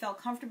everybody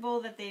felt comfortable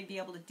that they'd be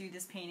able to do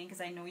this painting,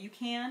 because I know you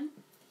can.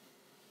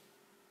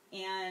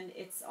 And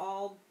it's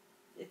all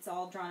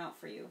drawn out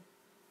for you.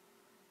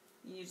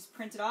 You just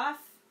print it off.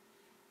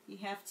 You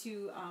have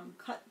to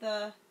cut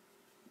the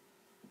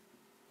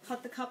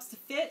cups to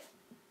fit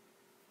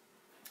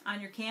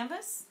on your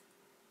canvas.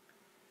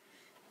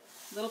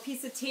 Little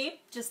piece of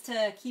tape just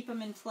to keep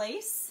them in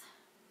place.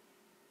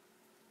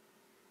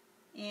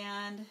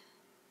 And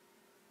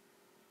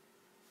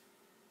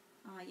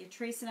you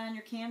trace it on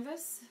your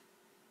canvas.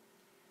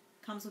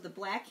 Comes with a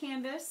black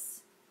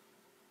canvas,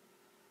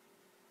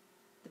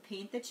 the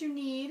paint that you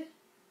need.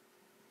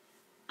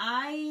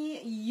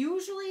 I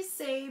usually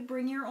say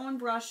bring your own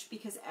brush,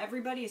 because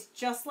everybody is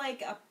just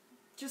like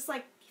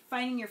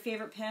finding your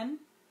favorite pen.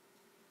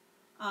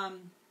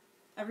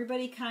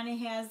 Everybody kind of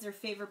has their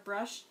favorite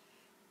brush,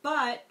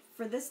 but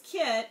for this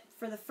kit,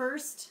 for the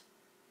first,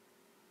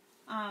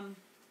 for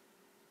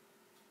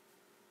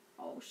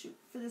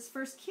this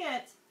first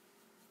kit,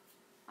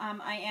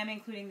 I am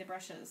including the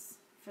brushes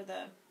for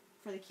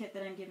the kit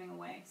that I'm giving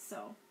away.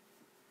 So.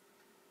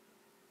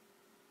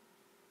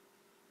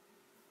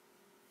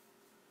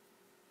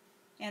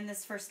 And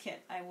this first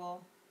kit, I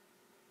will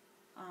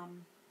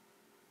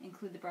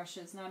include the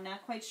brushes. Now, I'm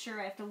not quite sure.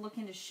 I have to look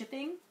into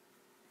shipping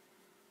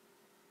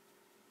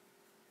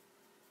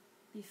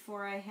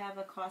before I have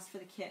a cost for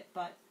the kit,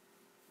 but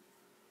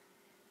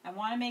I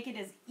want to make it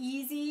as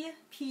easy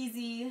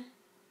peasy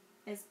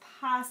as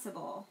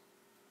possible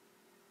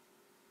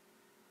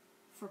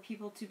for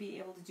people to be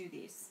able to do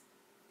these.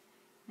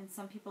 And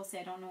some people say,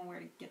 I don't know where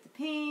to get the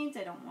paint,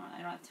 I don't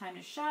have time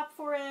to shop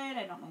for it,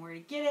 I don't know where to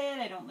get it,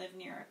 I don't live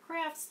near a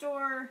craft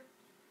store.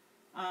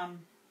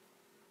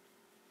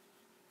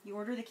 You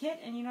order the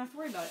kit and you don't have to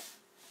worry about it.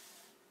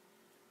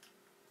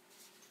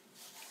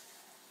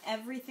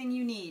 Everything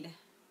you need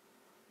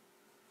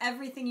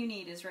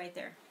is right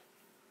there.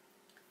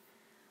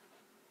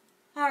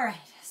 Alright,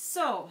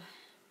 so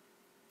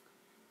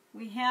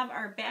we have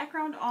our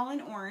background all in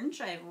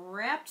orange. I have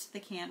wrapped the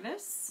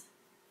canvas.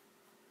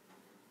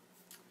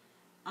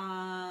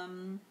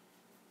 And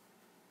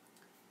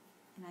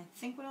I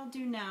think what I'll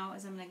do now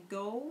is I'm going to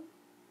go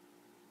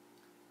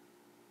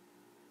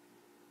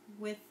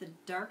with the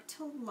dark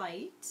to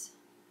light,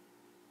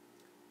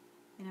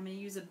 and I'm going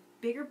to use a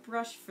bigger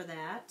brush for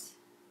that.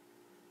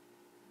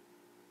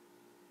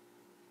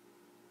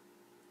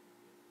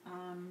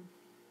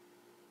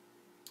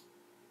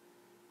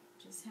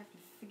 Just have to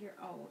figure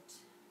out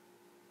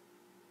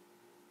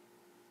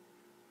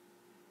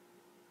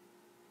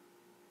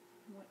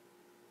what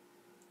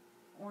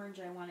orange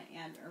I want to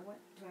add, or what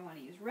do I want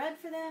to use? Red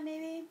for that,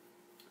 maybe?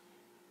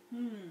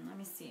 Let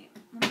me see.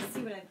 Let me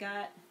see what I've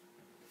got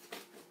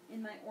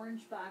in my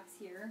orange box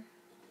here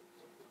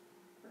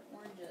for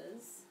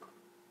oranges.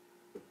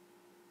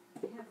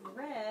 I have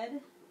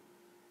red,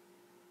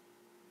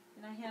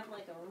 and I have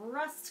like a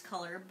rust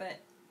color, but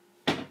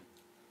I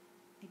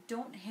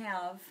don't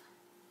have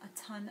a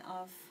ton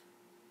of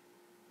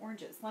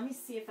oranges. Let me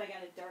see if I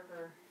got a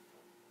darker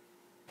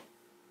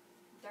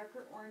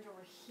orange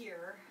over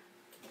here.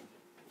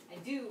 I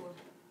do.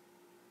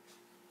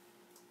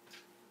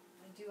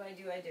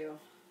 I do.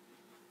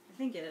 I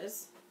think it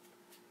is.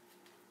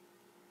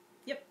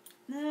 Yep.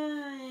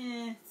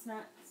 It's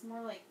not. It's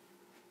more like,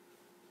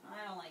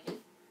 I don't like it.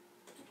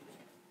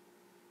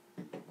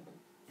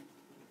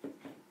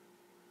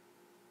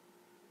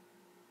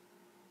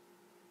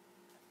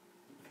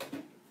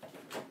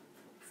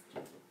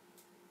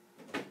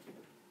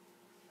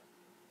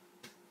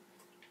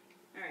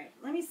 Alright,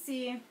 let me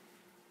see.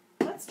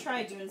 Let's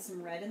try doing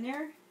some red in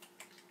there.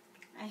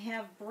 I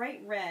have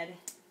bright red.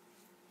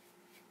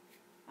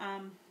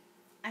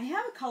 I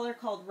have a color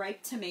called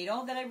Ripe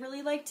Tomato that I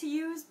really like to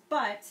use,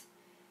 but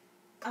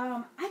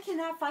I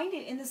cannot find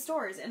it in the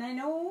stores. And I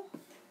know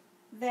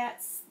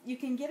that you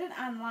can get it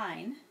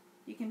online.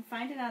 You can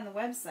find it on the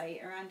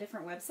website or on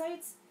different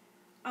websites.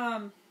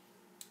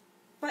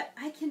 But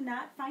I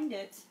cannot find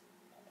it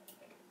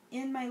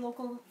in my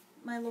local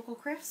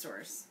craft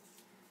stores.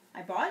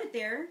 I bought it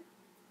there,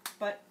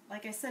 but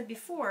like I said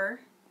before,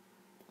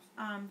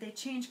 they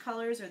change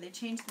colors or they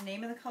change the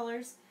name of the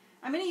colors.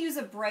 I'm going to use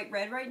a bright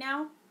red right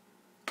now.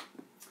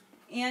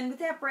 And with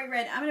that bright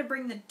red, I'm going to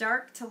bring the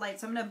dark to light.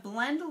 So I'm going to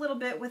blend a little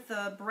bit with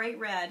the bright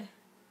red.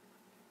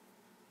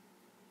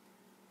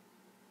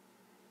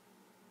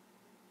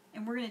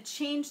 And we're going to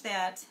change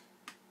that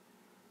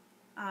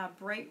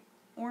bright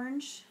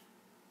orange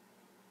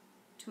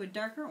to a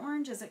darker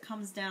orange as it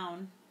comes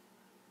down.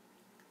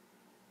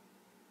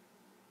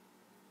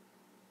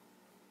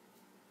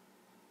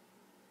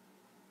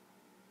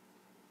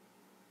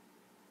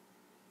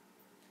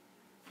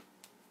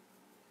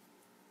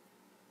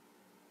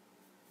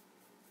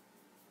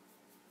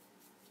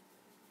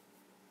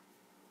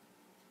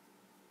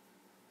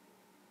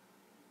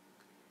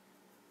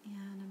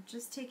 And I'm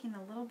just taking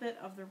a little bit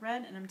of the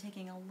red and I'm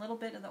taking a little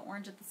bit of the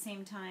orange at the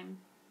same time.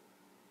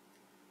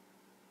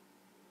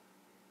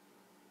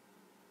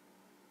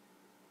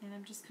 And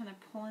I'm just kind of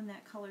pulling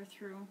that color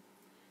through.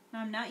 Now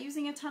I'm not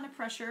using a ton of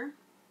pressure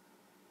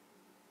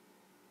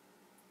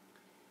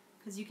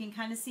because you can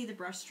kind of see the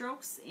brush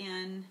strokes,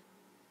 and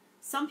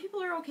some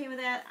people are okay with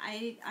that.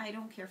 I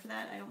don't care for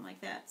that. I don't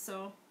like that.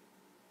 So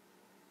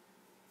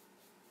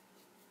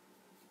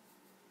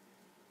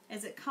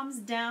as it comes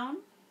down,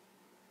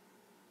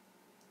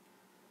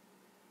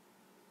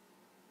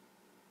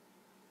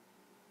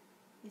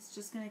 it's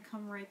just going to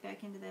come right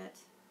back into that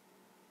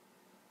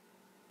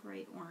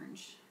bright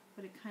orange,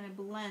 but it kind of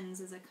blends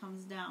as it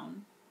comes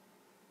down.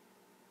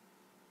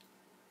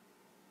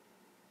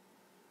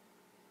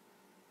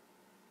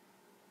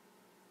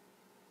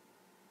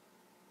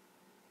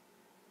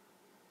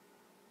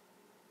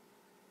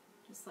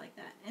 Just like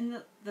that.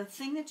 And the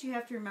thing that you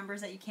have to remember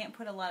is that you can't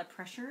put a lot of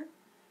pressure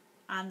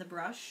on the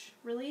brush,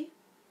 really.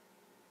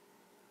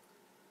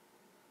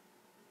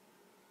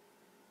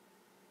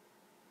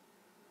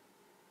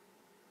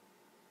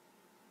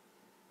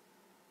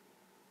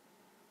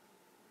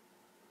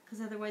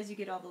 Because otherwise you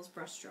get all those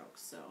brush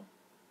strokes, so.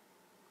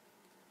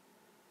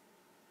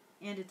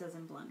 And it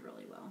doesn't blend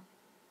really well.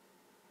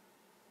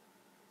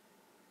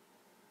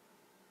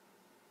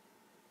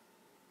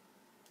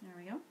 There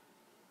we go.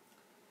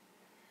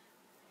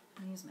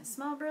 I'll use my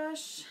small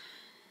brush,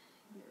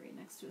 get right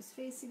next to his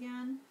face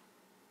again.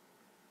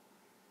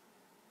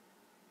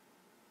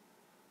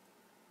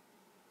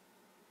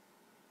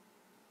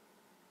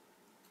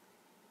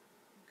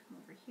 Come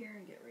over here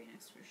and get right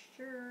next to his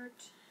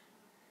shirt.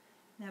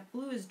 That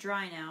blue is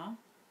dry now,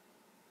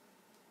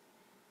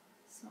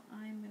 so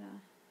I'm going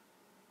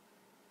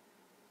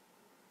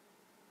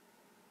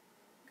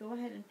to go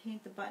ahead and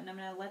paint the button. I'm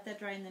going to let that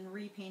dry and then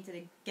repaint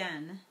it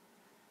again.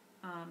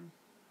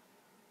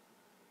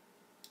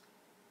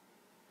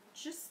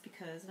 Just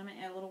because, and I'm going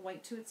to add a little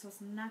white to it so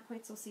it's not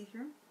quite so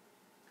see-through.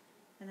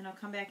 And then I'll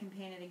come back and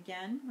paint it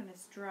again when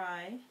it's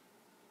dry.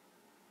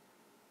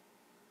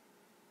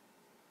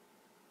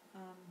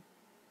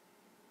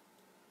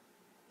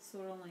 So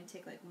it'll only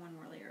take like one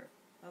more layer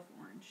of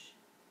orange.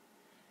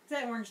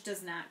 That orange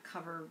does not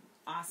cover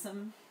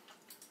awesome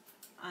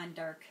on the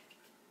dark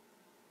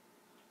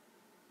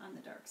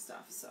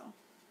stuff, so.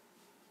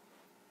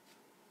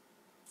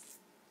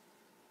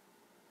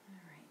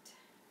 Alright.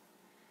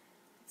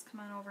 Let's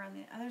come on over on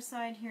the other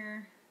side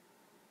here.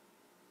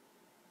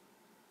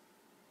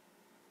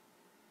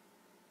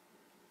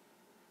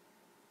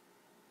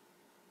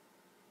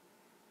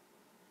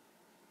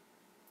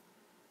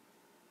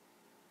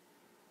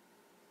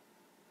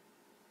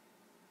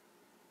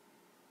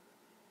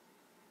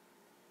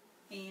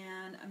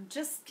 And I'm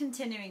just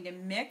continuing to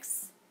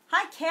mix.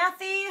 Hi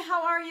Kathy,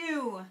 how are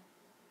you?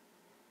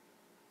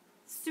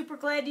 Super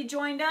glad you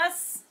joined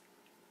us.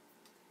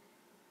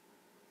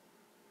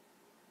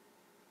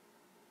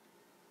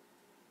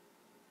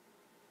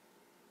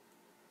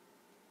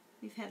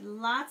 We've had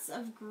lots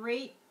of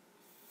great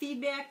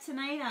feedback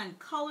tonight on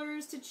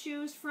colors to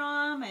choose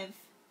from. I've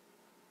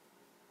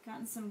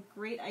gotten some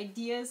great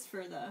ideas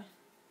for the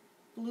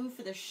blue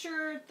for the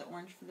shirt, the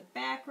orange for the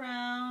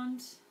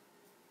background.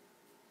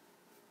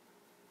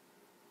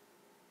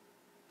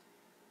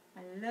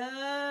 I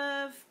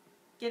love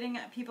getting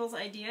at people's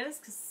ideas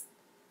because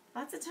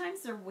Lots of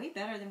times they're way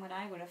better than what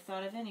I would have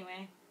thought of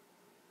anyway.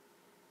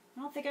 I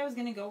don't think I was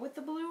going to go with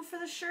the blue for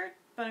the shirt,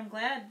 but I'm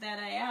glad that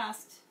I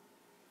asked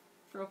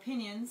for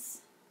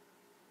opinions.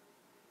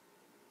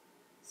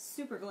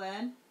 Super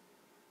glad.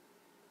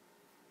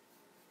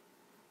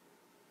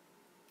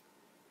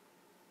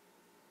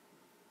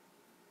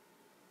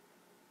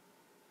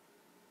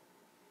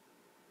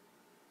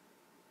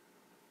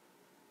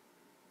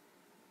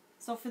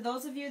 So for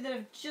those of you that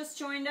have just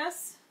joined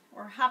us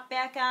or hopped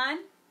back on,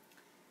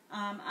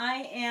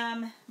 I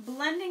am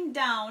blending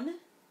down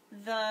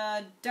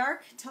the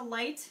dark to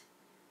light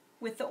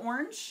with the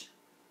orange.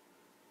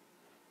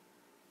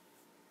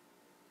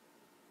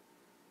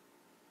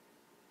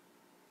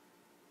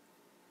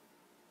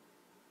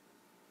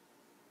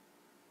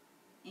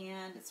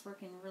 And it's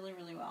working really,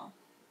 really well.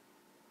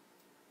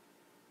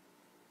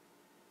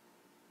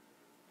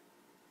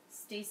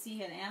 Stacy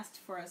had asked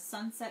for a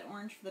sunset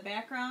orange for the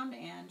background,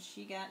 and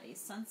she got a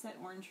sunset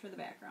orange for the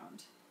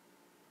background.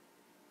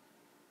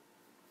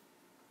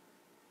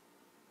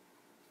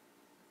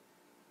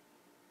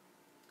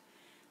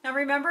 Now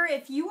remember,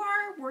 if you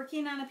are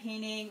working on a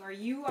painting, or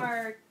you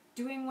are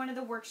doing one of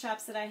the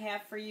workshops that I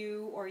have for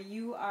you, or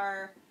you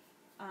are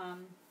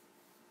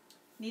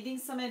needing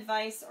some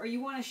advice, or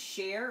you want to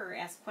share or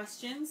ask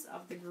questions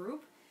of the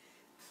group,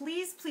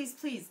 please, please,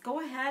 please go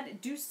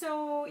ahead, do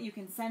so. You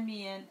can send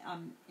me an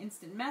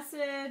instant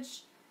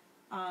message.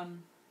 I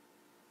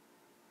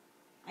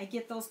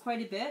get those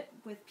quite a bit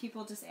with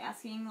people just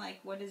asking, like,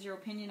 what is your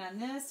opinion on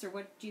this, or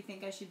what do you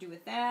think I should do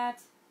with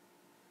that?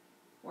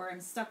 Or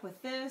I'm stuck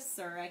with this,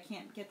 or I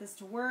can't get this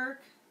to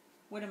work.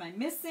 What am I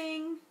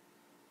missing?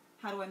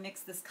 How do I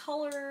mix this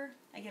color?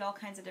 I get all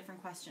kinds of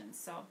different questions,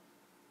 so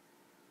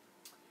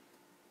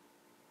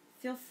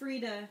feel free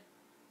to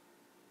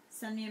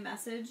send me a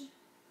message,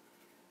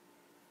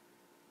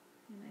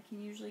 and I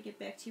can usually get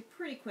back to you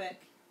pretty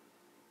quick.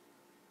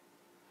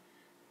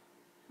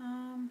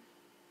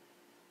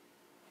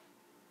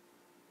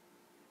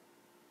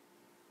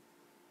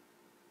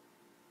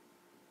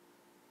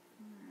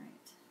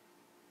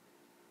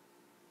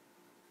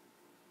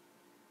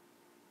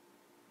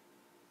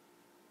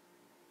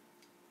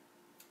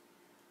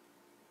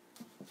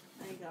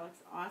 I think that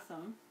looks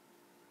awesome.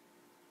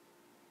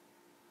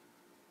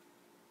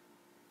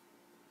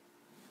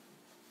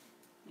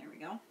 There we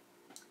go. I'm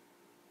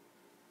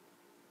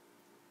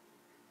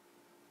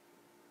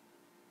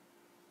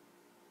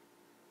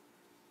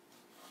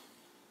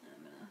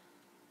gonna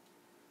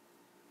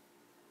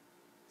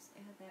just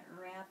add that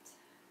wrapped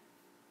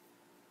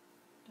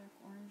dark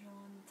orange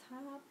on the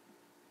top.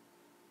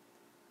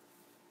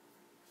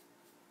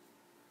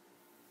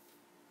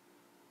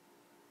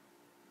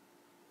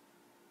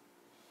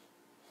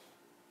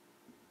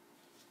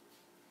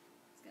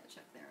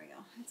 Check, there we go.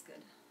 It's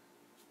good.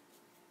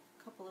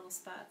 A couple little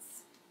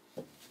spots.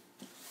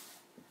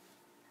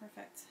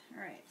 Perfect.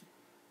 All right.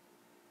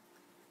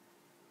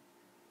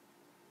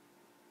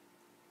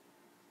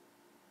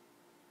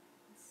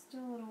 It's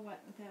still a little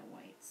wet with that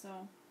white, so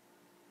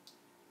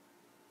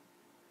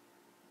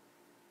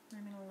I'm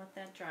going to let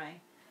that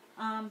dry.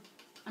 I'm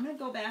going to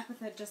go back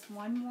with just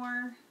one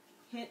more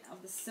hit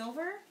of the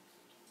silver.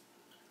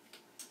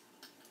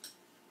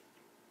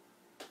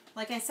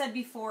 Like I said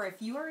before,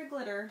 if you are a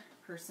glitter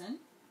person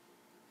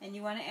and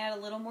you want to add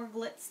a little more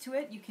glitz to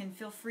it, you can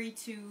feel free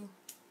to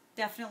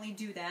definitely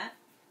do that.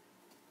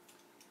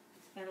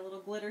 Add a little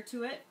glitter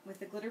to it with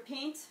the glitter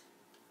paint,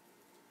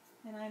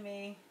 and I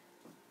may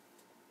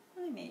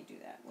do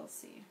that. We'll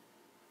see.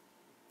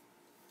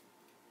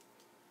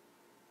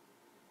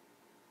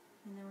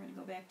 And then we're going to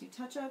go back, do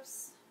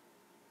touch-ups,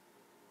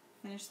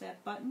 finish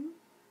that button,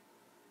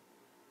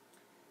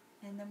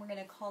 and then we're going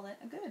to call it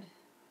a good.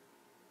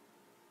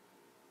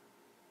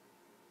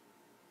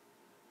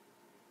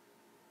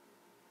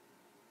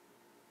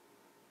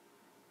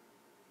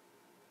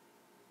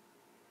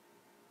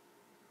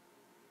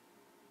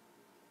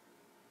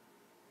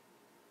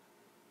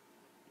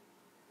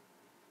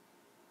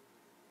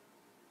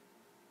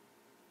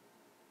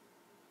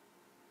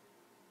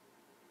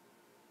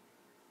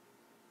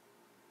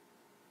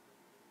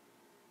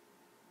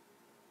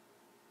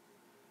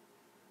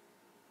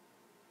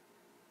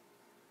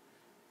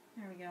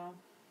 There we go.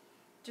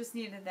 Just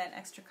needed that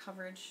extra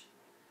coverage.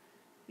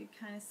 You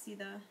kind of see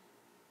the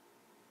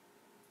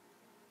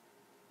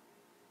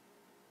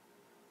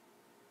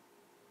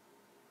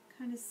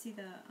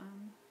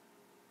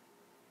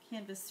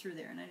canvas through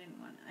there, and I didn't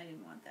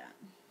want that.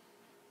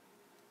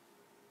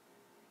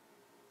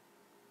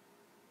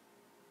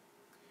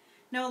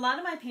 Now, a lot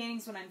of my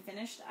paintings, when I'm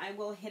finished, I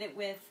will hit it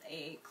with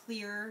a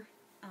clear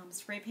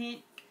spray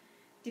paint.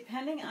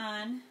 Depending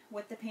on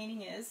what the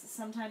painting is,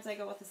 sometimes I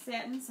go with a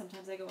satin,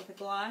 sometimes I go with a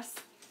gloss.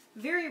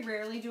 Very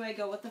rarely do I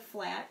go with a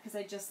flat, because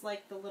I just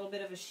like the little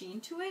bit of a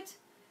sheen to it.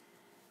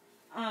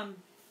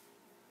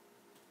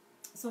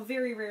 So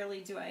very rarely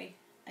do I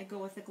go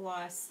with a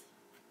gloss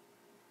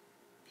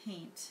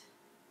paint,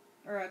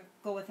 or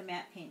go with a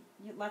matte paint.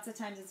 Lots of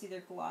times it's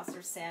either gloss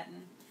or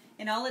satin.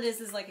 And all it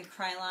is like a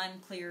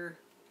Krylon clear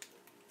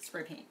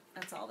spray paint.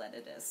 That's all that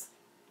it is.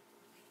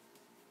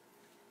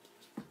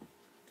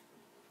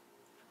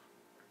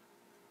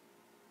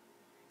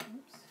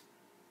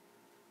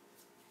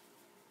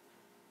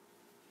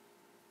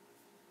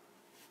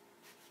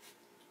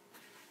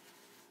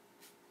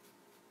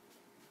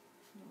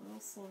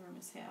 silver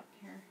mishap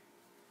here.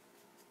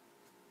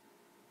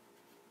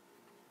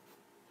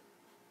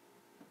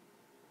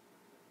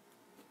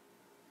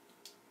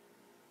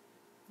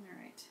 All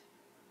right.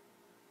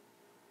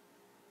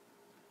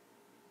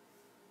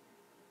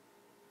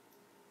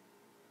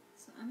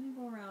 So I'm going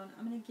to go around.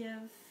 I'm going to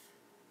give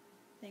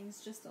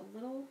things just a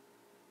little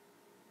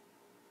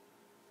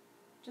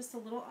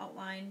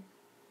outline.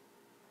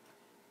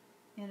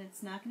 And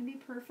it's not going to be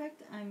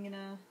perfect. I'm going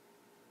to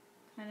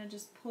kind of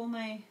just pull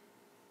my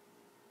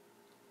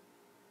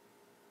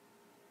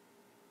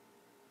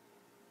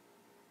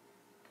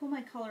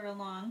color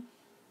along.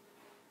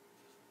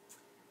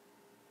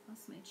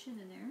 Lost my chin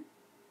in there.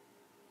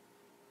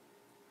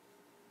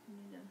 I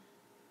need to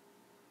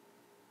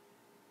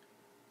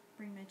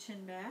bring my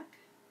chin back.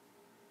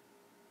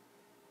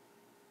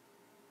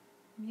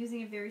 I'm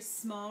using a very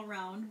small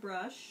round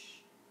brush.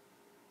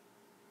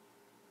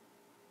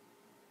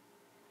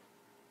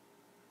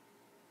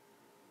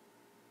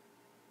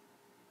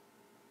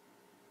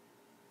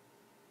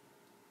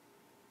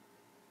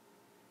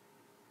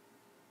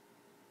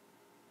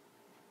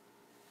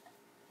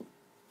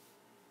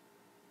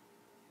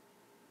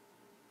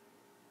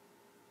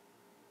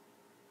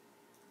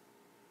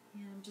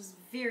 And I'm just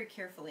very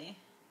carefully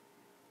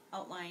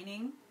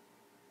outlining.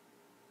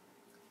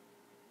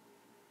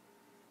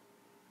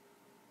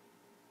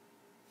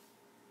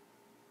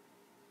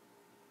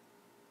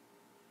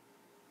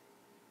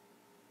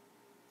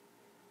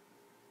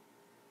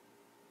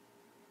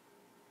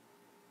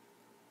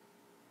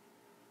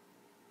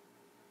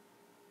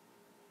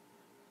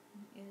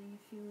 Adding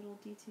a few little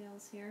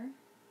details here.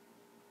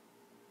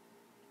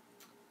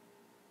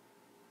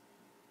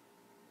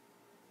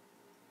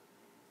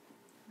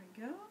 There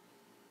we go.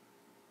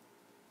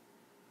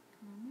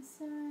 On this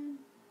side.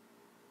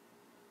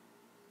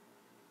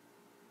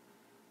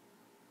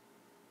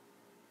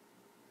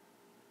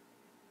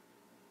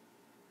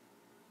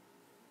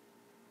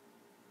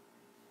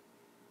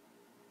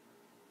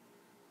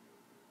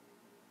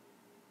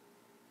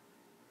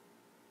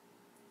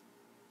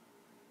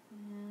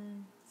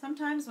 And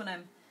sometimes when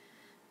I'm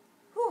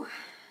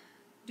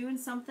doing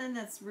something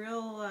that's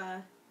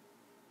real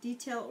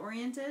detail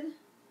oriented,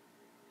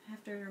 I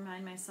have to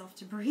remind myself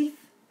to breathe.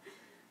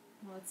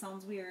 Well, it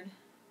sounds weird,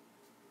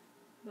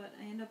 but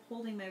I end up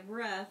holding my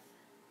breath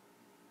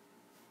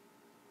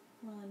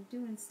while I'm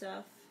doing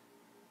stuff.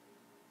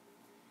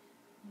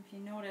 And if you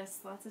notice,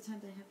 lots of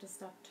times I have to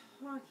stop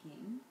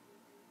talking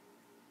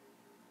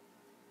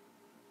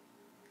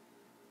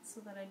so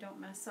that I don't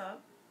mess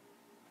up.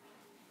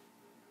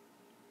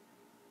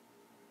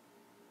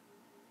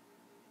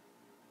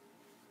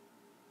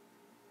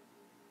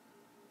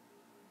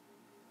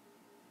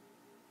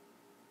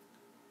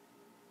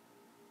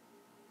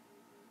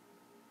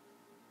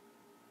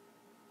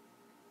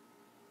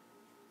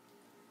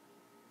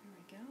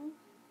 Go.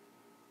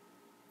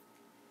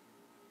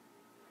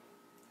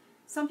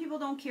 Some people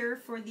don't care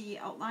for the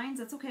outlines.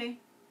 That's okay.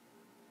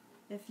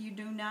 If you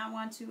do not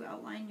want to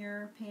outline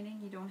your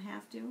painting, you don't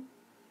have to.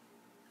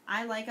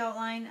 I like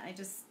outline. I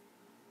think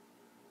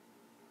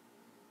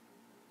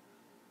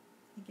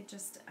it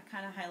just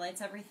kind of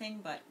highlights everything,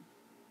 but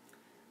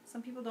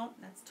some people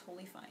don't. That's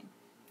totally fine.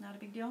 Not a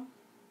big deal.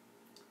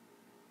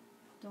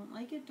 Don't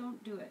like it,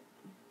 don't do it.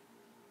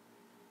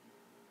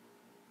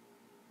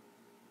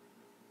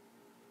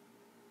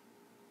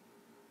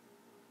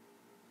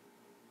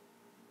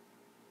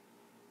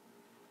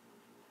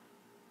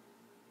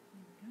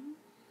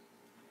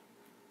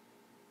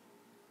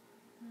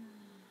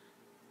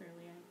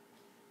 Clearly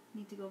I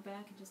need to go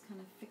back and just kind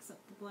of fix up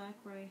the black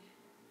where I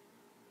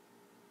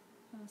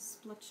kind of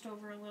splotched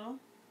over a little.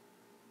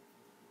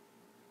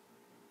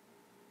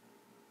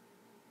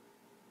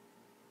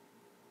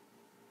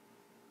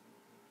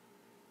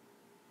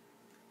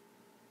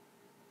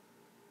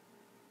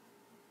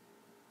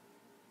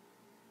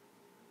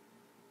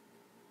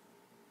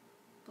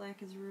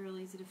 Black is real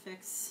easy to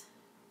fix.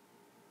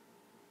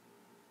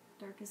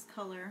 Darkest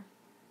color.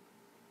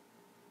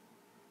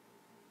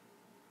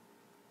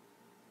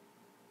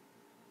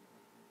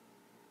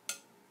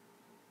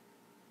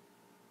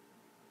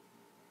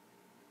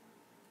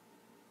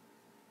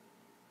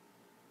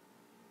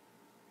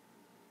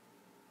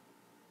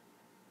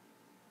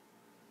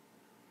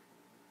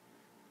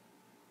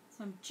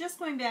 So I'm just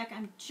going back,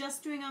 I'm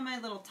just doing all my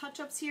little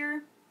touch-ups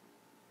here,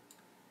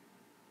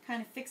 kind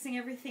of fixing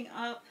everything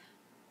up.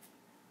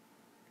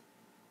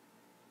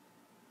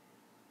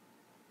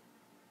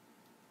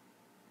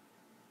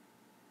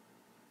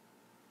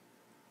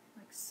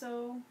 Like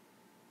so.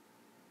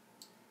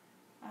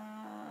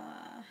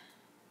 I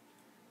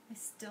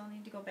still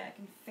need to go back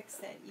and fix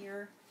that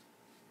ear.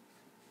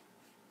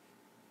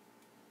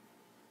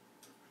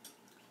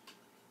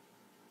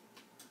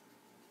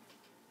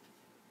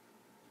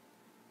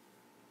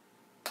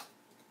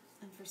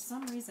 For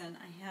some reason,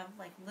 I have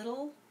like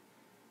little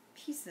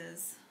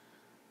pieces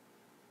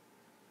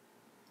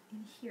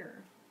in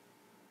here,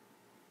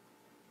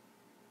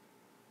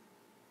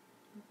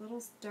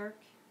 little dark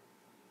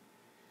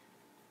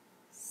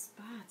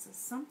spots of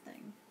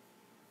something.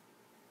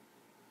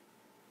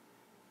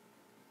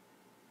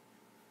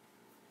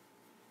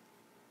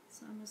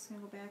 So I'm just going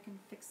to go back and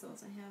fix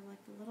those. I have like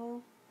these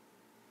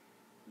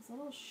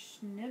little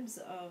schnibs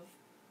of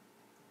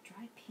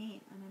dry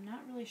paint, and I'm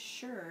not really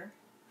sure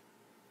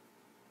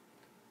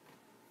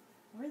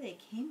where they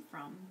came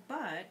from,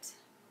 but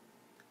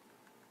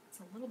it's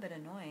a little bit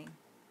annoying.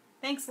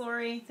 Thanks,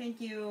 Lori. Thank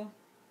you.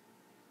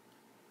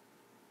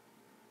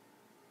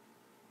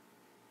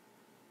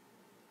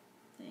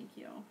 Thank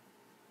you.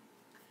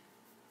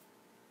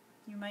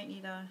 You might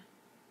need a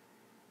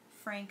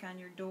Frank on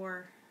your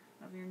door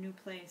of your new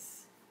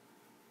place.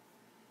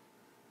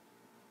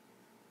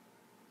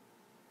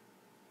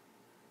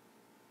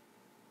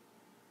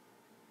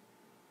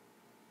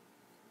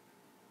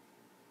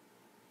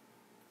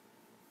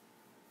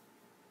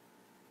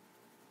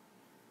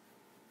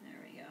 There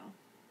we go.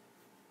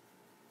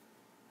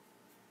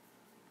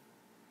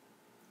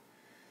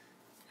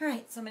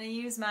 Alright, so I'm going to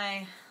use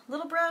my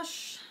little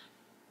brush,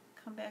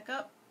 come back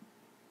up,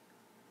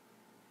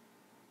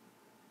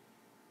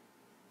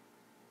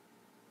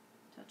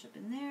 touch up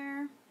in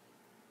there.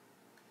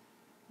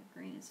 The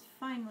green is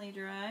finely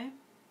dry.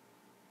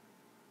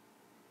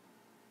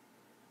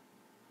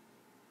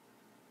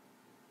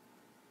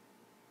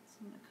 So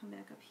I'm going to come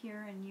back up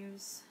here and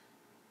use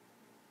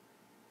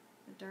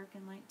the dark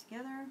and light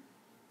together.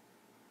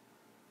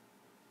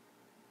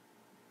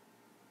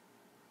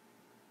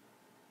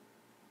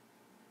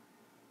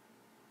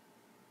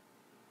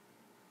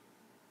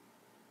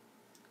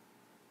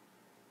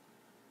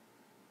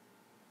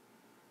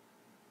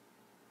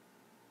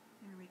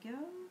 There we go.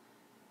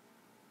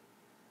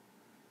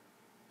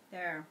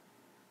 There.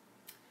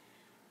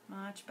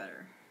 Much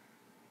better.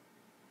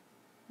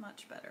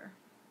 Much better.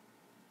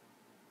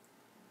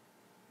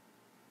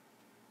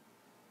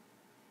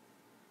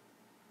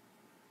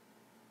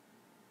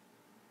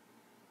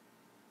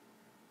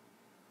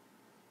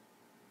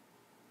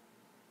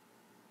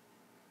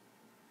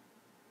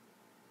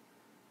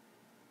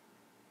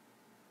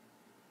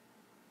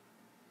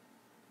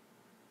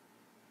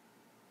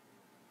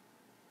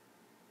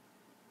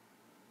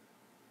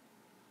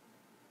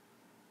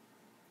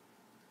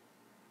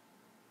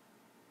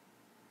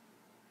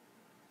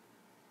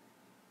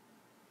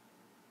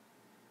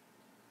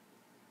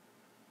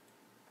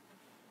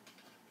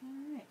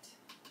 Alright.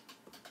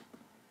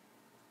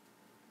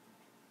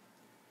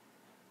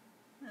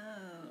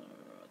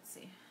 Let's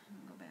see.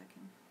 I'll go back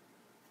and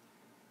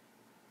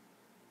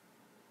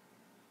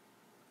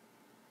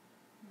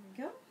there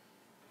we go.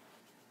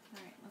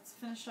 Alright, let's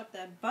finish up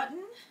that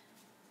button.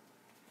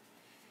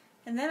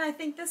 And then I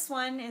think this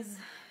one is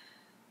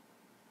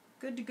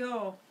good to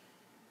go.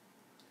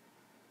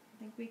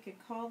 I think we could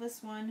call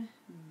this one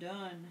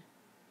done.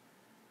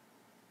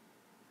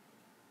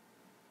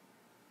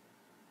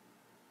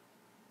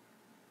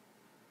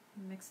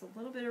 Mix a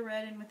little bit of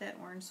red in with that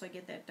orange so I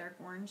get that dark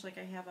orange like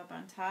I have up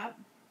on top.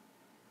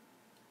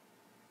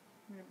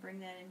 I'm going to bring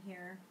that in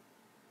here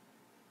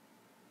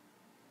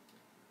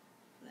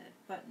for that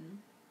button.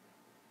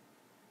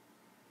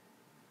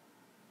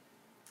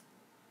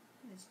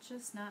 It's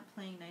just not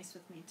playing nice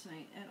with me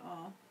tonight at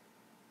all.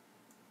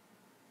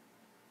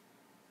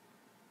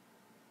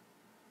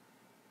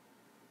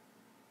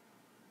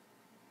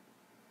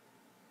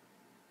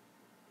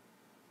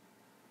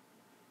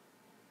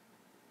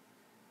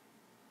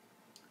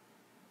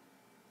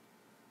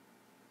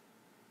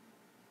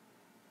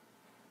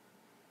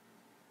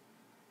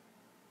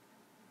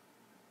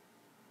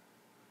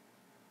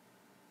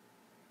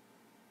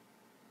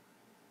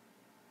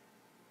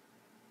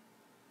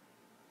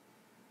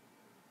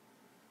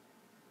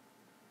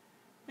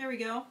 There we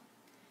go.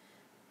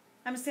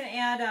 I'm just going to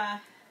add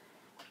a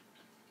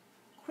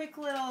quick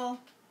little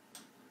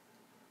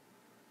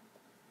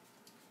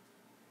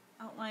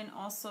outline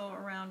also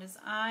around his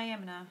eye.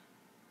 I'm going to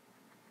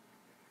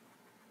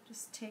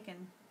just take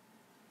and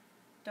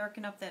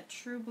darken up that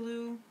true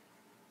blue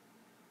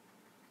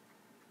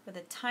with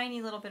a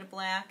tiny little bit of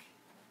black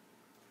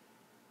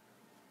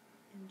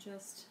and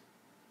just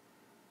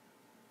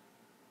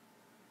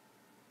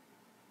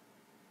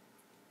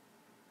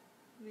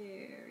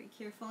very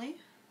carefully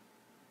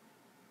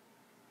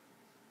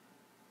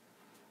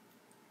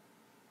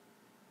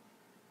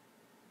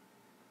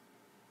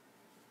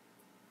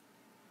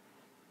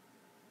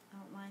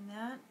outline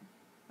that,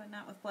 but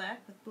not with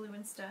black, with blue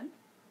instead.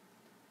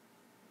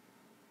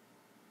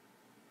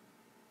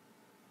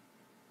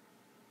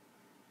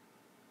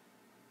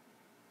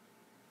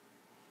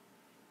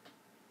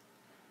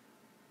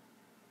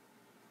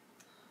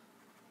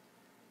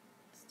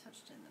 Just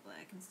touched in the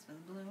black instead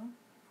of the blue.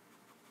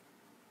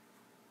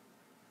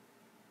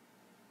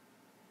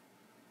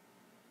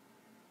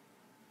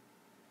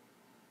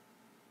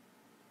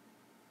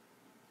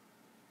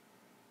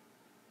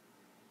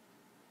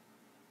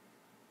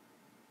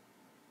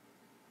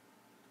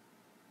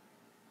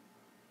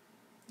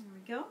 There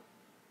we go. A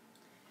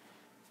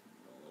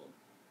little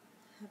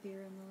heavier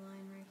in the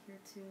line right here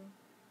too.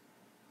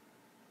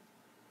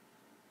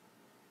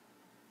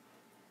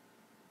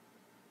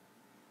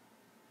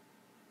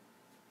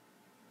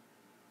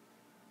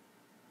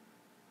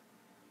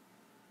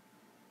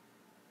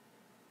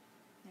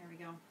 There we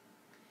go.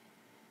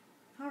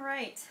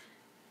 right.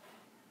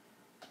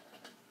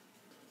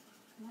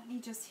 Let me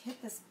just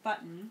hit this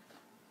button.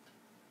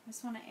 I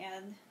just want to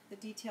add the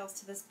details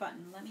to this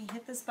button. Let me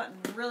hit this button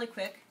really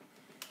quick.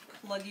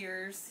 Plug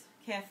yours,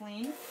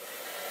 Kathleen.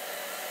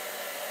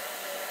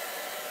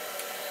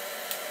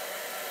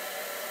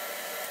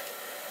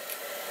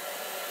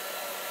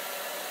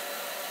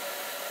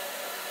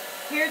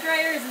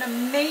 Hairdryer is an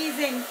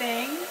amazing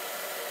thing.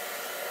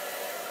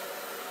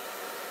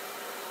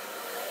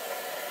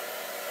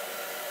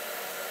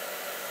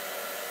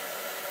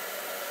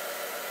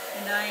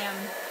 And I am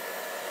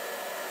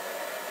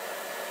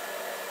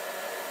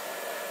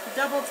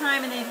double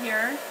timing it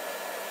here.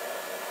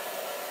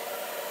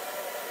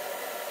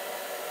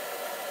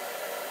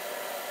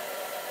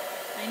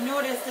 I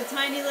noticed a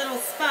tiny little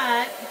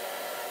spot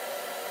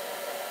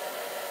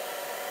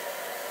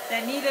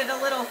that needed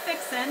a little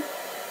fixing.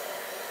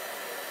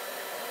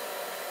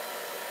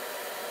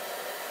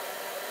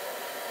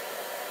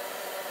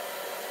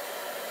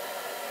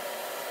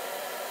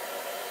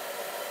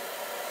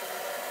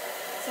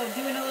 So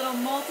doing a little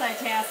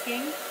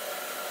multitasking.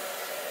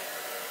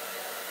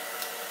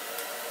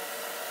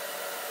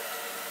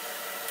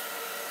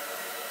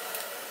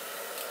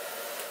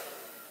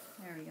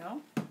 There we go.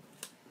 All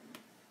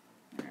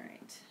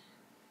right.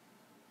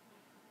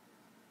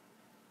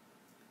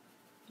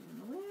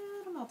 Doing a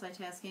little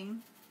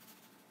multitasking.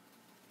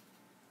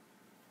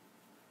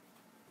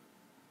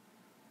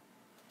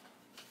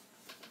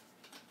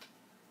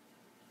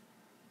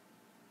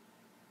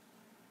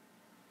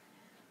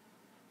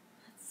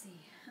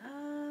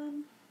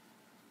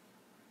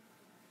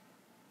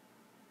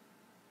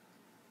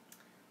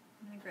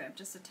 Grab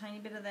just a tiny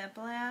bit of that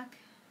black.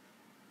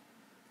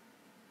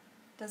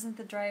 Doesn't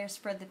the dryer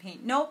spread the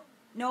paint? Nope,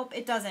 nope,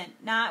 it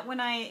doesn't. Not when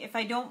if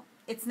I don't,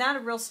 it's not a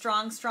real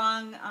strong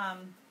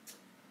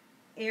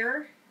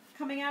air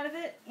coming out of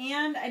it,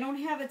 and I don't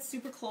have it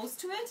super close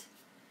to it,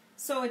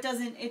 so it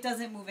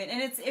doesn't move it.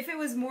 And if it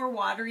was more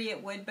watery,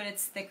 it would, but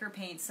it's thicker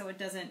paint, so it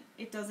doesn't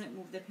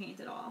move the paint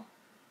at all.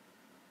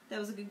 That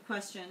was a good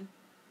question.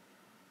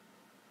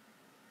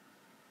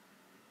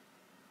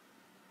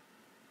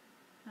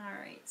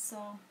 Alright, so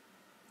I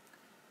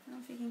don't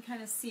know if you can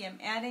kind of see, I'm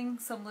adding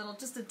some little,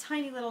 just a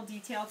tiny little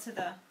detail to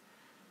the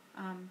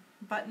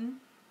button.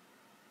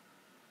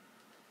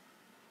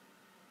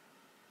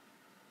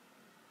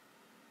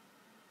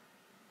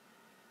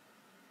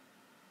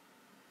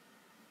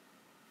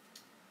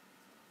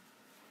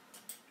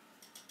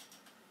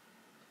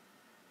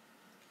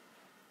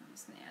 I'm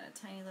just going to add a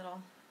tiny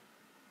little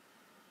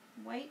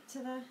white to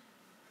the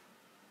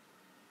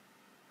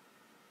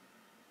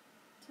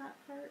top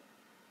part.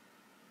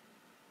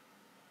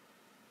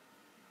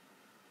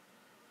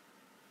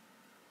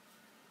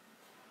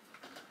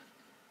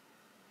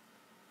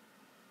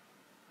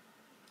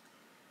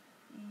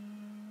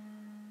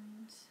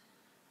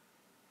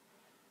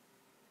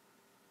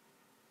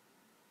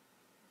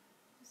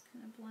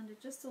 Blend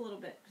it just a little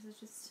bit because it's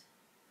just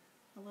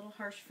a little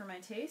harsh for my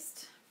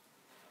taste.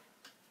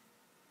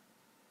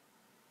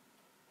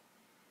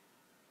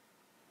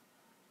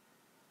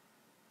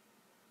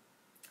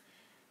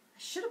 I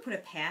should have put a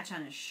patch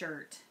on his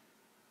shirt.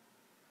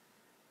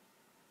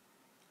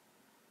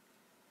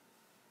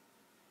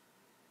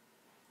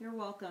 You're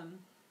welcome.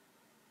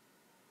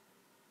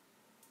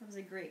 That was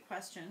a great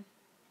question.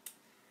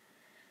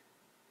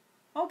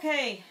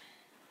 Okay.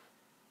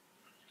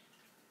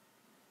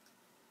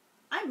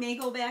 I may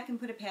go back and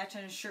put a patch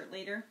on his shirt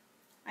later.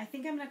 I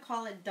think I'm going to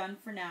call it done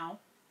for now.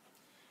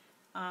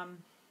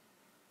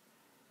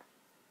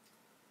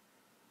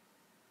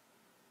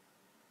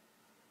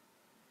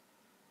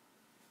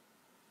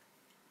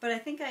 But I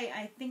think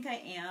I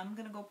am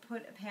going to go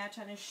put a patch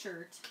on his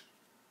shirt.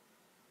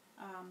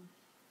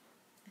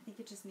 I think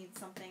it just needs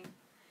something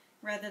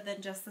rather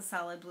than just the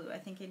solid blue. I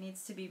think it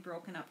needs to be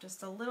broken up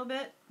just a little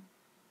bit.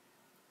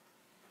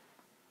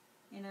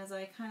 And as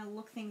I kind of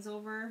look things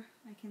over,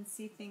 I can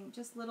see things,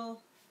 just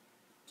little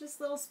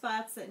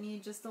spots that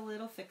need just a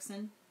little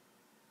fixing.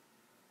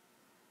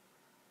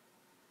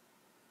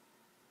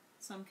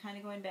 So I'm kind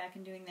of going back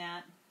and doing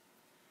that.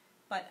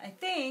 But I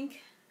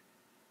think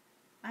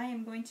I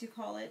am going to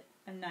call it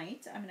a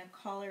night. I'm going to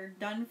call her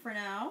done for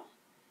now.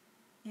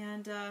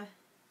 And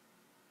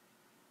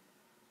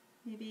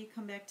maybe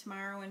come back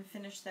tomorrow and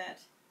finish that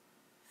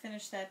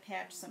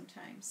patch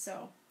sometime.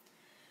 So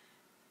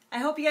I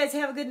hope you guys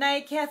have a good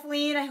night.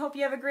 Kathleen, I hope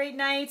you have a great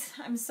night.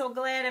 I'm so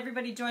glad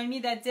everybody joined me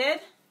that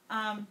did.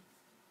 I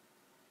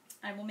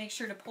will make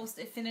sure to post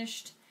a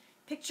finished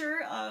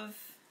picture of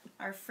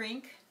our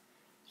Frank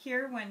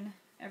here when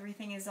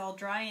everything is all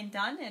dry and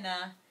done. And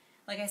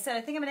like I said,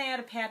 I think I'm going to add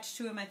a patch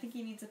to him. I think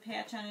he needs a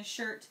patch on his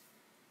shirt.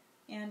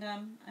 And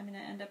I'm going to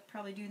end up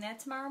probably doing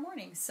that tomorrow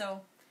morning. So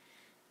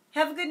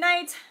have a good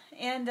night,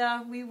 and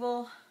we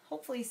will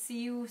hopefully see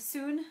you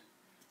soon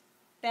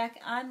back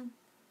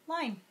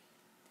online.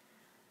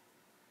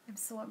 I'm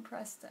so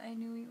impressed. I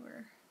knew you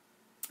were.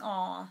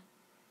 Aw,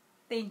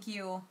 thank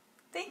you.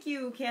 Thank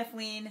you,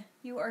 Kathleen.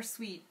 You are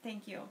sweet.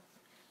 Thank you.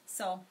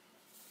 So,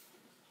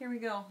 here we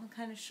go. I'll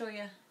kind of show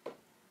you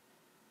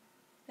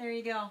There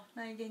you go.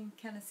 Now you can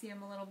kind of see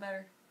him a little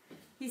better.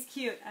 He's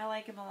cute. I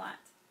like him a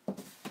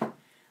lot.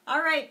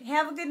 All right.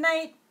 Have a good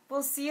night.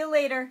 We'll see you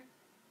later.